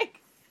 Like,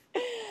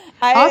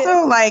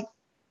 also, like,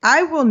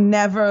 I will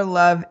never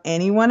love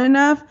anyone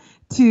enough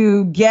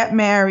to get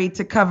married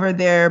to cover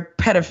their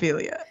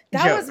pedophilia.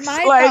 That jokes. was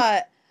my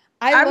thought.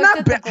 I'm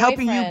not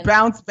helping you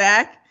bounce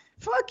back.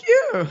 Fuck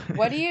you.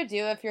 What do you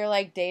do if you're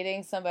like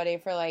dating somebody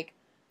for like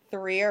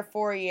 3 or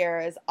 4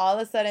 years? All of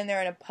a sudden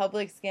they're in a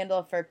public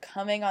scandal for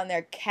coming on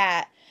their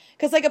cat.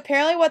 Because like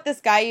apparently what this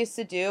guy used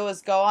to do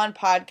was go on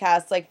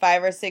podcasts like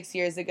 5 or 6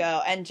 years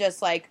ago and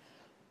just like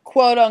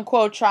quote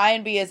unquote try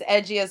and be as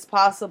edgy as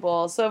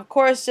possible. So of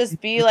course just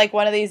be like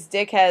one of these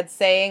dickheads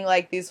saying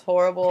like these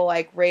horrible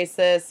like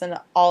racist and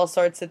all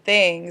sorts of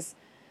things.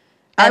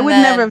 And I would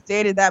never have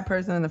dated that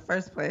person in the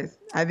first place.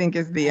 I think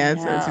is the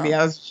answer, to be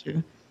honest with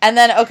you. And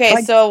then okay,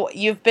 like, so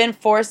you've been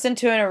forced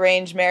into an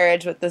arranged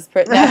marriage with this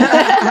person.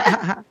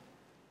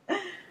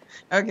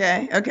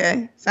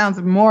 Okay. Sounds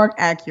more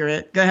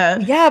accurate. Go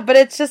ahead. Yeah, but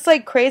it's just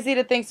like crazy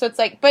to think. So it's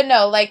like, but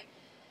no, like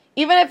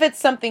even if it's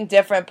something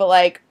different, but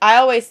like I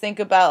always think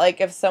about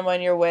like if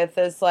someone you're with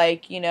is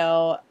like, you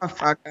know, a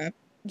fuck up.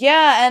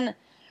 Yeah, and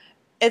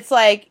it's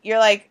like you're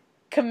like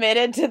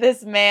committed to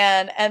this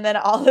man, and then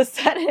all of a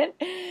sudden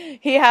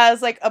he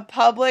has like a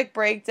public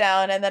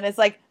breakdown, and then it's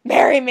like,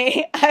 marry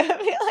me. I would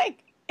be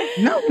like,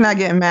 no, I'm not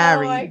getting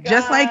married. Oh my God.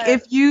 Just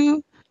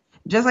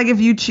like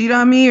if you cheat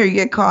on me or you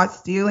get caught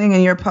stealing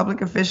and you're a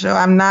public official,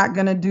 I'm not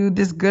gonna do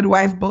this good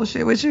wife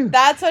bullshit with you.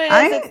 That's what it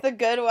is. It's the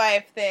good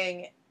wife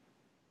thing.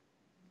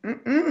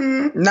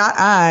 Not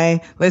I.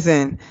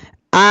 Listen,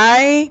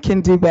 I can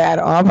do bad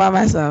all by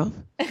myself.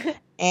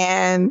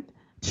 And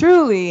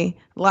truly,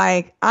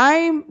 like,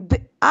 I'm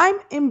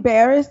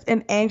embarrassed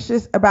and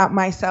anxious about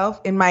myself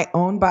in my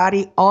own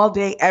body all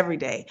day, every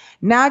day.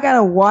 Now I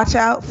gotta watch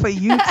out for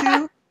you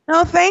two.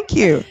 No, thank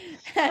you.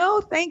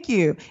 No, thank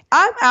you.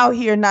 I'm out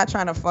here not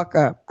trying to fuck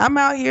up. I'm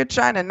out here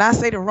trying to not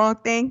say the wrong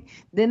thing.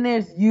 Then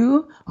there's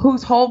you,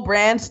 whose whole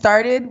brand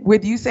started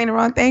with you saying the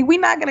wrong thing. We're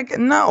not gonna.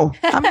 No,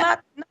 I'm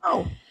not.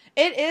 No.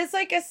 It is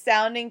like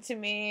astounding to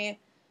me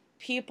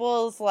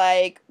people's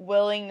like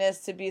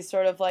willingness to be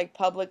sort of like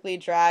publicly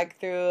dragged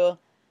through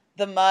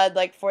the mud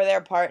like for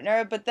their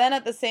partner, but then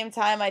at the same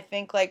time I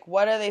think like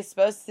what are they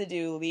supposed to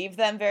do? Leave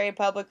them very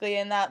publicly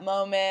in that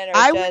moment, or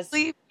I just would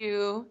leave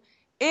you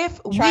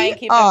if try we and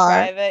keep are. it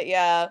private?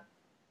 Yeah.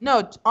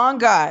 No, on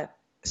God,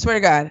 swear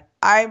to God,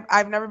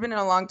 I've never been in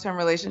a long-term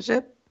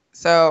relationship,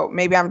 so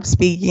maybe I'm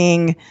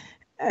speaking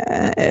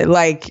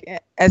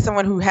like as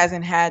someone who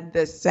hasn't had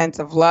the sense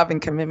of love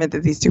and commitment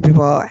that these two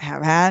people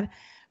have had.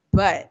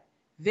 But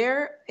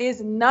there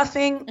is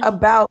nothing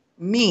about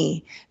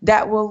me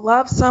that will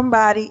love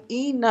somebody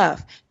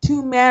enough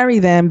to marry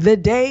them the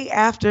day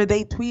after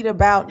they tweet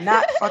about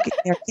not fucking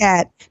their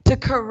cat to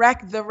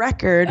correct the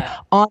record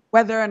on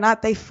whether or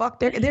not they fucked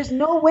their. There's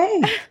no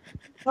way.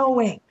 No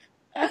way.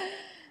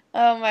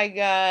 Oh my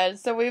God.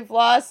 So we've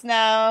lost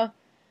now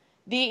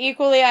the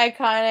equally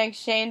iconic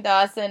Shane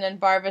Dawson and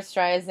Barbra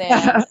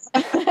Streisand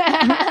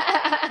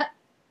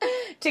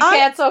to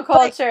cancel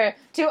culture,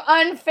 to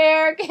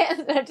unfair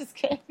cancel. No, just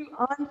kidding.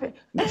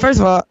 First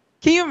of all,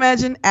 can you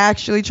imagine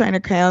actually trying to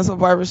cancel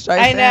Barbra Streisand?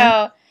 I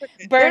know.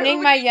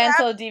 Burning my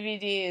Yentl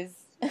DVDs.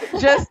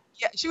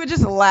 She would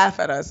just laugh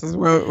at us is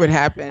what would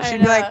happen.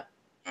 She'd be like,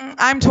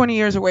 I'm 20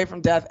 years away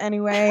from death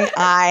anyway.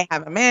 I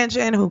have a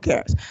mansion. Who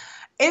cares?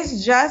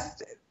 It's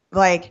just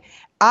like,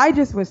 I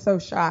just was so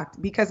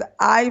shocked because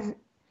I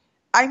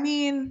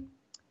mean,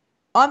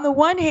 on the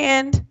one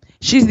hand,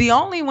 she's the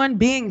only one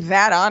being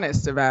that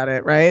honest about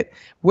it, right?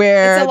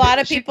 Where it's a lot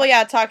of people,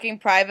 talking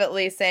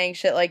privately, saying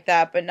shit like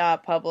that, but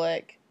not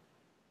public.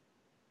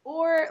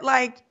 Or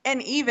like,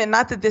 and even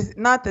not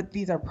that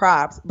these are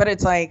props, but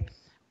it's like,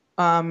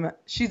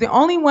 she's the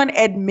only one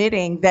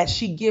admitting that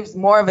she gives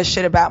more of a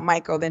shit about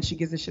Michael than she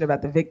gives a shit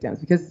about the victims,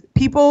 because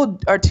people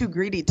are too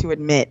greedy to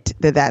admit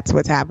that that's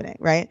what's happening,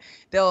 right?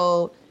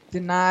 They'll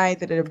deny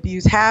that an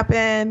abuse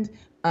happened,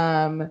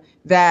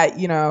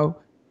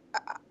 that,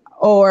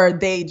 or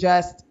they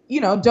just,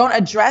 don't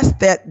address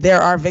that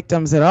there are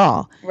victims at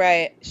all.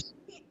 Right.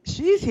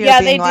 She's here.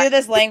 Yeah, they do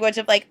this language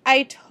of like,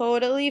 I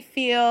totally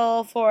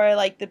feel for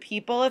like the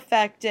people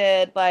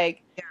affected.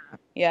 Like,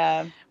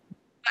 yeah.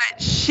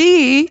 But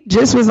she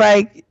just was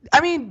like,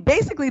 I mean,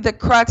 basically the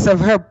crux of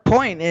her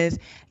point is,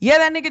 yeah,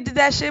 that nigga did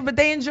that shit, but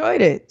they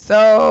enjoyed it.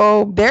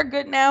 So they're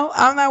good now.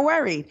 I'm not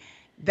worried.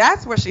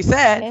 That's what she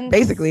said,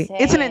 basically.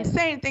 It's an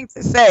insane thing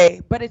to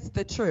say, but it's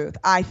the truth,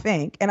 I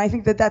think. And I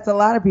think that that's a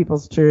lot of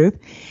people's truth.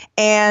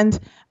 And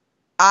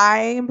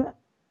I'm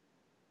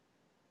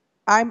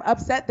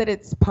upset that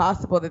it's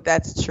possible that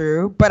that's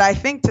true. But I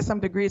think to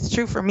some degree it's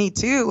true for me,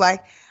 too.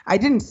 Like, I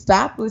didn't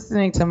stop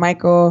listening to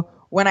Michael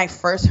when I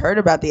first heard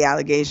about the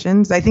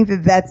allegations. I think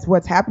that that's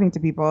what's happening to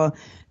people,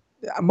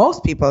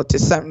 most people to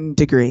some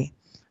degree.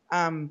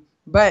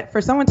 But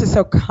for someone to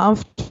so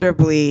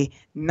comfortably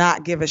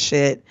not give a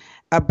shit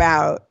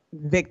about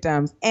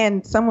victims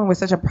and someone with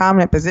such a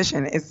prominent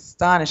position is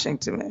astonishing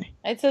to me.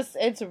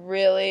 It's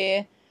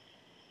really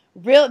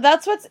real.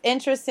 That's what's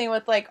interesting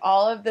with like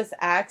all of this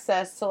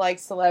access to like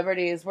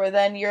celebrities, where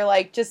then you're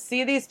like, just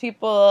see these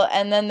people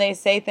and then they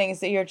say things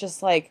that you're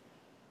just like,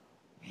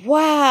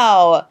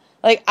 wow.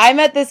 Like, I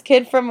met this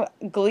kid from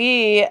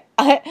Glee.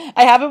 I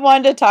haven't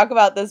wanted to talk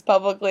about this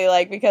publicly,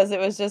 like, because it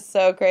was just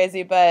so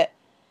crazy, but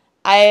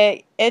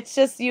it's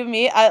just,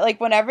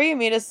 whenever you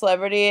meet a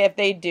celebrity, if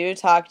they do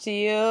talk to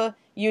you,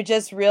 you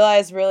just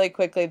realize really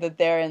quickly that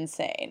they're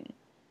insane.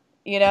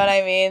 You know what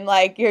I mean?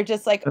 Like, you're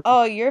just like,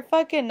 oh, you're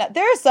fucking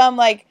there are some,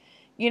 like,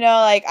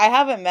 like, I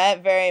haven't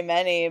met very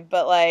many,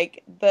 but,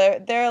 like,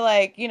 they're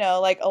like,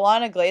 like,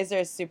 Alana Glazer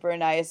is super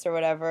nice or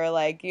whatever.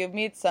 Like, you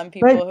meet some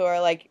people who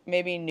are, like,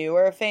 maybe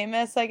newer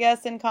famous, I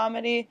guess, in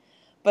comedy.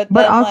 But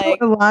then, also,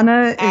 like,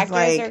 Alana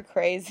actors are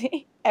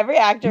crazy. Every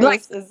actor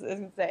is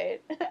insane.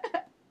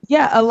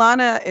 Yeah,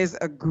 Alana is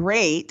a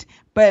great,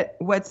 but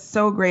what's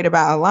so great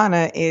about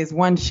Alana is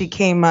when she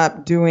came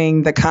up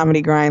doing the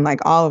comedy grind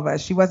like all of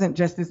us, she wasn't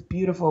just this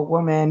beautiful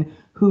woman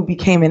who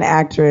became an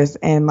actress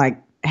and,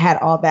 like, had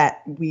all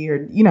that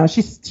weird,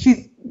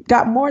 she's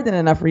got more than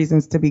enough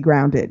reasons to be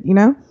grounded,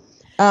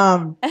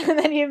 And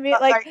then you meet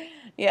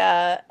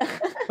yeah.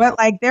 But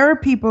like, there are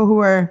people who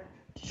are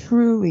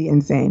truly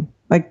insane,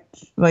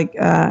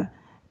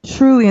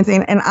 truly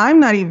insane. And I'm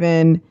not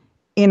even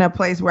in a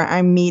place where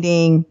I'm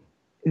meeting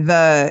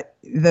the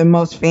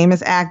most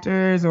famous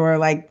actors or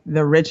like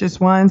the richest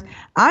ones.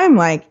 I'm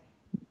like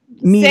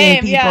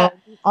meeting people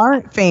who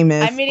aren't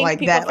famous. I'm meeting like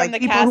people that, from like the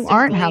people cast who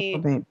aren't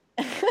household names.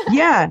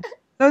 Yeah.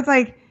 So it's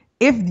like,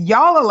 if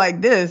y'all are like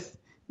this,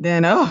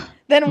 then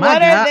then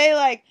what are they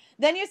like?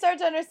 Then you start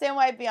to understand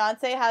why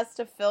Beyonce has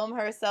to film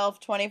herself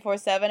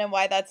 24/7 and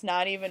why that's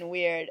not even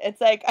weird.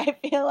 It's like, I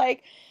feel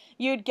like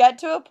you'd get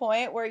to a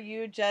point where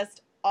you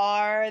just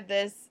are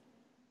this,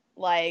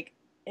 like,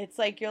 it's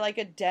like you're like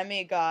a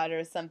demigod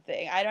or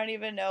something. I don't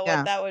even know Yeah.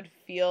 what that would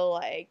feel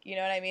like. You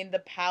know what I mean? The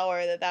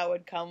power that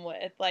would come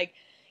with. Like,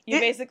 you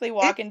It- basically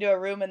walk into a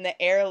room and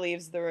the air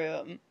leaves the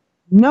room.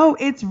 No,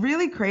 it's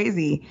really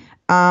crazy.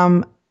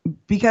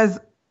 Because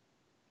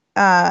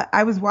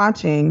I was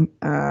watching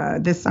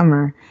this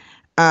summer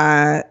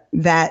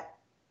that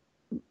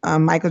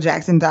Michael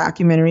Jackson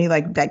documentary,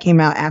 like that came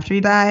out after he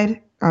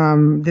died.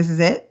 This Is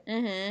It.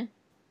 Mm-hmm.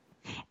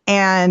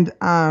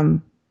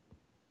 And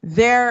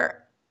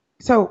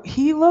so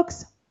he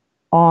looks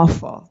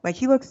awful. Like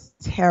he looks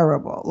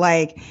terrible.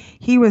 Like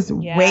he was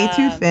way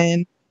too Yeah.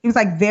 thin. He was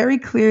like very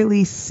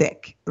clearly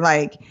sick.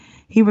 Like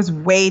he was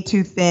way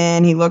too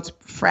thin. He looked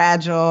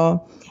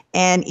fragile.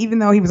 And even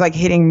though he was like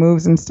hitting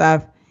moves and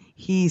stuff,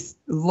 he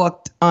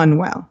looked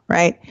unwell,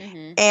 right?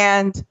 Mm-hmm.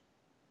 And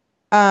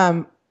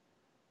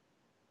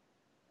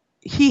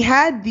he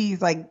had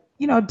these like,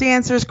 you know,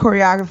 dancers,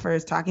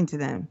 choreographers talking to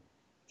them.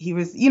 He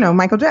was, you know,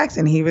 Michael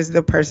Jackson. He was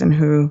the person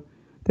who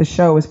the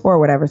show was for,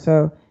 whatever.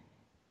 So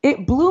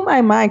it blew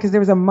my mind because there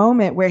was a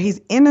moment where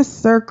he's in a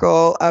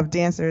circle of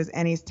dancers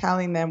and he's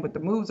telling them what the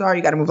moves are.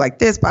 You got to move like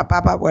this, pop,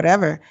 pop, pop,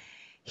 whatever.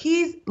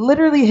 He's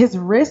literally, his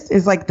wrist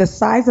is like the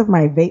size of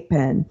my vape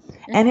pen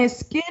and his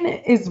skin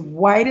is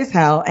white as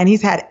hell. And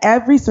he's had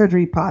every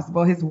surgery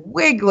possible. His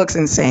wig looks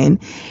insane.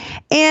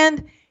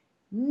 And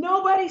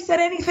nobody said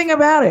anything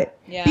about it.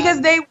 Yeah. Because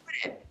they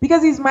wouldn't.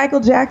 Because he's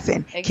Michael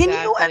Jackson. Exactly. Can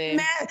you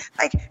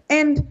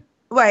imagine?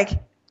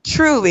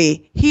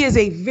 Truly, he was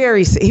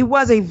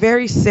a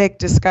very sick,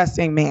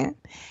 disgusting man.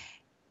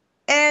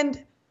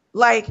 And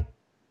like,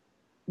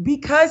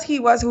 because he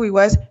was who he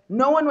was,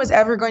 no one was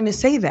ever going to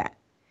say that.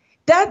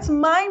 That's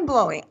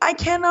mind-blowing. I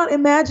cannot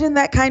imagine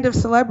that kind of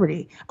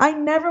celebrity. I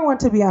never want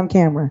to be on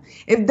camera.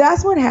 If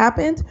that's what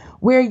happened,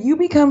 where you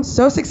become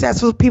so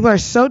successful, people are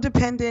so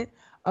dependent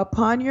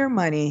upon your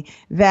money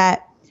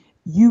that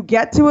you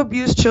get to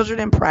abuse children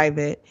in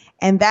private,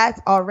 and that's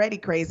already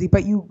crazy,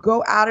 but you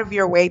go out of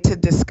your way to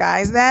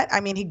disguise that. I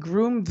mean, he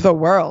groomed the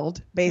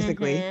world,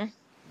 basically.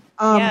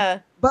 Mm-hmm. Yeah.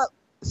 But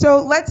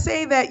so let's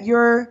say that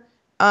you're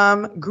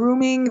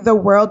grooming the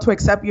world to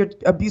accept your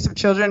abuse of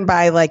children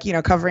by, like, you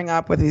know, covering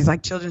up with these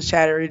like children's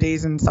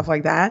charities and stuff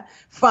like that.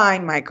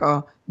 Fine,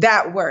 Michael,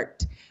 that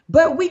worked.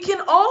 But we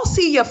can all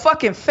see your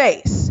fucking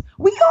face.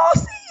 We all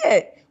see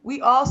it.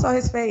 We all saw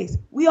his face.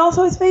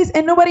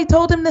 And nobody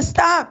told him to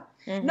stop.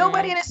 Mm-hmm.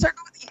 Nobody in his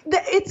circle.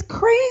 It's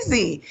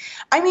crazy.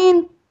 I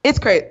mean, it's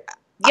crazy.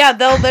 Yeah,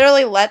 they'll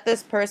literally let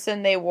this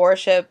person they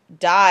worship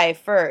die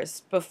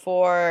first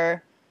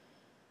before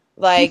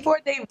they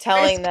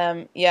telling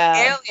them,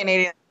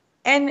 alienating.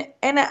 And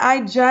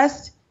I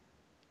just,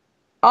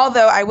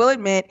 although I will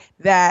admit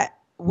that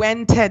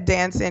when Ted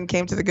Danson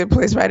came to the Good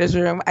Place writers'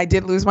 room, I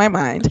did lose my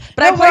mind.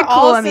 But I played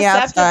cool on the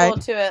outside.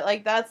 To it.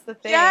 Like, that's the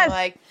thing. Yes.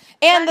 Like,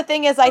 and the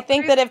thing is, I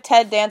think that if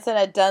Ted Danson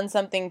had done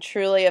something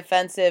truly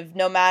offensive,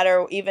 no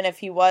matter, even if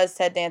he was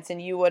Ted Danson,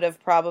 you would have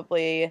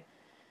probably.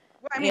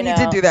 Well, I mean, he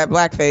did do that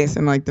blackface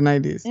in like the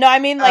 90s. No, I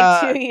mean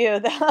like to you.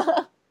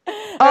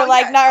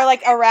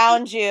 Not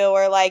around you,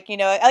 or like, you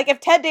know, like if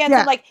Ted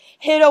Danson like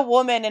hit a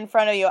woman in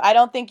front of you, I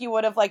don't think you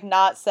would have like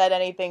not said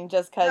anything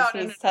just because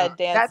he's Ted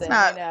Danson. That's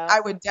not. You know? I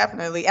would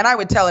definitely, and I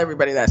would tell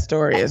everybody that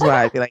story as well.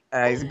 I'd be like,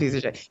 he's a piece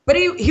of shit. But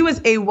he was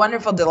a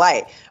wonderful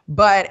delight.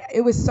 But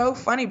it was so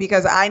funny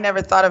because I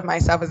never thought of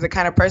myself as the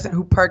kind of person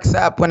who perks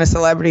up when a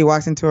celebrity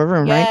walks into a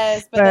room, right?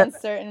 Yes, but then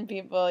certain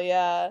people,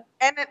 yeah.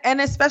 And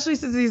especially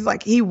since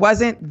he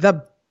wasn't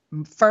the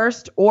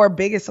first or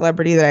biggest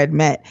celebrity that I'd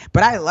met,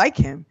 but I like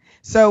him.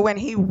 So when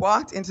he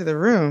walked into the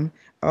room,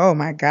 oh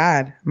my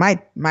God, my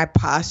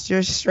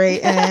posture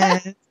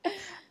straightened.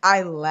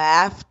 I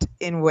laughed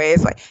in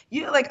ways like,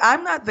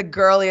 I'm not the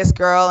girliest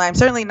girl. I'm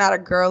certainly not a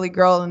girly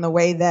girl in the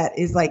way that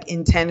is like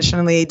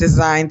intentionally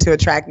designed to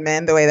attract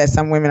men the way that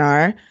some women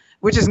are,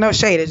 which is no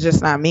shade. It's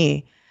just not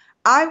me.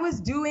 I was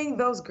doing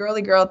those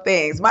girly girl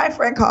things. My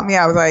friend called me.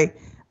 I was like,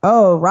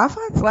 oh,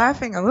 Rafat's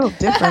laughing a little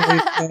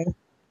differently.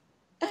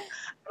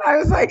 I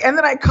was like, and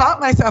then I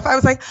caught myself. I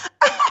was like,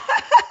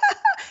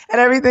 and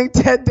everything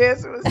Ted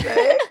Danson was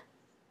saying.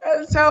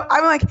 And so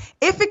I'm like,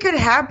 if it could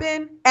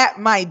happen at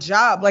my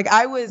job, like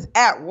I was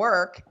at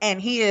work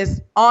and he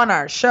is on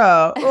our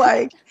show,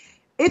 like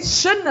it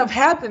shouldn't have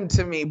happened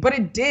to me, but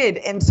it did.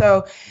 And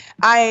so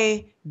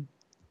I'm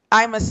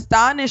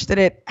astonished that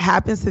it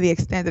happens to the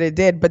extent that it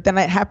did, but then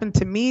it happened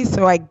to me.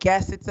 So I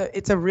guess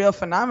it's a real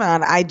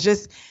phenomenon. I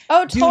just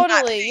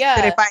totally, yeah.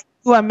 That if I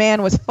knew a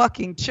man was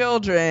fucking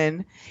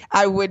children,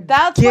 I would.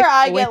 That's where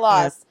I get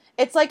lost.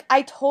 It's like,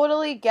 I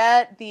totally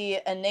get the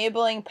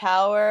enabling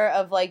power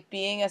of, like,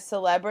 being a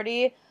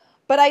celebrity,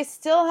 but I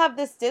still have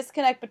this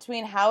disconnect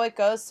between how it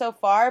goes so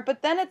far.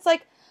 But then it's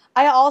like,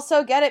 I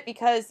also get it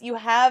because you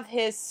have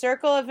his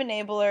circle of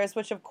enablers,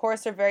 which of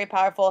course are very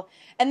powerful.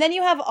 And then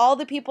you have all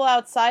the people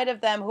outside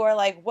of them who are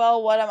like,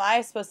 well, what am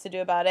I supposed to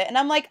do about it? And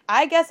I'm like,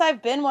 I guess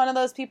I've been one of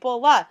those people a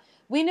lot.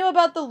 We knew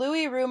about the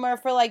Louis rumor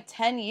for like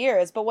 10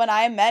 years, but when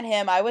I met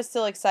him, I was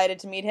still excited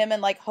to meet him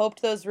and like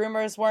hoped those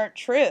rumors weren't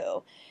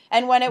true.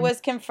 And when it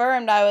was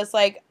confirmed, I was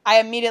like, I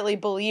immediately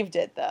believed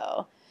it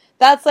though.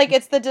 that's like,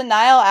 it's the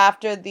denial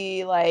after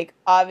the like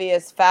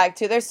obvious fact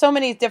too. There's so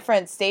many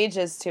different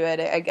stages to it,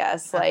 I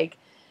guess. Like,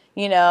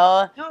 you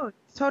know. No,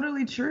 it's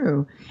totally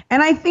true.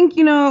 And I think,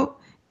 you know,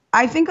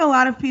 I think a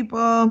lot of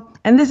people,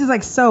 and this is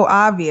like so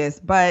obvious,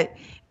 but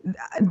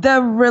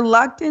the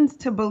reluctance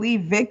to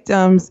believe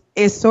victims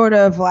is sort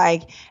of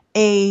like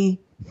a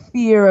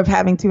fear of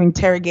having to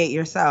interrogate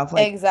yourself.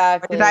 Like,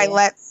 exactly. what did I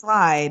let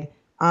slide?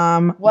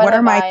 What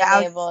are my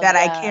values that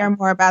I care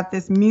more about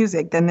this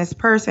music than this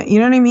person? You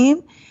know what I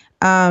mean?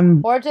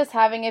 Or just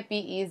having it be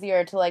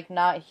easier to like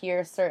not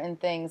hear certain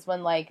things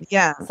when like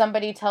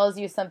somebody tells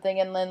you something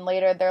and then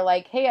later they're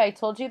like, hey, I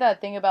told you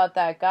that thing about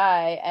that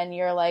guy, and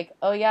you're like,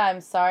 oh yeah, I'm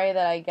sorry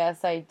that I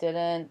guess I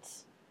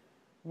didn't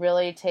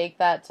really take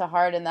that to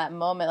heart in that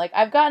moment. Like,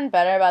 I've gotten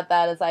better about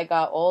that as I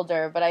got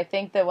older, but I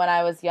think that when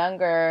I was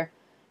younger,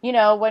 you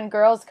know, when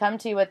girls come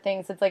to you with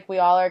things, it's like we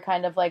all are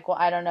kind of like, well,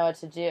 I don't know what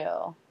to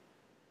do.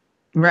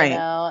 Right. You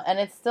know, and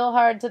it's still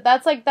hard to,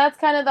 that's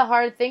kind of the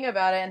hard thing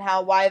about it, and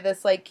why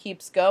this like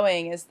keeps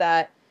going is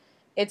that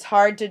it's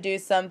hard to do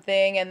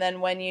something, and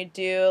then when you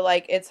do,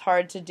 like, it's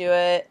hard to do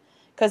it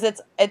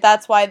because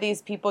that's why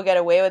these people get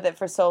away with it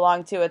for so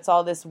long too. It's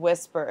all this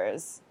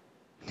whispers.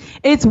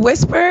 It's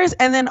whispers,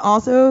 and then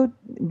also,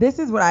 this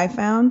is what I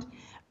found.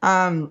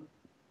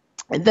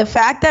 The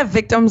fact that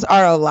victims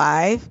are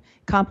alive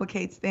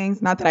complicates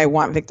things. Not that I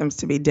want victims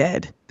to be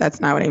dead. That's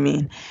not what I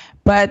mean.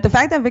 But the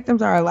fact that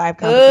victims are alive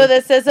complicates. Ooh,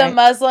 this is a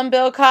Muslim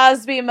Bill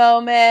Cosby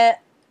moment.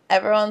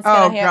 Everyone's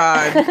going to hear.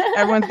 Oh, God.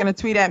 Everyone's going to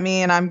tweet at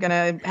me, and I'm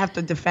going to have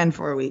to defend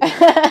for a week.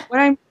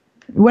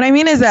 What I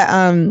mean is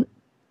that,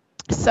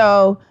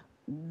 so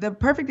the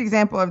perfect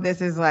example of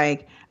this is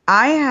like,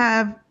 I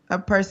have a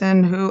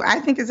person who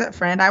I think is a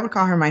friend. I would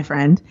call her my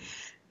friend.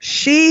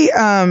 She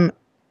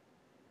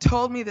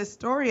told me this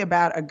story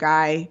about a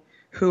guy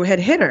who had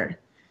hit her.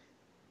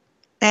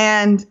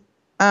 And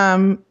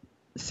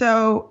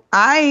so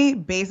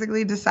I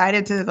basically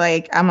decided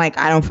to I'm like,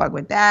 I don't fuck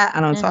with that.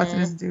 I don't talk to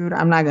this dude.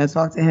 I'm not going to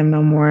talk to him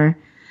no more.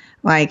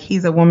 Like,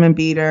 he's a woman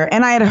beater.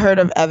 And I had heard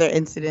of other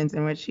incidents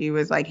in which he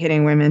was like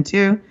hitting women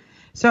too.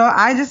 So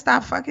I just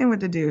stopped fucking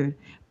with the dude.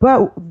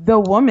 But the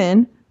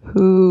woman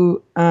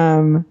who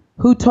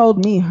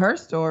told me her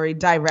story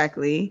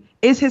directly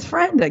is his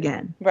friend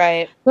again.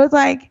 Right. So it's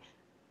like,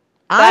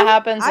 that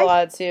happens a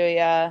lot too.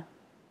 Yeah.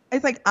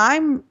 It's like,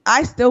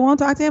 I still won't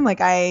talk to him. Like,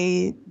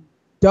 I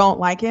don't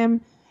like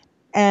him,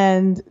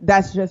 and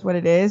that's just what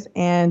it is.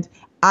 And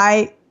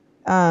I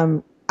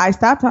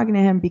stopped talking to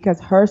him because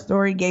her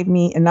story gave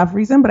me enough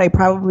reason, but I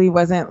probably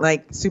wasn't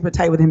like super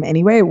tight with him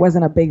anyway. It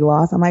wasn't a big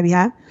loss on my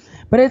behalf,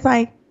 but it's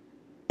like,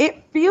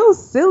 it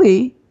feels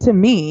silly to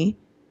me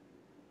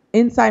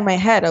inside my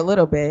head a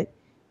little bit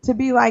to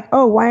be like,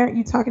 oh, why aren't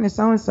you talking to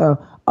so-and-so?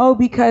 Oh,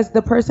 because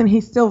the person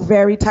he's still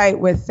very tight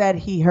with said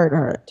he hurt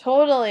her.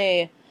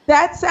 Totally.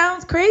 That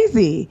sounds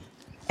crazy.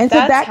 And so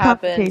that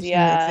complication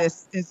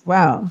exists as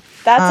well.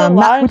 That's a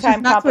long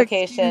time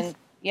complication.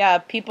 Yeah,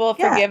 people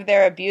forgive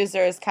their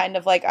abusers kind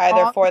of like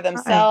either for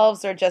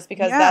themselves or just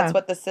because that's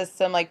what the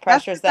system like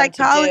pressures them to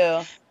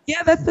do.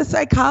 Yeah, that's the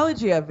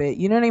psychology of it.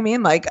 You know what I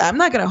mean? Like, I'm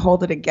not going to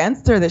hold it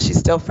against her that she's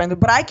still friendly,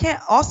 but I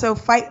can't also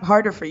fight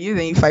harder for you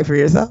than you fight for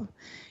yourself.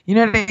 You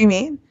know what I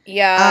mean?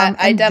 Yeah,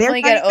 I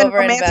definitely get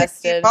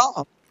over-invested.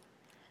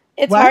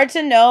 It's hard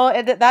to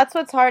know. That's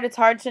what's hard. It's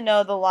hard to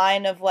know the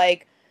line of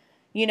like,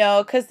 you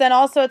know, because then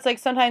also it's like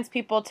sometimes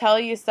people tell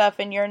you stuff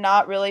and you're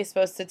not really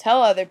supposed to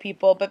tell other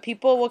people, but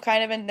people will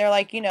kind of, and they're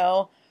like, you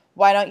know,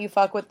 why don't you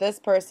fuck with this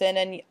person?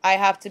 And I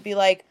have to be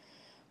like,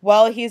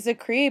 well, he's a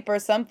creep or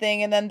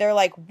something. And then they're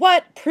like,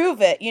 what?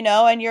 Prove it, you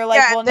know? And you're like,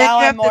 well, now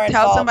I'm more involved.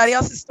 Tell somebody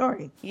else's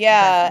story.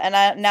 Yeah,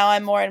 and now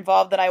I'm more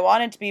involved than I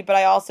wanted to be, but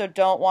I also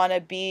don't want to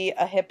be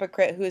a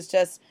hypocrite who's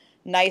just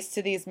nice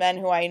to these men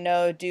who I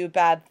know do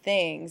bad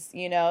things,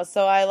 you know?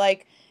 So I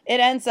like, it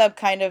ends up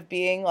kind of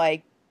being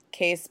like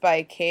case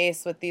by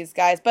case with these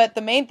guys. But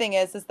the main thing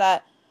is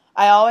that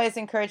I always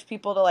encourage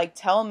people to like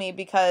tell me,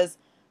 because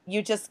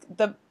you just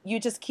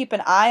keep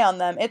an eye on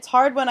them. It's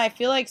hard when I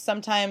feel like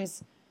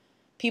sometimes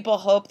people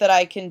hope that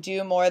I can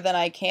do more than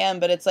I can,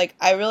 but it's like,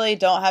 I really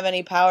don't have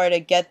any power to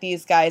get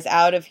these guys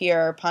out of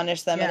here or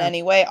punish them in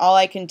any way. All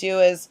I can do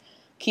is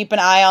keep an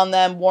eye on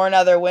them, warn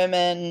other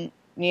women,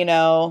 you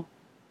know,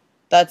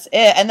 that's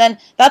it. And then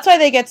that's why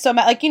they get so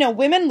mad. Like, you know,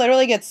 women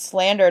literally get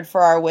slandered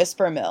for our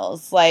whisper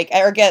mills, like,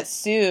 or get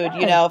sued,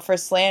 you know, for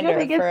slander. Yeah,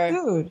 they get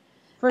sued,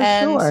 for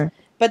sure.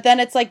 But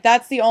then it's like,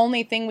 that's the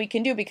only thing we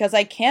can do, because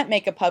I can't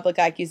make a public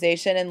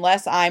accusation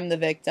unless I'm the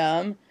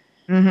victim.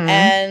 Mm-hmm.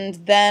 And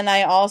then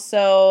I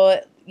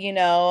also, you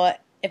know,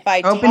 if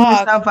I open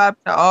yourself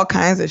up to all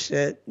kinds of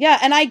shit. Yeah,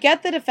 and I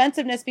get the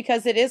defensiveness,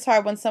 because it is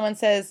hard when someone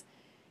says,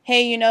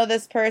 hey, you know,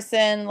 this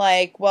person,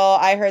 like, well,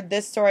 I heard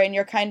this story, and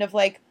you're kind of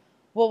like,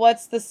 well,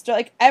 what's the story?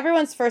 Like,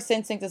 everyone's first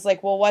instinct is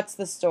like, well, what's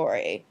the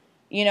story?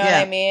 You know what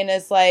I mean?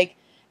 It's like,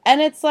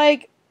 and it's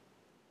like,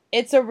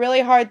 it's a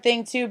really hard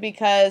thing too,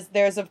 because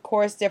there's of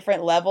course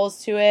different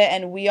levels to it,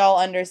 and we all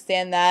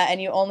understand that,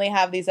 and you only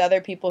have these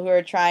other people who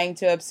are trying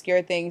to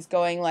obscure things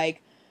going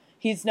like,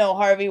 he's no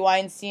Harvey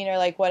Weinstein or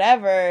like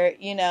whatever,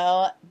 you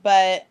know,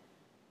 but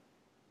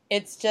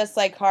it's just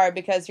like hard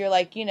because you're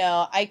like, you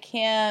know, I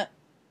can't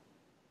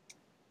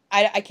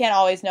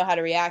always know how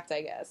to react,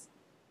 I guess.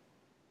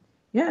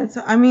 Yeah,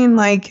 so I mean,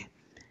 like,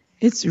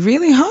 it's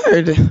really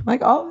hard.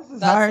 Like, all this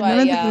is hard.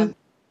 Why,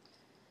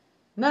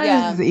 None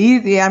of this is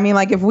easy. I mean,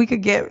 like, if we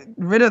could get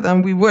rid of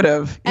them, we would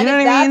have. You know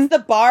what I mean? If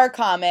that's the bar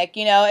comic,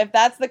 you know, if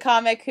that's the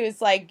comic who's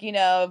like, you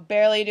know,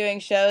 barely doing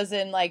shows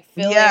in like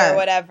Philly or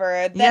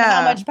whatever, then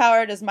how much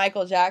power does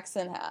Michael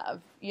Jackson have?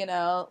 You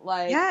know,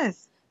 like,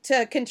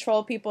 to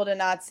control people to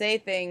not say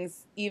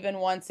things even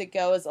once it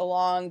goes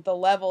along the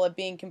level of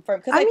being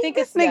confirmed. Because I think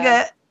this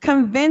nigga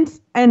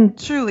convinced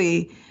and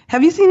truly.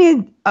 Have you seen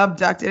it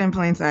Abducted in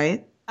Plain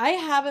Sight? I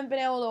haven't been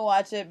able to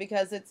watch it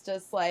because it's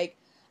just like,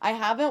 I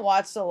haven't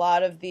watched a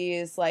lot of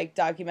these like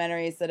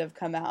documentaries that have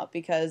come out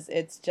because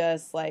it's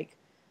just like,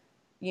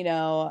 you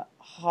know,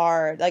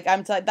 hard. Like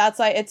that's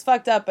like, it's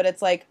fucked up, but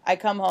it's like I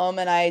come home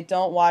and I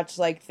don't watch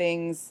like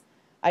things.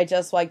 I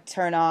just like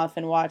turn off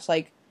and watch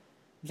like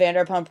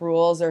Vanderpump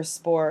Rules or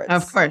sports.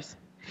 Of course.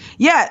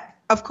 Yeah,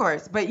 of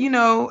course. But you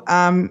know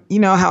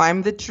how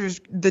I'm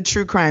the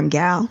true crime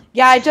gal.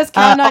 Yeah, I just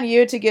count on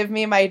you to give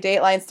me my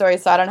Dateline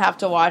stories so I don't have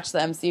to watch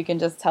them, so you can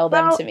just tell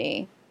them to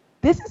me.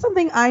 This is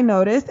something I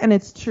noticed, and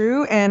it's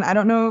true, and I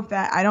don't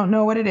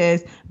know what it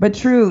is, but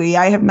truly,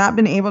 I have not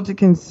been able to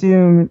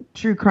consume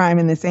true crime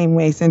in the same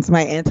way since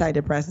my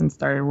antidepressant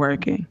started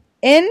working.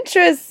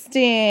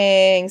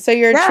 Interesting. So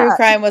your true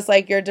crime was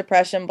like your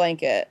depression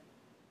blanket.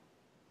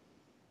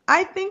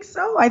 I think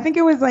so. I think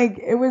it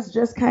was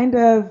just kind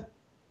of,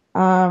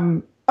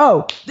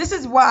 this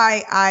is what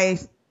I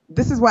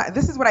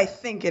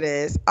think it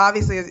is.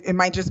 Obviously, it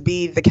might just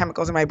be the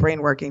chemicals in my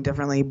brain working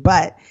differently,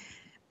 but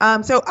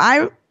so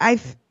I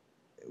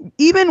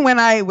even when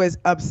I was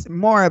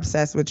more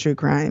obsessed with true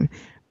crime,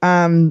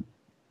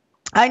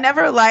 I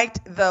never liked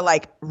the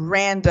like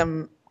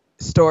random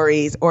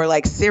stories or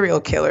like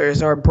serial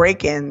killers or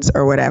break-ins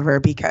or whatever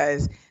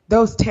because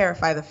those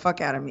terrify the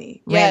fuck out of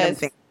me. Yes. Random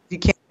things. You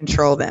can't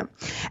control them.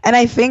 And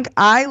I think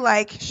I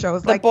like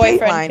shows like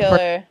Boyfriend Dateline.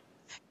 Killer.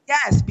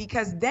 Yes,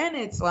 because then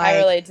it's like I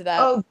relate to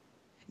that. Oh,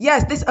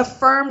 yes, this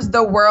affirms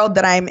the world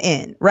that I'm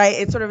in, right?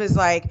 It sort of is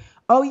like,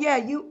 oh yeah,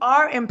 you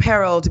are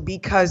imperiled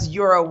because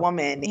you're a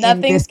woman.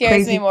 Nothing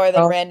scares me more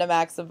than random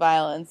acts of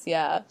violence.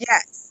 Yeah.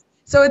 Yes.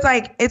 So it's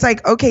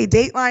like, okay,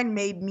 Dateline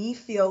made me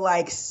feel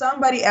like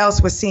somebody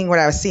else was seeing what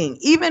I was seeing.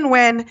 Even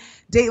when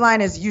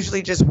Dateline is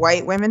usually just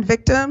white women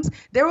victims,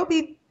 there will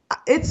be,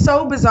 it's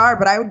so bizarre,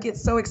 but I would get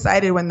so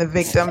excited when the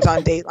victims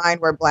on Dateline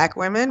were black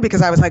women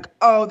because I was like,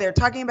 oh, they're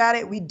talking about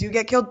it. We do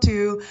get killed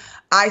too.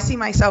 I see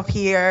myself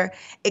here.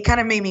 It kind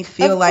of made me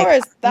feel like. Of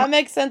course, that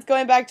makes sense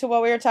going back to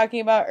what we were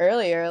talking about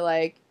earlier.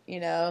 Like, you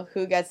know,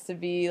 who gets to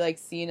be like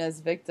seen as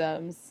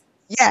victims.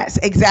 Yes,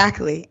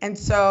 exactly. And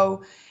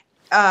so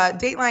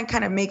Dateline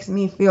kind of makes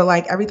me feel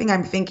like everything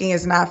I'm thinking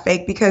is not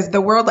fake because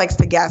the world likes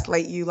to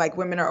gaslight you. Like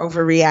women are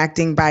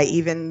overreacting by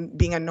even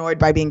being annoyed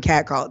by being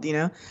catcalled, you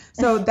know?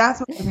 So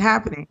that's what's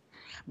happening.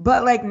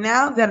 But like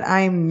now that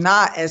I'm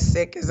not as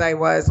sick as I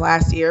was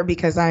last year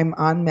because I'm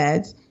on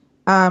meds,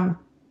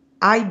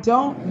 I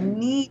don't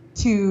need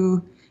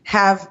to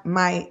have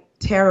my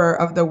terror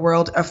of the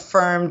world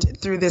affirmed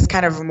through this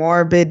kind of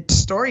morbid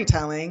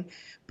storytelling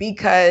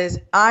because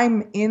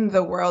I'm in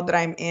the world that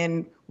I'm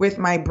in with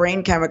my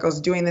brain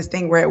chemicals doing this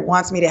thing where it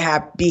wants me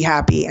to be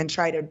happy and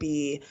try to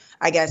be,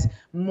 I guess,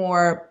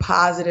 more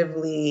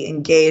positively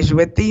engaged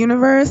with the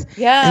universe.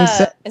 Yeah.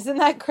 So, isn't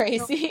that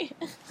crazy?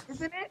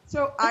 Isn't it?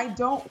 So I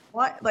don't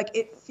want, like,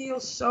 it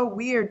feels so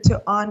weird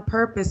to on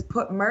purpose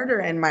put murder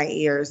in my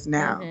ears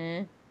now.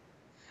 Mm-hmm.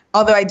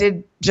 Although I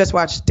did just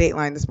watch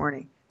Dateline this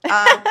morning.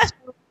 I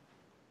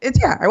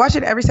watch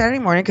it every Saturday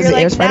morning because it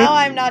airs Friday. Now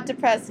I'm not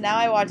depressed. Now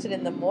I watch it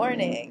in the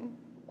morning.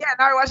 Yeah,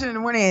 now I watch it in the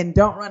morning and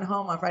don't run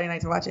home on Friday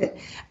night to watch it.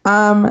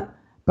 Why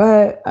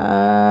did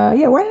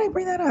I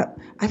bring that up?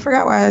 I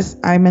forgot why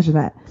I mentioned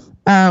that.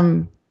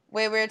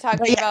 Wait, we were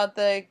talking about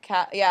the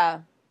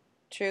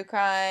true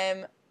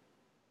crime.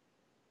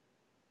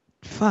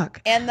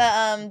 Fuck. And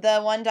the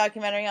one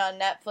documentary on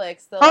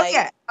Netflix.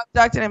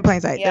 Abducted in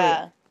Plain Sight.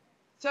 Yeah.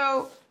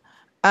 So,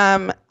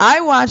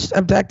 I watched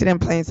Abducted in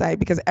Plain Sight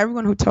because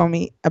everyone who told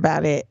me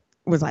about it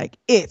was like,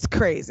 it's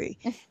crazy.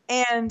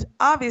 And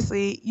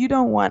obviously, you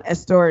don't want a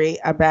story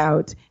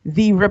about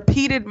the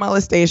repeated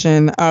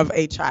molestation of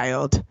a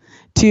child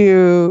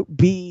to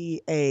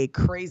be a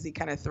crazy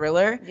kind of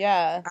thriller.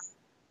 Yeah.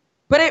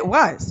 But it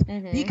was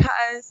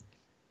because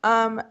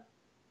do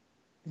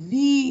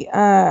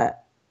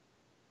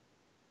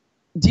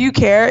you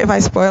care if I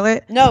spoil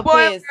it? No,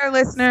 please. Spoiler,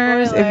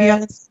 listeners, if you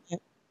haven't seen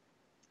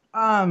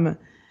it.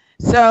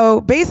 So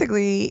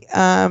basically,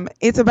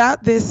 it's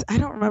about this, I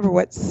don't remember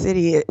what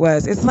city it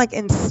was. It's like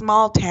in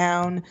small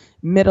town,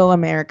 middle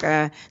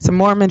America. It's a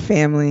Mormon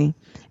family.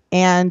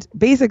 And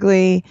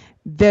basically,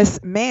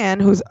 this man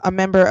who's a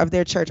member of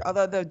their church,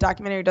 although the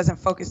documentary doesn't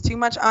focus too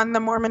much on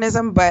the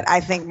Mormonism, but I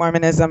think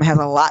Mormonism has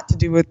a lot to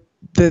do with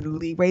the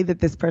leeway that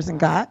this person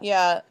got.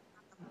 Yeah.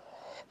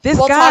 This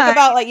We'll guy, talk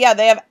about, like, yeah,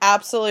 they have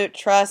absolute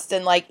trust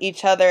in, like,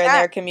 each other and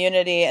their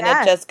community, and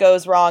it just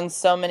goes wrong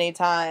so many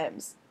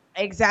times.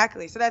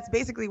 Exactly. So that's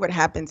basically what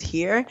happens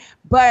here.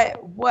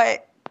 But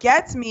what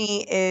gets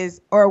me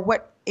is, or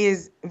what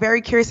is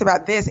very curious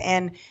about this,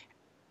 and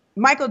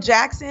Michael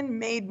Jackson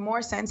made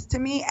more sense to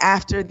me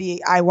after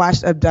I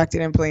watched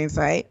Abducted in Plain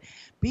Sight,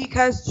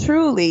 because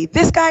truly,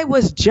 this guy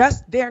was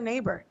just their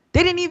neighbor.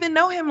 They didn't even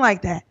know him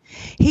like that.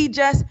 He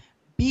just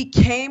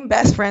became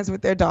best friends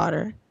with their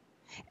daughter.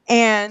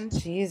 And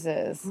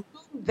Jesus.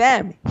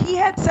 Them. He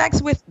had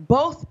sex with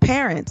both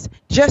parents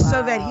just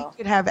so that he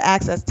could have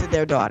access to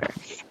their daughter.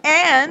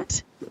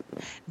 And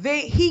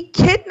he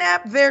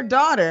kidnapped their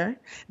daughter.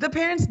 The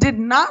parents did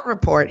not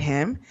report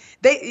him.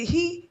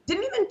 He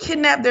didn't even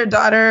kidnap their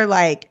daughter,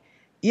 like,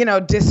 you know,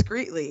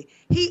 discreetly.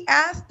 He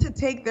asked to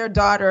take their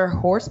daughter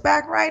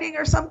horseback riding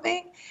or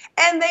something,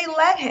 and they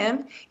let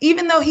him,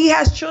 even though he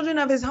has children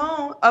of his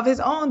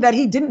own that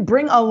he didn't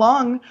bring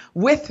along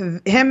with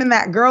him and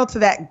that girl to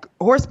that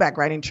horseback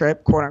riding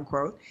trip, quote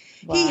unquote.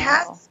 Wow. He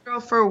had this girl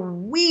for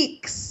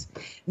weeks.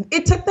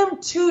 It took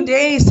them 2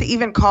 days to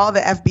even call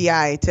the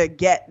FBI to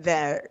get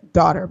their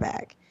daughter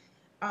back.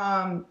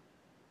 And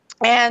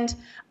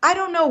I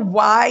don't know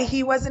why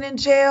he wasn't in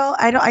jail.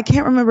 I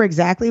can't remember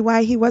exactly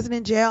why he wasn't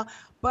in jail,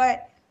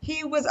 but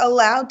he was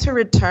allowed to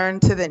return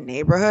to the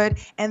neighborhood,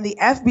 and the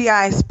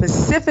FBI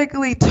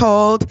specifically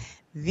told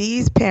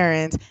these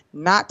parents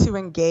not to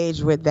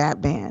engage with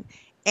that man.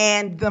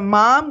 And the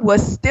mom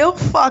was still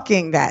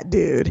fucking that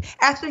dude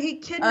after he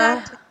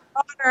kidnapped his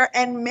daughter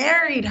and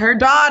married her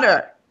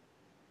daughter.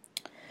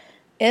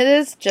 It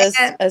is just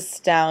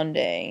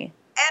astounding.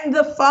 And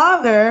the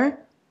father,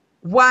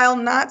 while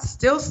not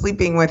still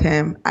sleeping with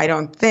him, I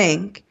don't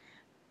think,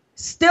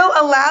 still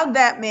allowed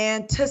that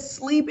man to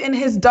sleep in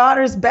his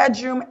daughter's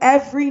bedroom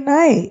every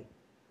night.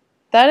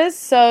 That is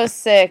so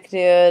sick,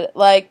 dude.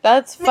 Like,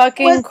 that's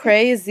fucking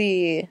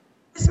crazy.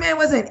 This man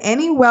wasn't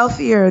any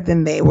wealthier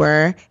than they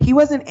were. He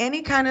wasn't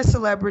any kind of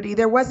celebrity.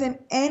 There wasn't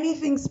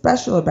anything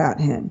special about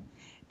him.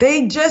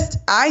 They just,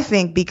 I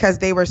think, because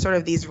they were sort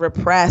of these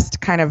repressed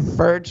kind of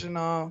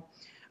virginal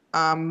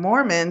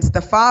Mormons,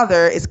 the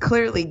father is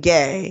clearly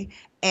gay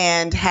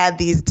and had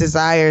these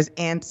desires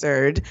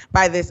answered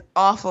by this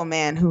awful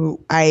man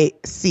who I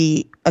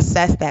see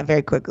assess that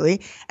very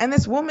quickly. And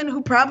this woman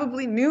who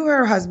probably knew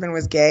her husband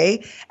was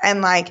gay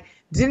and like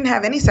didn't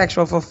have any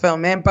sexual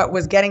fulfillment, but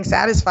was getting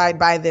satisfied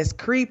by this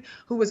creep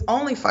who was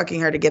only fucking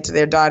her to get to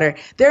their daughter.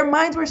 Their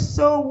minds were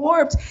so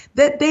warped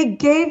that they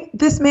gave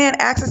this man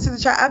access to the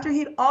child after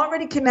he'd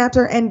already kidnapped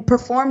her and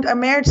performed a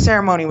marriage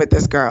ceremony with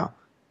this girl.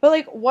 But,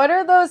 like, what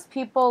are those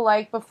people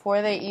like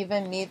before they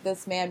even meet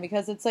this man?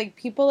 Because it's, like,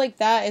 people like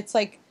that, it's,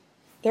 like,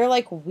 they're,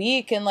 like,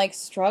 weak and, like,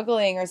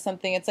 struggling or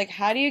something. It's, like,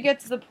 how do you get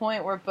to the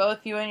point where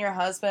both you and your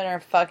husband are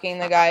fucking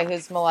the guy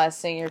who's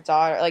molesting your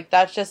daughter? Like,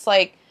 that's just,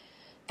 like,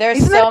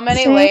 there's so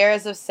many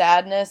layers of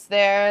sadness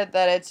there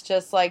that it's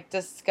just, like,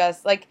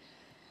 disgust. Like,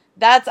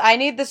 I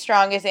need the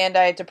strongest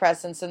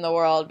antidepressants in the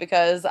world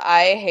because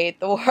I hate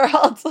the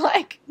world.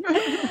 Like,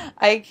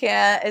 I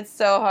can't. It's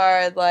so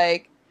hard,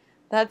 like.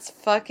 That's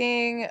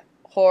fucking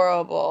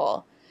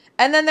horrible.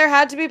 And then there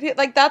had to be,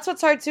 like, that's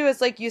what's hard, too, is,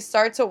 like, you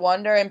start to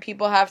wonder and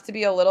people have to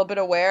be a little bit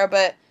aware,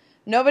 but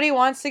nobody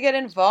wants to get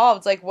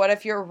involved. Like, what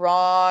if you're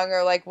wrong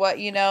or, like, what,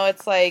 you know,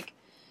 it's like,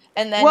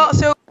 and then. Well,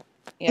 so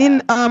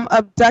in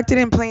Abducted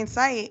in Plain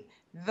Sight,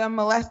 the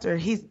molester,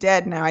 he's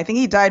dead now. I think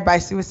he died by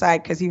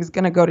suicide because he was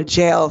going to go to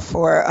jail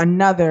for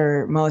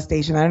another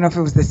molestation. I don't know if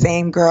it was the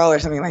same girl or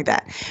something like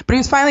that. But he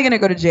was finally going to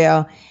go to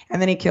jail,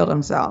 and then he killed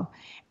himself.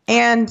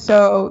 And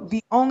so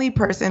the only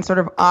person sort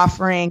of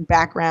offering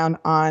background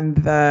on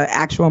the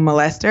actual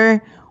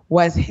molester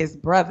was his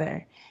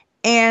brother.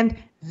 And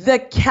the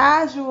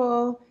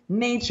casual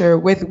nature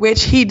with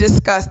which he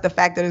discussed the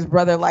fact that his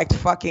brother liked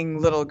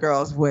fucking little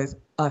girls was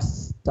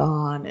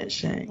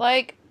astonishing.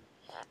 Like,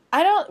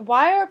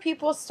 why are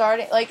people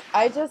starting, like,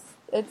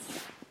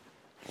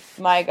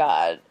 my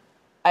God,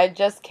 I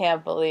just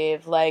can't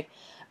believe, like,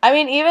 I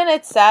mean, even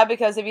it's sad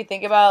because if you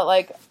think about,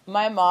 like,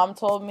 my mom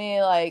told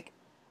me, like,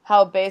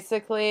 how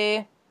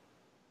basically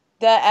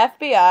the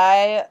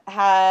FBI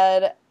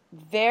had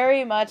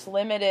very much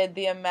limited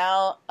the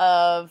amount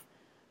of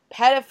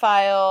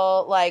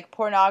pedophile, like,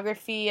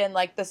 pornography and,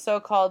 like, the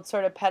so-called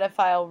sort of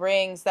pedophile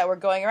rings that were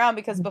going around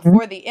because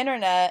before the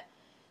internet,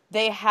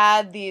 they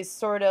had these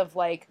sort of,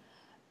 like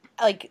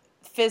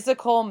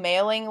physical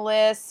mailing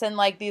lists and,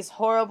 like, these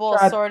horrible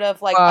sort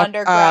of, like,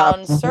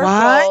 underground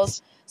circles.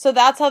 What? So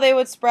that's how they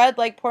would spread,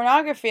 like,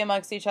 pornography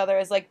amongst each other,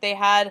 is, like, they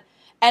had...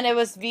 And it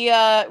was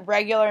via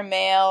regular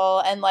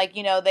mail and, like,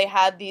 you know, they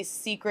had these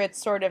secret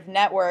sort of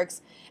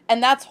networks.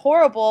 And that's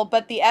horrible,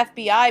 but the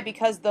FBI,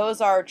 because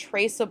those are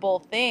traceable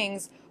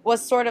things,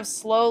 was sort of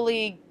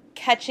slowly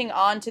catching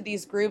on to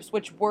these groups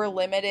which were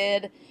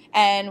limited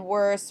and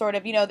were sort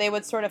of, you know, they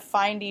would sort of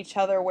find each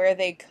other where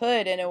they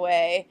could in a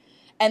way.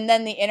 And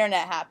then the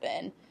internet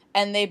happened.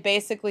 And they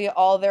basically,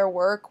 all their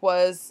work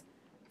was...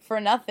 for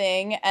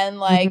nothing,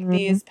 and like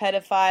these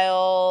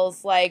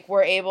pedophiles like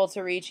were able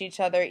to reach each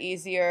other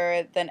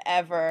easier than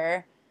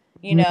ever,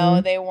 You know,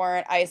 they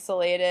weren't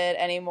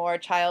isolated anymore.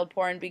 Child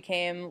porn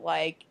became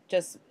like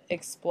just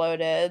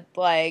exploded.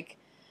 Like,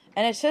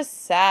 and it's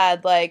just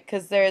sad, like,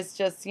 because there's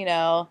just, you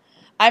know,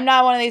 I'm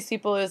not one of these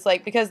people who's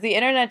like, because the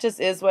internet just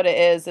is what it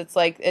is. It's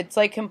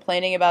like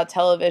complaining about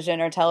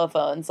television or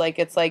telephones. Like,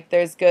 it's like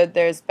there's good,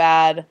 there's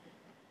bad.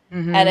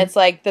 And it's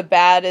like the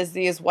bad is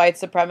these white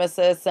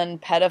supremacists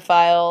and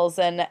pedophiles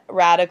and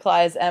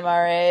radicalized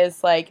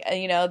MRAs. Like,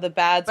 you know, the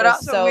bads are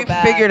so bad. But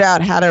also we've figured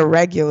out how to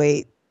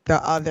regulate the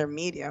other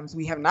mediums.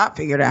 We have not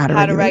figured out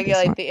how to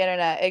regulate the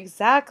internet.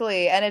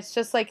 Exactly. And it's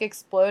just like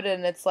exploded,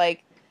 and it's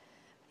like,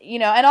 you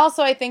know, and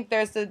also I think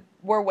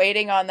we're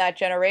waiting on that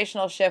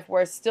generational shift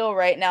where still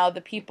right now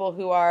the people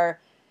who are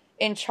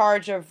in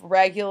charge of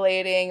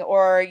regulating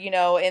or, you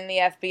know, in the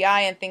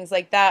FBI and things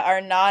like that are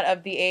not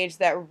of the age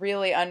that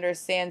really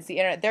understands the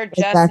internet. They're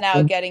just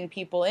now getting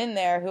people in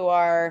there who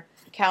are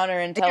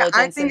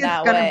counterintelligence in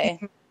that way.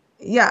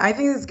 I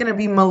think it's going to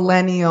be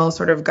millennial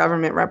sort of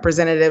government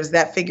representatives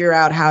that figure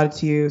out how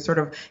to sort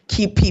of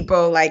keep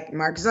people like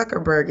Mark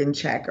Zuckerberg in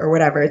check or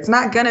whatever. It's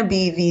not going to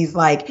be these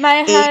like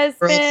my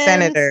husband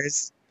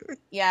senators.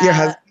 Yeah. Your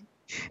husband.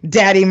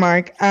 Daddy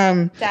Mark.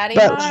 Daddy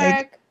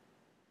Mark.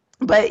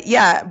 Like,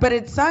 but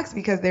it sucks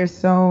because there's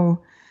so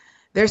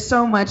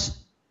much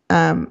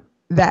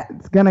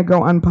that's gonna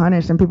go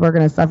unpunished, and people are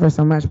gonna suffer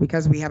so much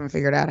because we haven't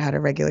figured out how to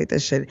regulate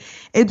this shit.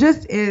 It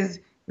just is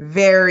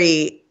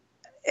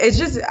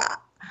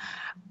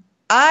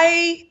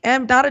I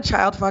am not a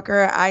child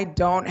fucker. I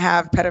don't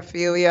have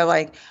pedophilia.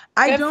 Like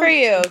Good for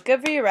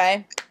you,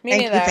 Ray. Me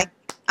neither.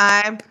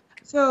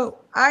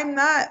 I'm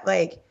not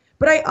like,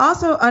 but I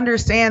also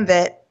understand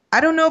that I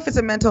don't know if it's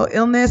a mental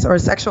illness or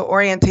sexual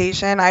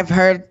orientation. I've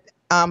heard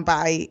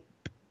by,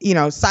 you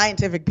know,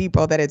 scientific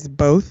people that it's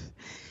both.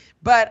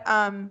 But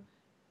I'm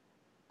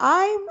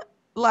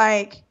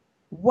like,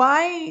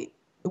 why,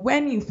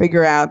 when you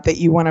figure out that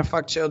you want to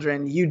fuck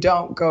children, you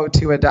don't go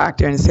to a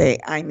doctor and say,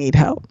 I need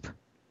help.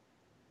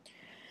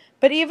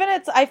 But even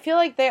I feel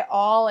like they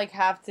all like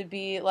have to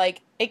be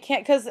like, it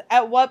can't, because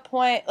at what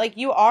point, like,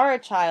 you are a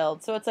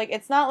child. So it's like,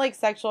 it's not like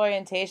sexual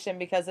orientation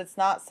because it's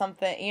not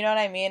something, you know what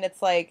I mean?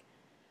 It's like,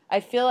 I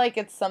feel like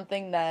it's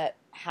something that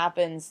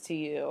happens to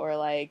you or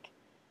like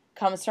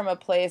comes from a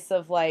place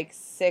of like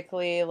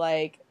sickly,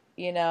 like,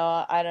 you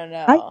know, I don't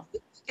know. I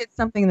think it's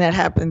something that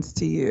happens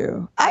to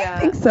you. Yeah. I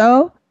think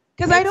so.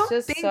 Because I don't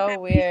just think so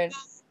weird.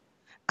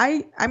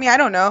 I mean, I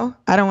don't know.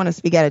 I don't want to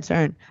speak out of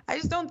turn. I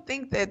just don't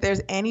think that there's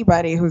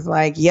anybody who's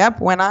like,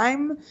 yep, when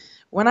I'm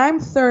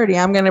 30,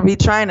 I'm going to be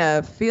trying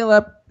to feel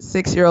up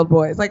 6-year-old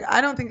boys. Like,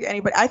 I don't think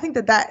anybody, I think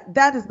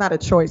that is not a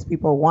choice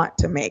people want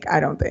to make. I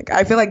don't think.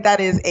 I feel like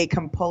that is a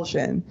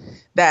compulsion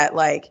that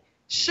like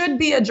should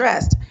be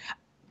addressed.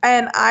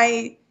 And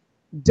I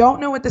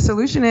don't know what the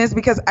solution is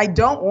because I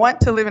don't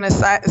want to live in a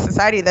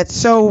society that's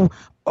so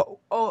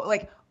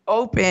like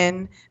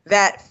open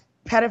that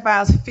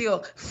pedophiles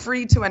feel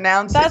free to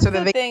announce that's it so the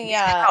that they thing, can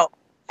yeah. help.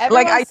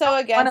 Everyone's like, so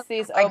against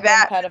these like open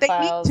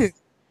pedophiles. They need to.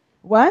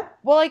 What?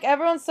 Well, like,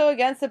 everyone's so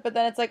against it, but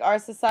then it's like our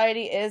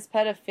society is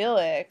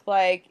pedophilic.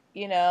 Like,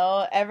 you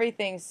know,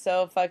 everything's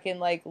so fucking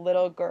like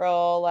little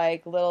girl,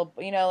 like little,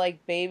 you know,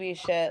 like baby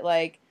shit.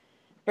 Like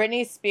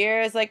Britney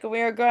Spears, like when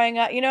we were growing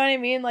up, you know what I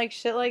mean? Like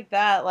shit like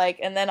that. Like,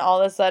 and then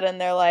all of a sudden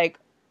they're like,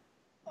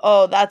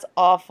 oh, that's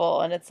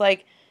awful. And it's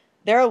like,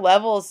 there are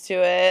levels to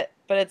it,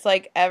 but it's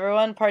like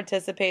everyone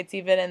participates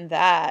even in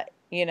that,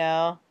 you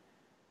know?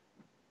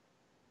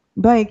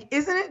 Like,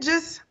 isn't it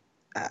just,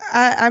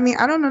 I mean,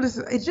 I don't know,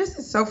 it just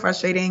is so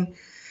frustrating.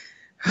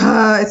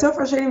 It's so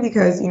frustrating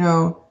because, you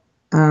know,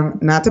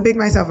 not to big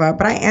myself up,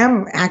 but I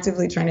am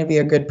actively trying to be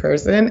a good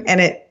person.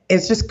 And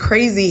it's just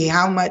crazy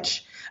how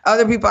much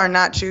other people are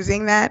not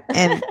choosing that.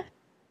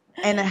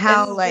 And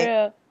how like,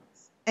 true.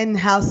 And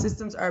how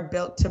systems are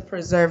built to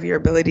preserve your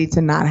ability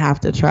to not have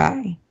to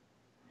try.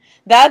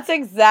 That's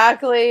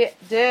exactly,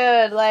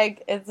 dude,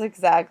 like, it's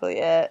exactly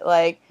it.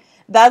 Like,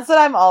 that's what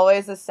I'm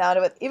always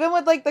astounded with. Even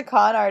with, like, the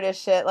con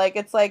artist shit. Like,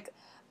 it's like,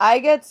 I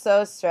get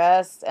so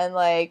stressed and,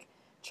 like,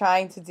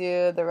 trying to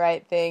do the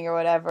right thing or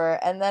whatever.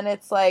 And then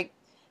it's like,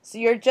 so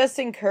you're just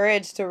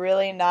encouraged to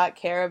really not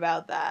care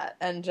about that.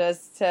 And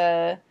just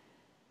to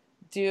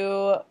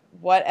do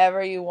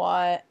whatever you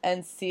want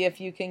and see if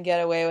you can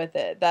get away with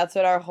it. That's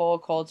what our whole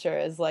culture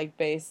is, like,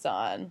 based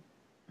on.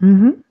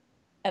 Mm-hmm.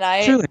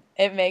 And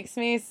it makes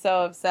me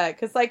so upset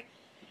because, like,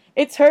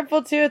 it's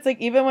hurtful too. It's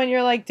like, even when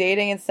you're like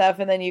dating and stuff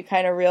and then you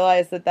kind of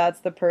realize that that's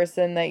the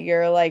person that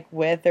you're like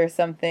with or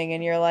something,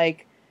 and you're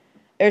like,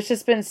 there's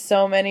just been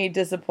so many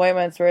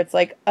disappointments where it's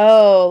like,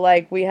 oh,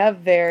 like, we have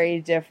very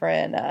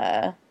different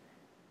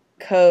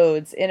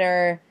codes,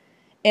 inner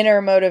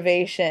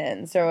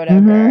motivations or whatever.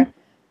 Mm-hmm.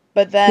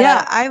 But then go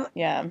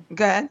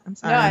ahead. I'm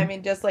sorry. No, I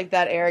mean, just like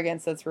that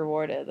arrogance that's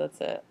rewarded.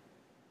 That's it.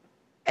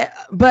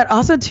 But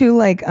also too,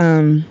 like,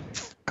 a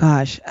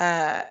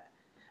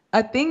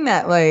thing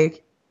that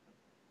like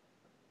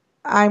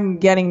I'm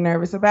getting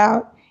nervous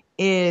about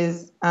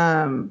is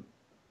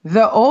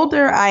the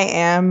older I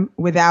am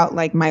without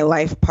like my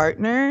life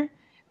partner,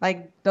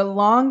 Like the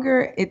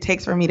longer it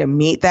takes for me to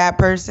meet that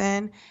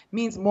person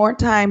means more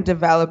time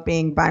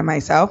developing by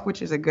myself,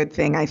 which is a good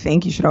thing. I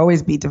think you should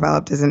always be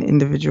developed as an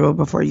individual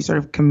before you sort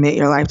of commit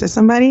your life to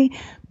somebody.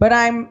 But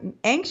I'm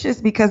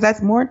anxious because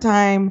that's more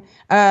time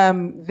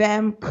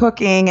them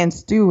cooking and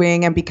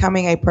stewing and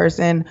becoming a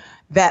person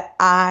that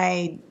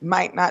I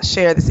might not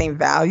share the same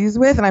values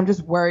with. And I'm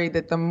just worried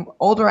that the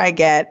older I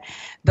get,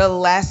 the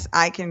less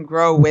I can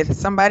grow with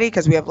somebody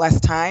because we have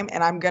less time.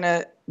 And I'm going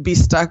to be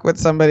stuck with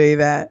somebody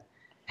that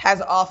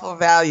has awful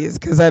values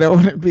because I don't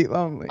want to be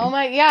lonely. Oh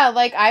my, yeah,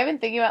 like I've been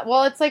thinking about,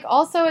 well, it's like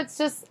also it's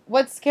just,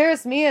 what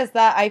scares me is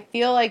that I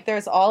feel like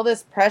there's all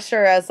this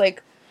pressure as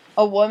like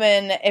a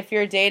woman, if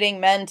you're dating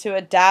men, to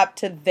adapt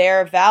to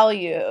their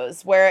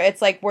values, where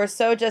it's like we're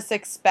so just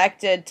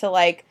expected to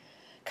like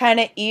kind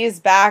of ease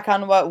back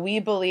on what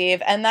we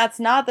believe, and that's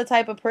not the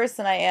type of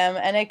person I am.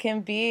 And it can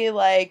be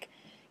like,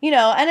 you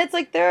know, and it's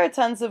like there are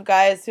tons of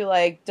guys who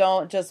like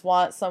don't just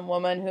want some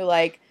woman who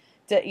like,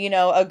 you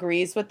know,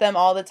 agrees with them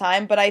all the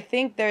time. But I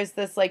think there's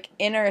this like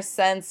inner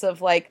sense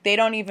of like they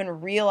don't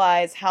even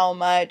realize how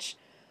much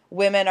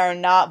women are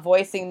not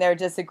voicing their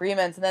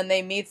disagreements, and then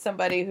they meet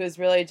somebody who's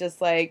really just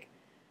like,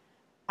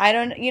 I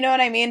don't, you know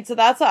what I mean? So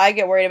that's what I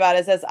get worried about,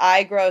 is as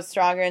I grow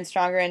stronger and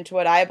stronger into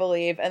what I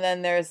believe, and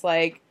then there's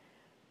like,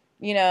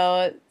 you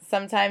know,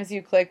 sometimes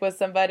you click with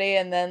somebody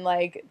and then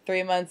like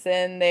 3 months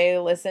in they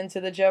listen to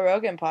the Joe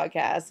Rogan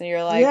podcast and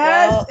you're like,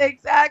 yes, well,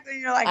 exactly.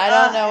 You're like, I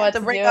don't know what to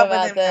break do up with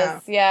about him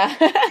this. now.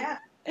 Yeah.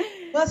 Yeah.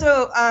 Well,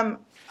 so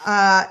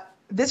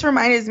this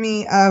reminds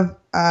me of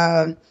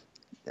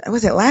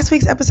was it last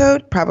week's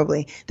episode?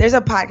 Probably. There's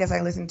a podcast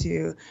I listened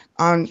to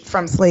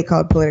from Slate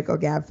called Political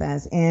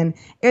Gabfest, and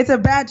it's a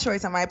bad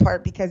choice on my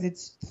part because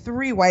it's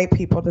 3 white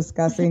people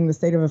discussing the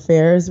state of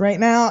affairs right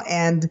now,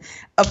 and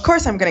of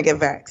course I'm going to get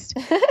vexed.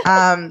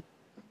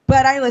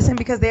 But I listen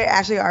because they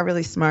actually are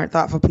really smart,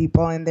 thoughtful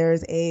people, and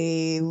there's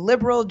a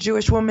liberal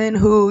Jewish woman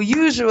who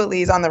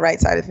usually is on the right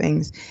side of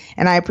things,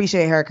 and I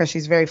appreciate her because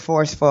she's very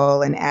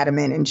forceful and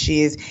adamant, and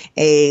she's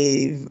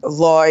a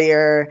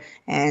lawyer,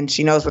 and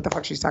she knows what the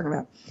fuck she's talking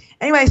about.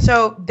 Anyway,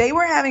 so they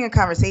were having a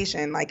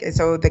conversation, like,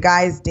 so the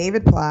guy's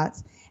David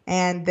Plotz,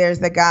 and there's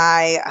the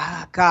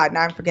guy, God,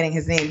 now I'm forgetting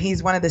his name.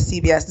 He's one of the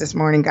CBS This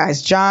Morning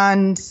guys,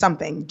 John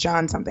something,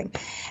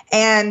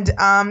 and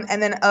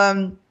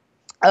then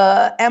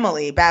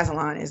Emily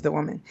Bazelon is the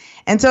woman.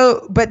 And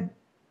so, but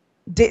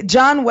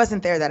John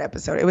wasn't there that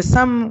episode. It was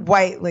some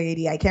white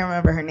lady, I can't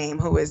remember her name,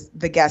 who was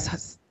the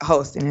guest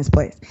host in his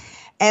place.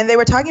 And they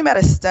were talking about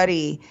a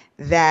study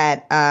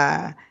that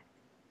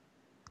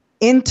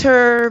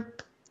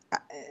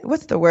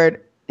what's the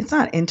word? It's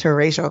not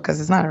interracial because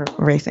it's not a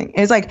race thing.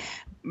 It's like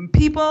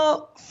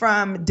people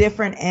from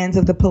different ends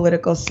of the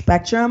political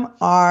spectrum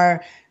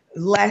are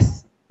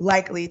less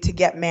likely to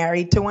get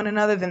married to one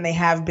another than they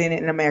have been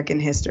in American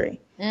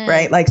history,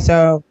 right? Like,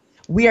 so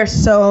we are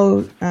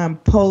so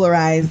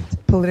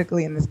polarized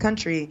politically in this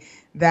country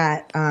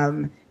that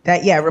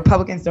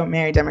Republicans don't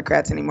marry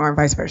Democrats anymore and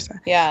vice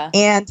versa. Yeah.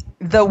 And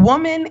the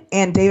woman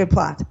and David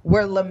Plotz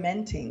were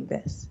lamenting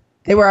this.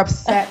 They were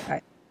upset by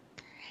it.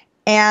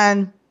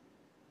 And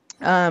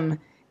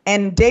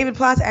David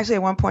Plotz actually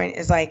at one point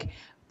is like,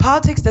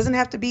 politics doesn't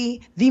have to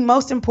be the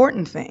most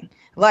important thing.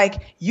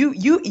 Like you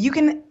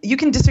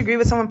can disagree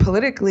with someone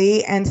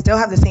politically and still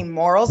have the same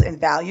morals and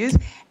values.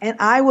 And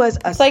I was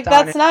astonished. It's like,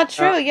 that's not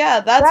true.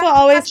 Yeah, that's what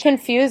always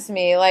confused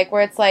me. Like,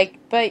 where it's like,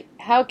 but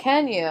how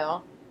can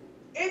you?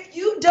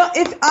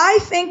 If I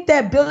think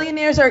that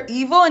billionaires are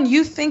evil and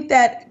you think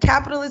that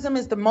capitalism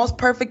is the most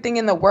perfect thing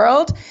in the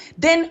world,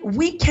 then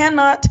we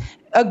cannot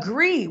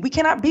agree. We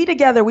cannot be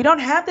together. We don't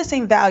have the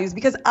same values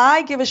because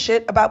I give a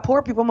shit about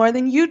poor people more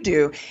than you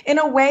do in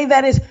a way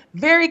that is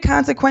very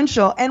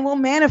consequential and will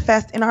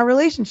manifest in our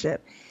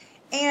relationship.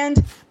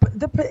 And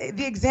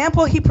the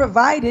example he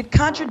provided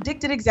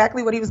contradicted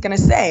exactly what he was going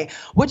to say,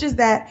 which is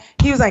that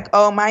he was like,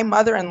 oh, my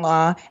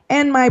mother-in-law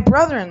and my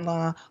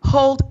brother-in-law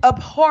hold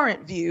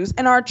abhorrent views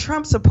and are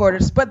Trump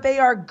supporters, but they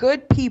are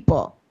good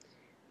people.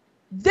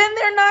 Then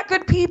they're not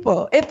good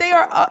people. If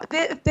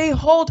they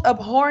hold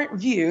abhorrent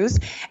views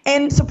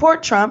and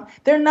support Trump,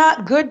 they're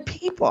not good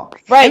people.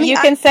 Right. I mean, you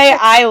can say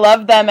I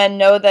love them and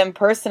know them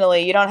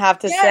personally. You don't have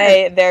to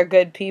say they're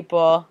good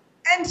people.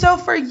 And so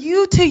for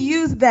you to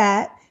use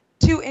that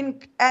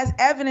as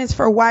evidence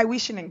for why we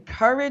should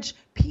encourage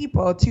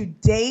people to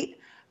date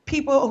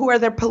people who are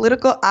their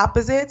political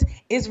opposites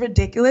is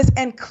ridiculous.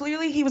 And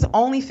clearly he was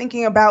only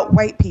thinking about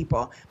white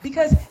people,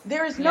 because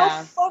there is no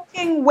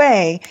fucking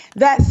way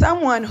that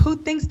someone who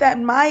thinks that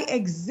my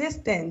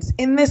existence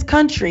in this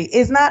country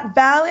is not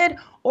valid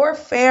or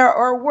fair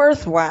or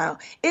worthwhile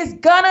is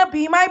gonna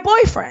be my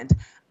boyfriend.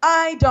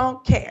 I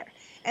don't care.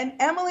 And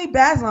Emily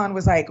Bazelon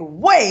was like,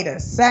 wait a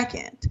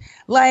second.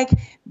 Like,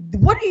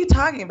 what are you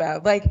talking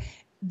about? Like,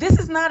 this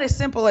is not as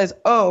simple as,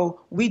 oh,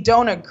 we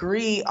don't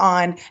agree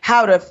on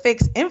how to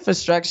fix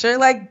infrastructure.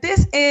 Like,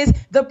 this is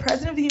the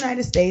president of the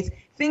United States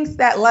thinks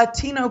that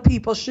Latino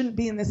people shouldn't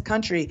be in this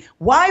country,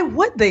 why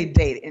would they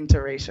date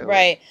interracially?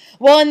 Right.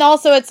 Well, and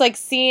also it's like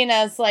seen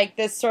as like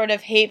this sort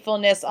of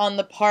hatefulness on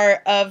the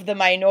part of the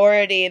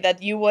minority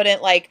that you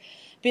wouldn't like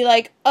be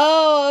like,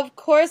 oh, of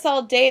course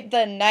I'll date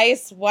the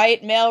nice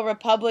white male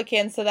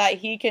Republican so that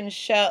he can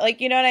show, like,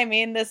 you know what I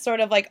mean? This sort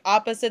of like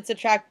opposites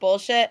attract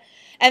bullshit.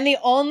 And the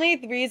only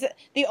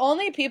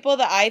people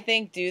that I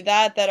think do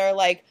that are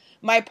like,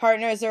 my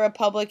partner is a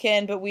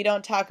Republican, but we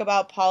don't talk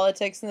about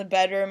politics in the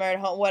bedroom or at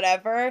home,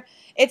 whatever.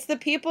 It's the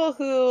people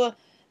who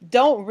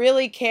don't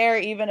really care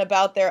even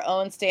about their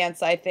own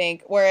stance, I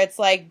think, where it's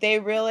like they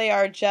really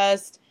are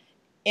just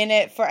in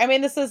it for, I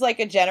mean, this is like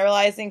a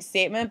generalizing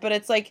statement, but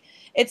it's like,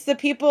 it's the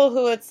people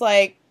who it's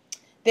like,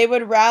 they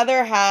would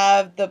rather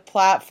have the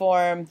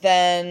platform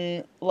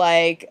than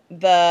like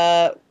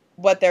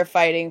what they're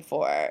fighting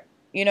for.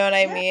 You know what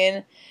I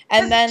mean?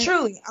 And then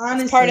truly,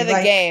 honestly, it's part of the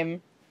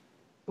game.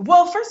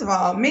 Well, first of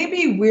all,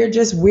 maybe we're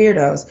just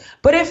weirdos.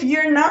 But if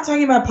you're not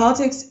talking about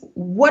politics,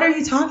 what are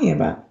you talking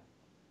about?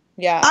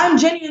 Yeah. I'm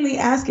genuinely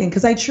asking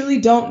because I truly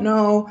don't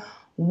know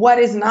what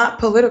is not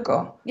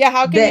political. Yeah,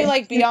 how can you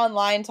like be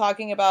online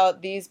talking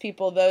about these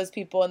people, those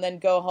people, and then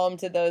go home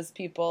to those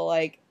people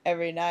like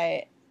every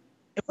night?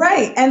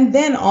 Right. And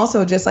then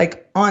also just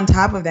like on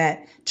top of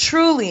that,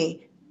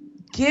 truly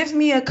give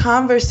me a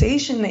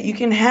conversation that you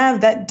can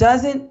have that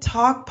doesn't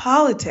talk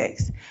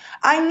politics.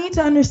 I need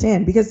to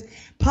understand because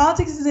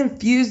politics is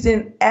infused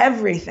in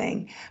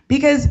everything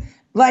because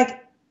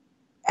like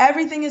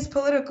everything is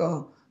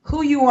political.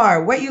 Who you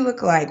are, what you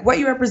look like, what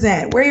you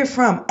represent, where you're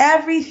from,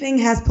 everything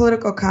has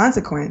political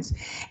consequence.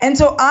 And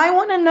so I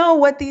want to know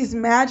what these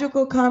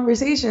magical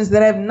conversations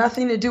that have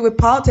nothing to do with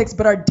politics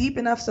but are deep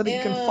enough so that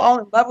you can fall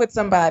in love with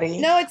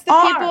somebody. No, it's the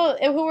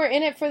people who are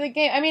in it for the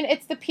game. I mean,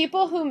 it's the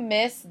people who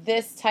miss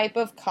this type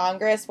of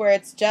Congress where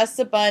it's just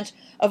a bunch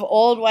of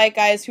old white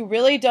guys who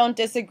really don't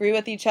disagree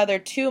with each other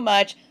too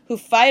much, who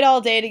fight all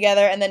day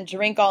together and then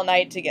drink all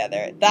night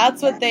together.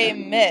 That's what they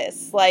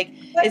miss, like,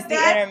 is the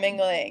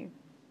intermingling.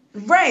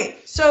 Right.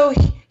 So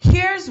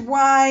here's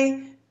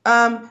why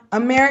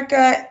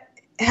America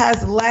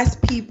has less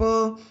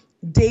people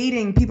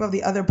dating people of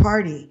the other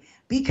party.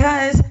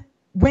 Because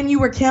when you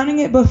were counting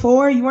it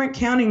before, you weren't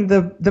counting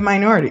the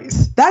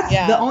minorities. That's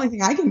the only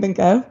thing I can think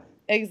of.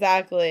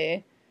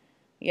 Exactly.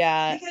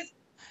 Yeah.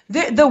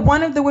 Because the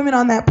one of the women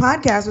on that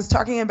podcast was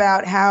talking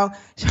about how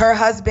her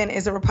husband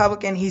is a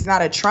Republican. He's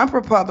not a Trump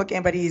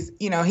Republican, but he's,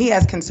 you know, he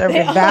has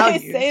conservative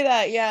values. They say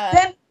that,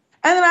 yeah.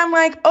 And then I'm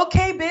like,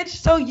 okay, bitch,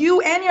 so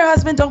you and your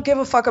husband don't give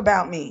a fuck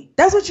about me.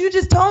 That's what you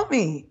just told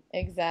me.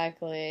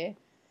 Exactly.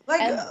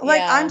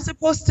 I'm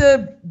supposed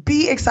to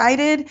be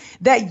excited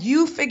that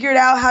you figured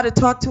out how to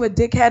talk to a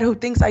dickhead who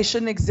thinks I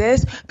shouldn't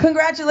exist.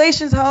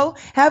 Congratulations, ho.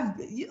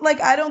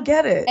 I don't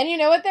get it. And you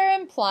know what they're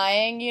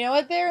implying? You know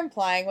what they're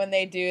implying when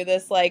they do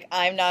this, like,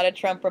 I'm not a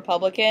Trump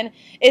Republican,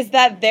 is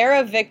that they're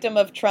a victim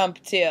of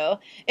Trump, too.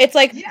 It's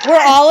like,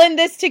 we're all in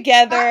this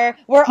together.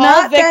 We're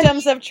all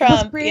victims of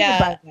Trump.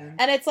 Yeah.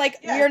 And it's like,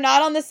 you're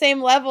not on the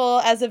same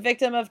level as a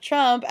victim of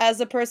Trump as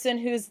a person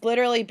who's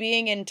literally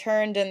being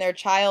interned and their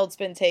child's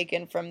been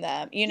taken from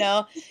them. You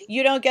know,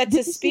 you don't get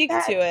to speak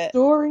to it.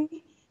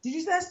 Did you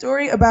see that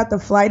story about the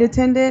flight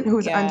attendant who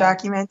was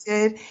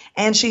undocumented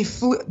and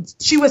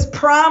she was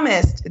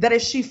promised that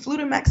if she flew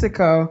to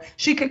Mexico,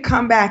 she could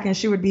come back and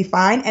she would be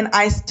fine. And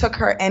ICE took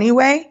her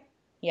anyway.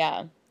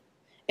 Yeah.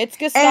 It's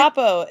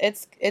Gestapo.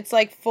 It's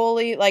like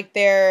fully like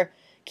they're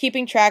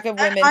keeping track of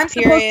women's I'm periods.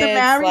 Supposed to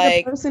marry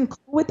the person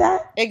cool with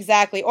that?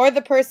 Exactly. Or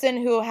the person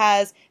who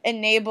has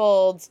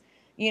enabled,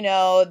 you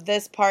know,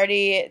 this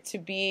party to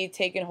be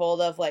taken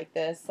hold of like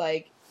this,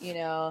 like, you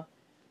know,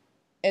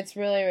 it's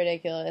really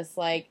ridiculous.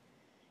 Like,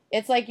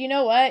 it's like, you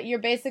know what? You're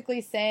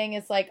basically saying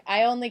it's like,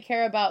 I only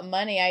care about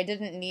money. I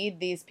didn't need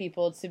these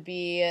people to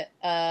be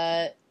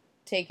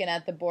taken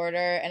at the border.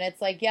 And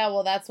it's like, yeah,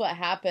 well, that's what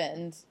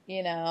happened,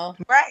 you know?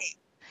 Right.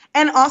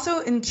 And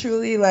also, and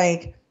truly,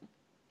 like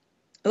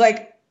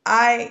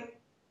I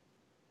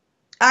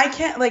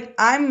can't, like,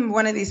 I'm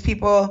one of these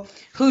people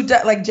who,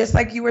 like, just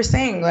like you were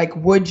saying, like,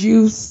 would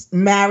you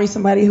marry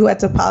somebody who had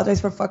to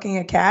apologize for fucking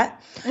a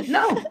cat?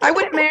 No, I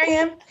wouldn't marry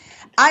him.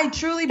 I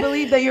truly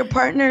believe that your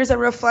partner is a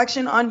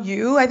reflection on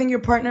you. I think your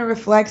partner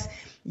reflects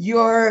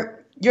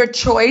your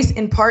choice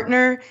in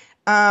partner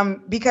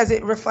because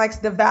it reflects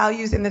the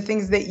values and the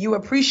things that you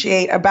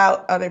appreciate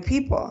about other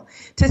people.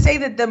 To say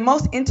that the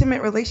most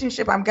intimate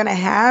relationship I'm going to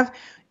have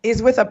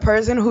is with a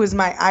person who is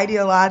my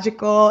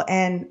ideological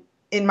and,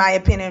 in my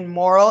opinion,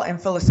 moral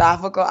and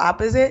philosophical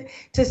opposite,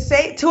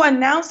 to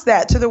announce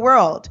that to the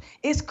world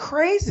is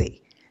crazy.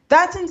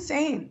 That's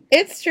insane.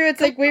 It's true.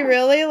 It's like we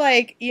really,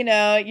 like, you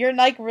know, you're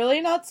like really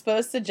not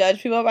supposed to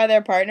judge people by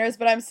their partners,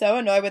 but I'm so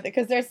annoyed with it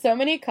because there's so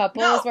many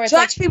couples where it's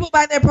judge people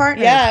by their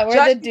partners. Yeah, where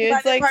judge the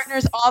dude's like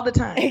partners all the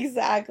time.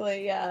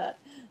 Exactly. Yeah.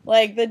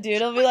 Like, the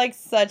dude will be, like,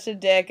 such a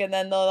dick, and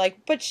then they'll,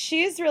 like, but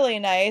she's really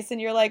nice, and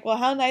you're like, well,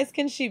 how nice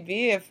can she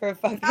be if her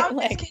fucking, how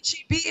nice can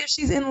she be if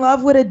she's in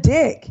love with a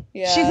dick?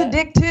 Yeah. She's a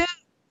dick, too.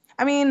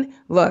 I mean,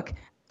 look,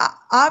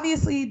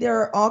 obviously there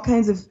are all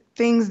kinds of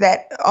things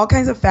all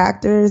kinds of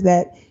factors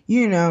that,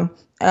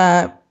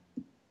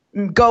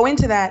 go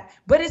into that.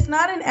 But it's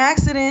not an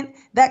accident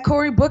that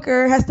Cory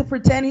Booker has to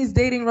pretend he's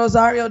dating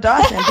Rosario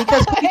Dawson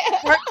because who your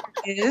partner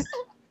is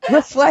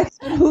reflects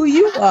on who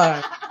you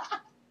are.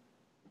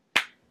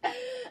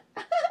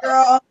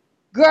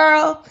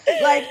 Girl,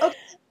 like, okay,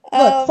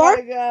 look,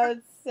 my God,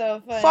 it's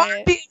so funny. Far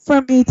be it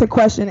from me to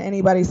question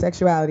anybody's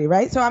sexuality,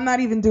 right? So I'm not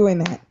even doing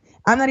that.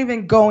 I'm not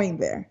even going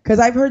there because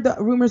I've heard the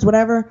rumors,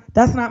 whatever.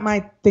 That's not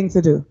my thing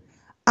to do.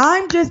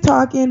 I'm just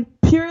talking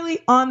purely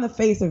on the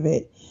face of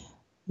it.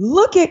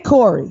 Look at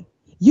Cory.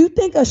 You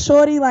think a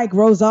shorty like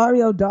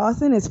Rosario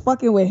Dawson is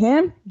fucking with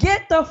him?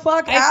 Get the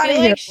fuck out of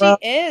here, like bro.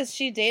 She is.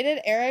 She dated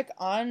Eric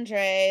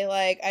Andre.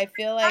 Like, I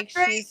feel like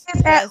she's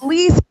at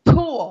least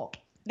cool.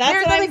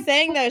 That's what I'm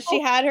saying, though. She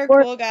had her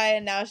cool guy,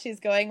 and now she's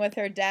going with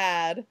her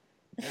dad.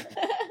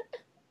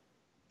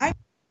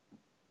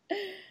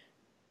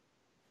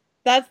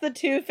 That's the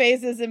two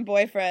phases in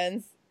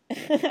boyfriends.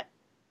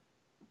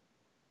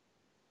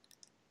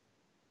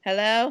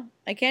 Hello?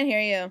 I can't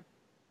hear you.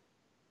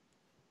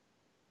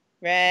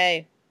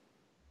 Ray.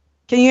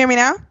 Can you hear me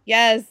now?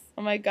 Yes.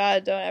 Oh my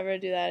God, don't ever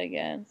do that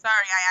again. Sorry,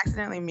 I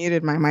accidentally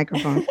muted my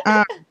microphone.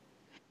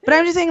 But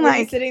I'm just saying,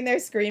 like, sitting there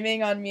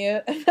screaming on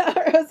mute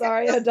about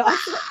Rosario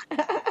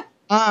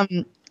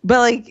Dawson. But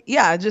like,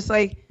 yeah, just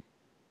like,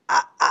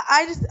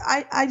 I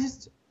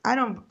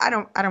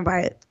don't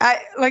buy it.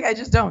 I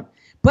just don't.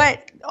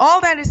 But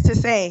all that is to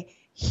say,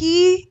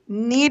 he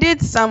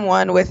needed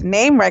someone with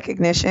name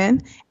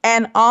recognition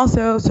and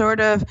also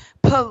sort of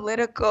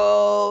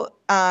political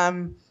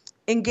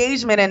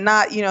engagement and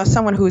not,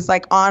 someone who's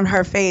like on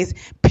her face,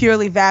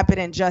 purely vapid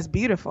and just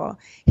beautiful.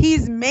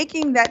 He's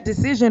making that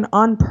decision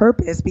on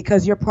purpose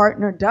because your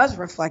partner does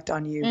reflect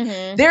on you.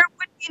 Mm-hmm. There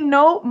would be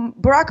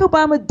Barack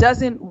Obama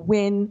doesn't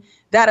win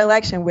that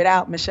election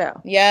without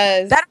Michelle.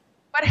 Yes. That's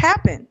what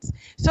happens.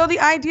 So the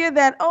idea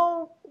that,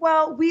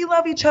 well, we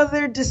love each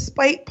other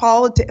despite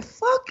politics.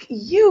 Fuck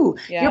you.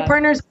 Yeah. Your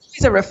partner is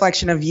always a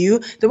reflection of you.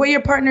 The way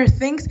your partner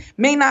thinks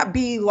may not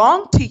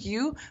belong to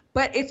you,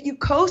 but if you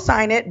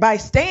co-sign it by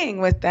staying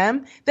with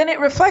them, then it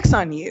reflects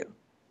on you.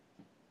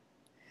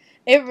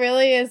 It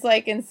really is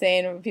like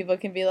insane when people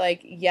can be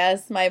like,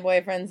 yes, my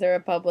boyfriend's a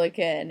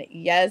Republican.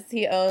 Yes,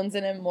 he owns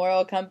an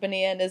immoral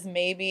company and is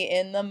maybe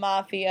in the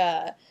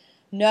mafia.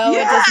 No,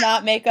 yeah. It does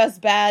not make us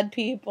bad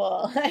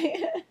people.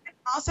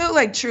 Also,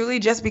 like, truly,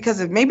 just because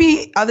of,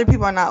 maybe other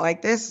people are not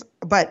like this,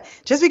 but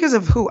just because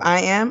of who I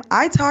am,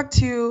 I talk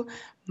to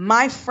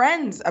my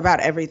friends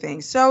about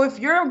everything. So if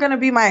you're going to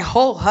be my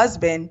whole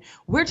husband,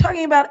 we're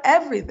talking about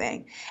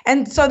everything.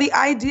 And so the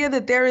idea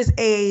that there is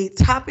a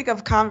topic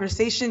of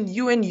conversation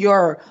you and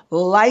your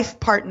life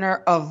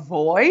partner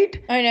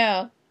avoid. I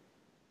know.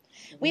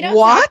 We don't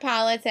talk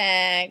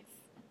politics.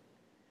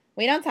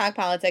 We don't talk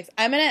politics.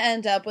 I'm going to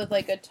end up with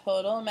like a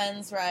total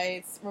men's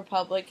rights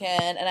Republican,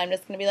 and I'm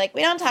just going to be like,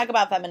 we don't talk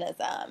about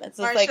feminism. It's just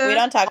Marsha, like, we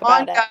don't talk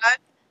about it.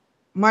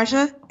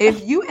 Marsha,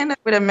 if you end up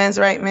with a men's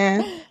right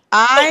man,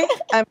 I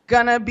am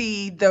going to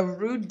be the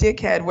rude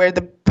dickhead where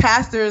the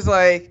pastor is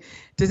like,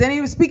 does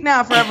anyone speak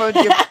now forever?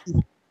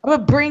 I'm going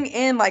to bring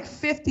in like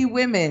 50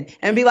 women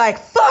and be like,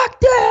 fuck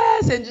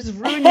this, and just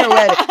ruin your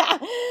wedding.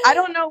 I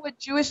don't know what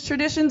Jewish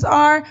traditions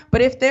are,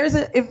 but if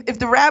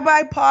the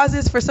rabbi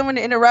pauses for someone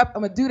to interrupt,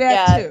 I'm going to do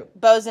that too.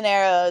 Bows and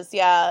arrows,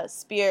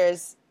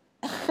 spears.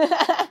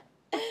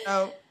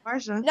 No,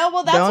 Marsha. No,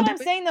 well, that's what I'm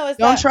saying, though.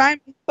 Don't try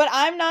me. But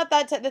I'm not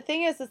that the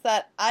thing is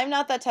that I'm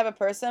not that type of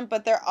person,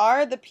 but there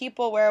are the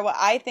people where what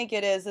I think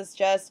it is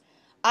just,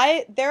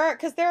 there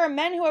are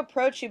men who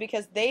approach you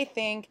because they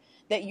think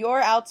that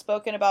you're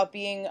outspoken about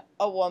being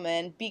a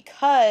woman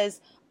because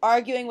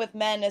arguing with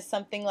men is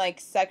something like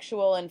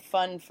sexual and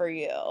fun for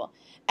you.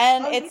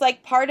 And it's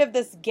like part of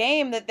this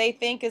game that they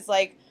think is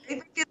like... They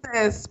think it's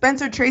a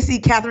Spencer Tracy,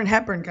 Katharine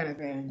Hepburn kind of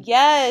thing.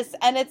 Yes,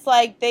 and it's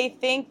like they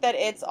think that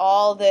it's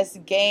all this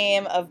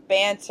game of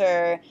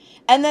banter.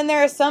 And then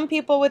there are some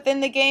people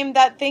within the game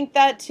that think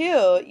that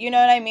too. You know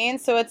what I mean?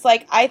 So it's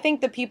like, I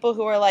think the people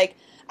who are like...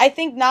 I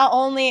think not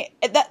only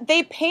that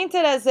they paint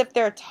it as if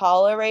they're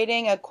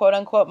tolerating a quote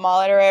unquote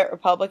moderate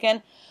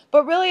Republican,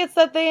 but really it's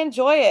that they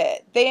enjoy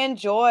it. They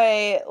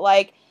enjoy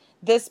like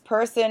this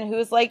person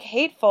who's like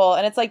hateful.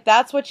 And it's like,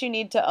 that's what you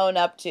need to own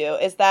up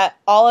to, is that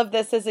all of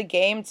this is a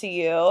game to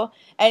you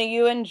and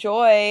you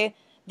enjoy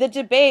the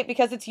debate,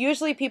 because it's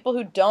usually people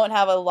who don't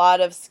have a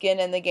lot of skin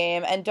in the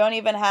game and don't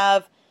even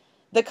have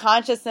the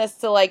consciousness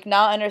to like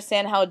not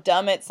understand how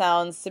dumb it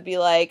sounds to be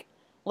like,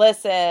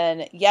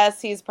 listen,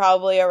 yes, he's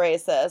probably a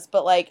racist,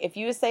 but like if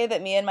you say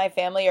that me and my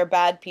family are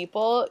bad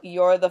people,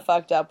 you're the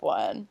fucked up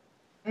one.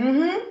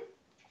 Mm-hmm.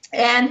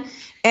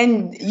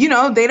 And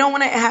they don't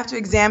want to have to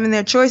examine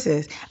their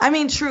choices. I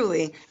mean,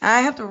 truly,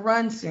 I have to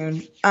run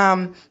soon.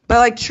 But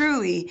like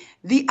truly,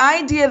 the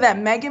idea that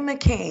Meghan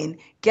McCain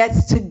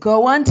gets to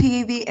go on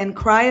TV and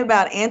cry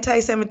about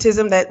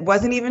anti-Semitism that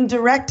wasn't even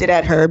directed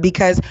at her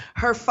because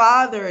her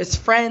father is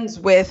friends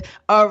with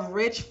a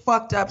rich,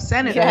 fucked up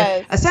senator.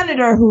 Yes. A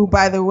senator who,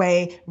 by the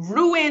way,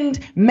 ruined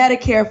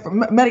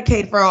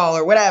Medicaid for all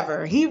or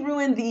whatever. He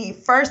ruined the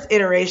first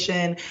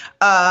iteration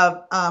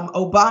of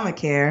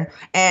Obamacare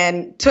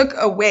and took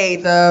away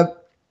the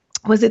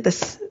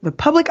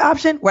public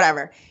option?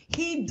 Whatever.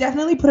 He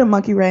definitely put a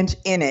monkey wrench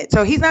in it.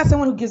 So he's not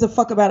someone who gives a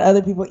fuck about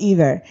other people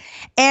either.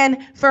 And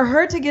for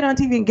her to get on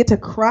TV and get to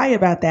cry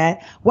about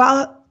that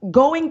while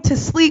going to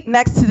sleep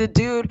next to the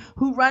dude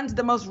who runs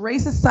the most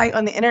racist site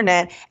on the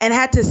internet and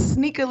had to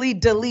sneakily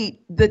delete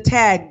the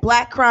tag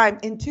Black Crime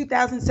in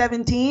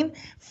 2017,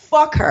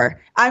 fuck her.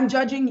 I'm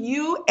judging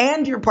you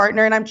and your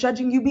partner, and I'm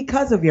judging you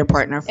because of your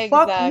partner. Exactly.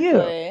 Fuck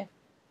you.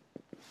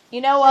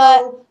 You know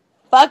what?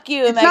 Fuck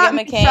you, It's Meghan not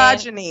McCain.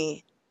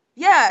 misogyny.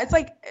 Yeah, it's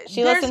like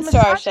She there's listens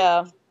to our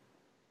show.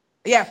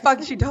 Yeah,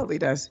 fuck, she totally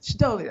does. She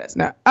totally does.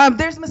 No,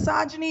 there's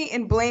misogyny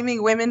in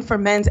blaming women for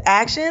men's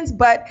actions,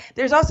 but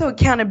there's also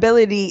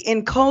accountability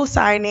in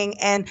co-signing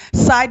and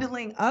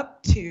sidling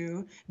up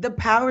to the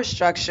power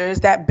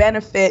structures that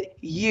benefit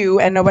you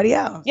and nobody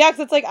else. Yeah,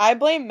 because it's like I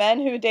blame men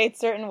who date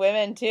certain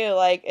women too.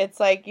 Like, it's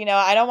like, you know,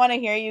 I don't want to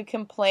hear you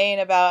complain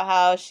about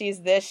how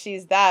she's this,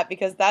 she's that,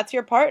 because that's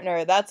your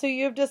partner. That's who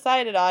you've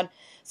decided on.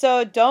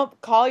 So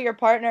don't call your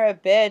partner a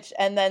bitch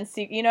and then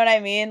see, you know what I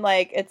mean?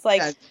 Like, it's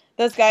like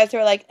those guys who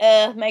are like,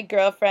 my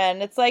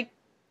girlfriend. It's like,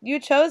 you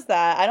chose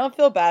that. I don't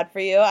feel bad for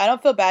you. I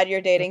don't feel bad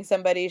you're dating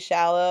somebody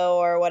shallow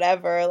or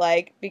whatever,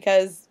 like,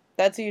 because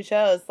that's who you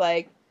chose.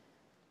 Like,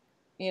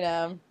 you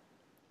know.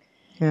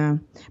 Yeah.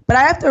 But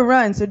I have to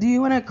run. So do you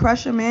want to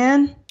crush a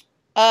man?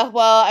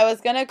 Well, I was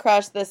going to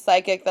crush this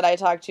psychic that I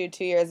talked to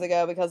 2 years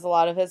ago because a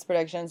lot of his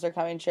predictions are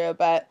coming true,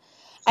 but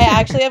I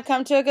actually have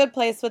come to a good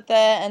place with it,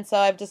 and so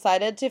I've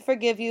decided to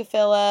forgive you,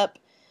 Philip.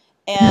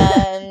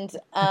 And,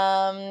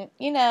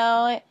 you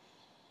know,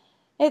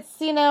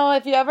 it's, you know,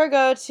 if you ever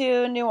go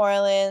to New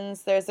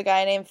Orleans, there's a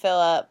guy named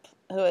Philip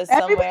who is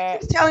somewhere. Everybody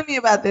keeps telling me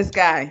about this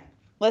guy.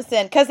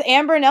 Listen, because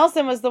Amber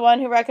Nelson was the one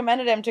who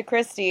recommended him to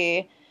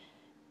Christy.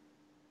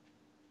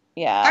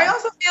 Yeah. I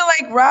also feel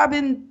like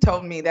Robin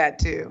told me that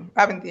too.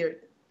 Robin Thierry.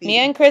 Me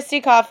and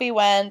Christy Coffee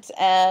went,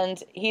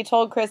 and he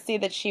told Christy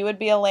that she would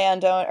be a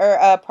landowner or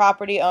a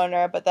property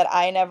owner, but that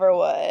I never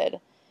would.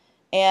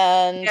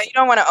 And yeah, you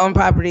don't want to own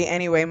property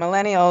anyway.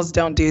 Millennials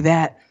don't do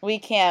that. We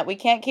can't. We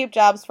can't keep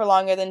jobs for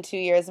longer than 2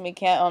 years, and we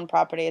can't own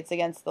property. It's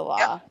against the law.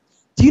 Yeah.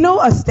 Do you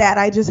know a stat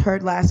I just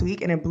heard last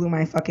week, and it blew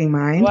my fucking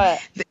mind? What?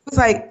 It was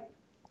like,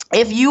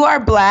 if you are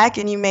black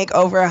and you make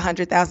over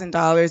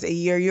 $100,000 a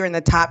year, you're in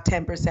the top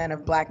 10%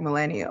 of black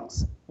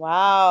millennials.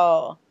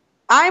 Wow.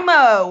 I'm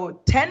a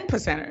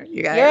 10%er,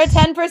 you guys. You're a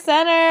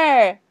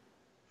 10%er.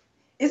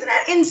 Isn't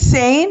that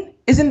insane?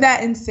 Isn't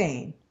that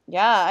insane?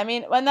 Yeah, I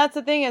mean, when that's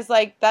the thing is,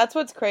 like, that's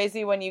what's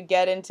crazy when you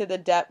get into the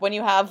depth, when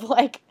you have,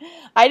 like,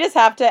 I just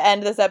have to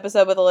end this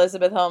episode with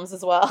Elizabeth Holmes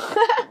as well.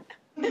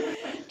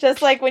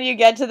 Just like when you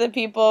get to the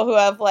people who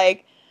have,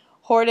 like,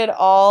 hoarded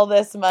all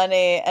this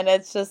money, and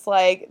it's just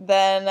like,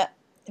 then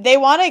they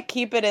want to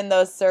keep it in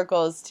those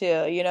circles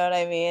too, you know what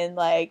I mean?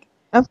 Like,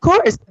 of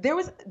course, there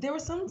was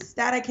some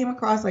stat I came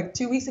across like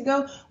 2 weeks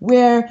ago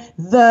where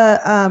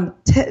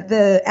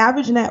the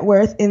average net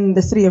worth in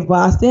the city of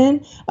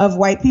Boston of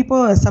white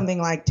people is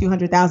something like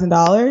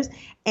 $200,000,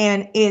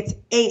 and it's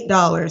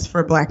 $8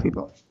 for black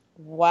people.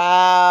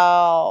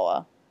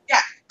 Wow.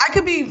 Yeah, I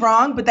could be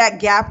wrong, but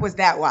that gap was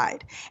that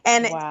wide,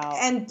 and wow.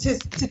 And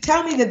to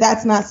tell me that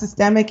that's not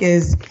systemic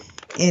is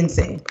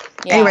insane.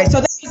 Yeah. Anyway,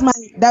 so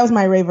that was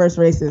my reverse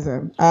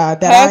racism.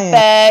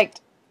 Perfect.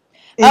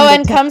 Oh,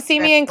 and come see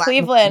me in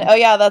Cleveland. Oh,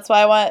 yeah, that's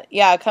why I want...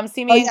 Yeah, come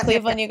see me in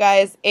Cleveland, you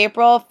guys.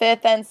 April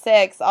 5th and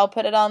 6th. I'll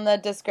put it on the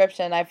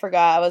description. I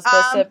forgot. I was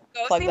supposed to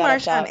plug that up. Go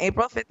see Marsha on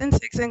April 5th and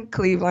 6th in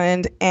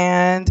Cleveland.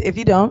 And if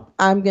you don't,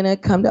 I'm going to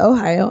come to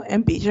Ohio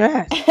and beat your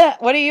ass.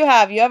 What do you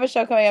have? You have a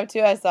show coming up,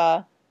 too, I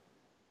saw.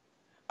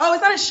 Oh,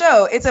 it's not a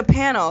show. It's a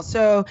panel.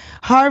 So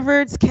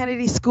Harvard's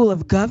Kennedy School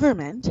of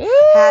Government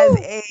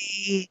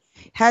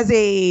has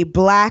a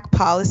Black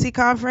Policy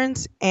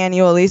Conference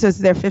annually, so it's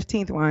their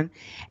 15th one.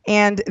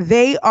 And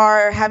they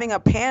are having a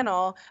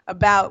panel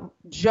about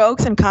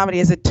jokes and comedy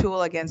as a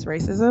tool against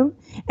racism.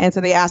 And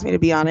so they asked me to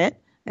be on it.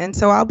 And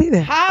so I'll be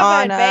there.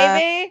 Harvard,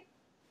 baby!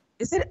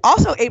 Is it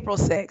also April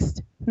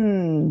 6th?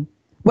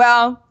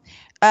 Well,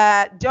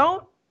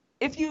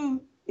 if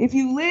you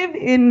live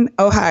in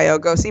Ohio,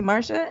 go see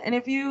Marsha. And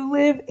if you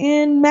live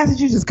in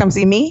Massachusetts, come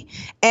see me.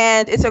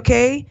 And it's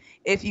okay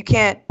if you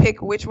can't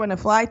pick which one to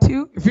fly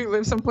to, if you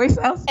live someplace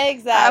else.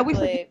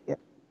 Exactly.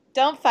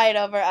 Don't fight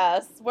over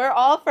us. We're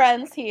all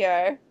friends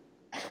here.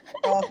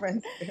 All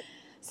friends here.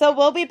 So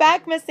we'll be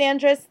back, Miss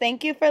Andress.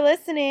 Thank you for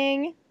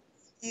listening.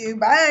 See you.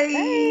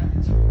 Bye.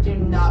 Do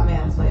not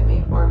mansplain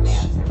me or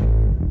mansplain me.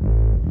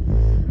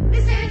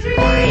 Miss Andress!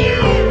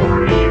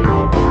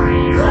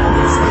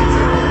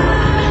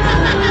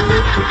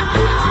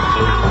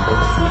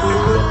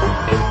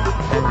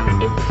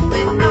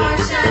 With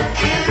Marsha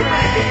and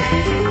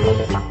Ray.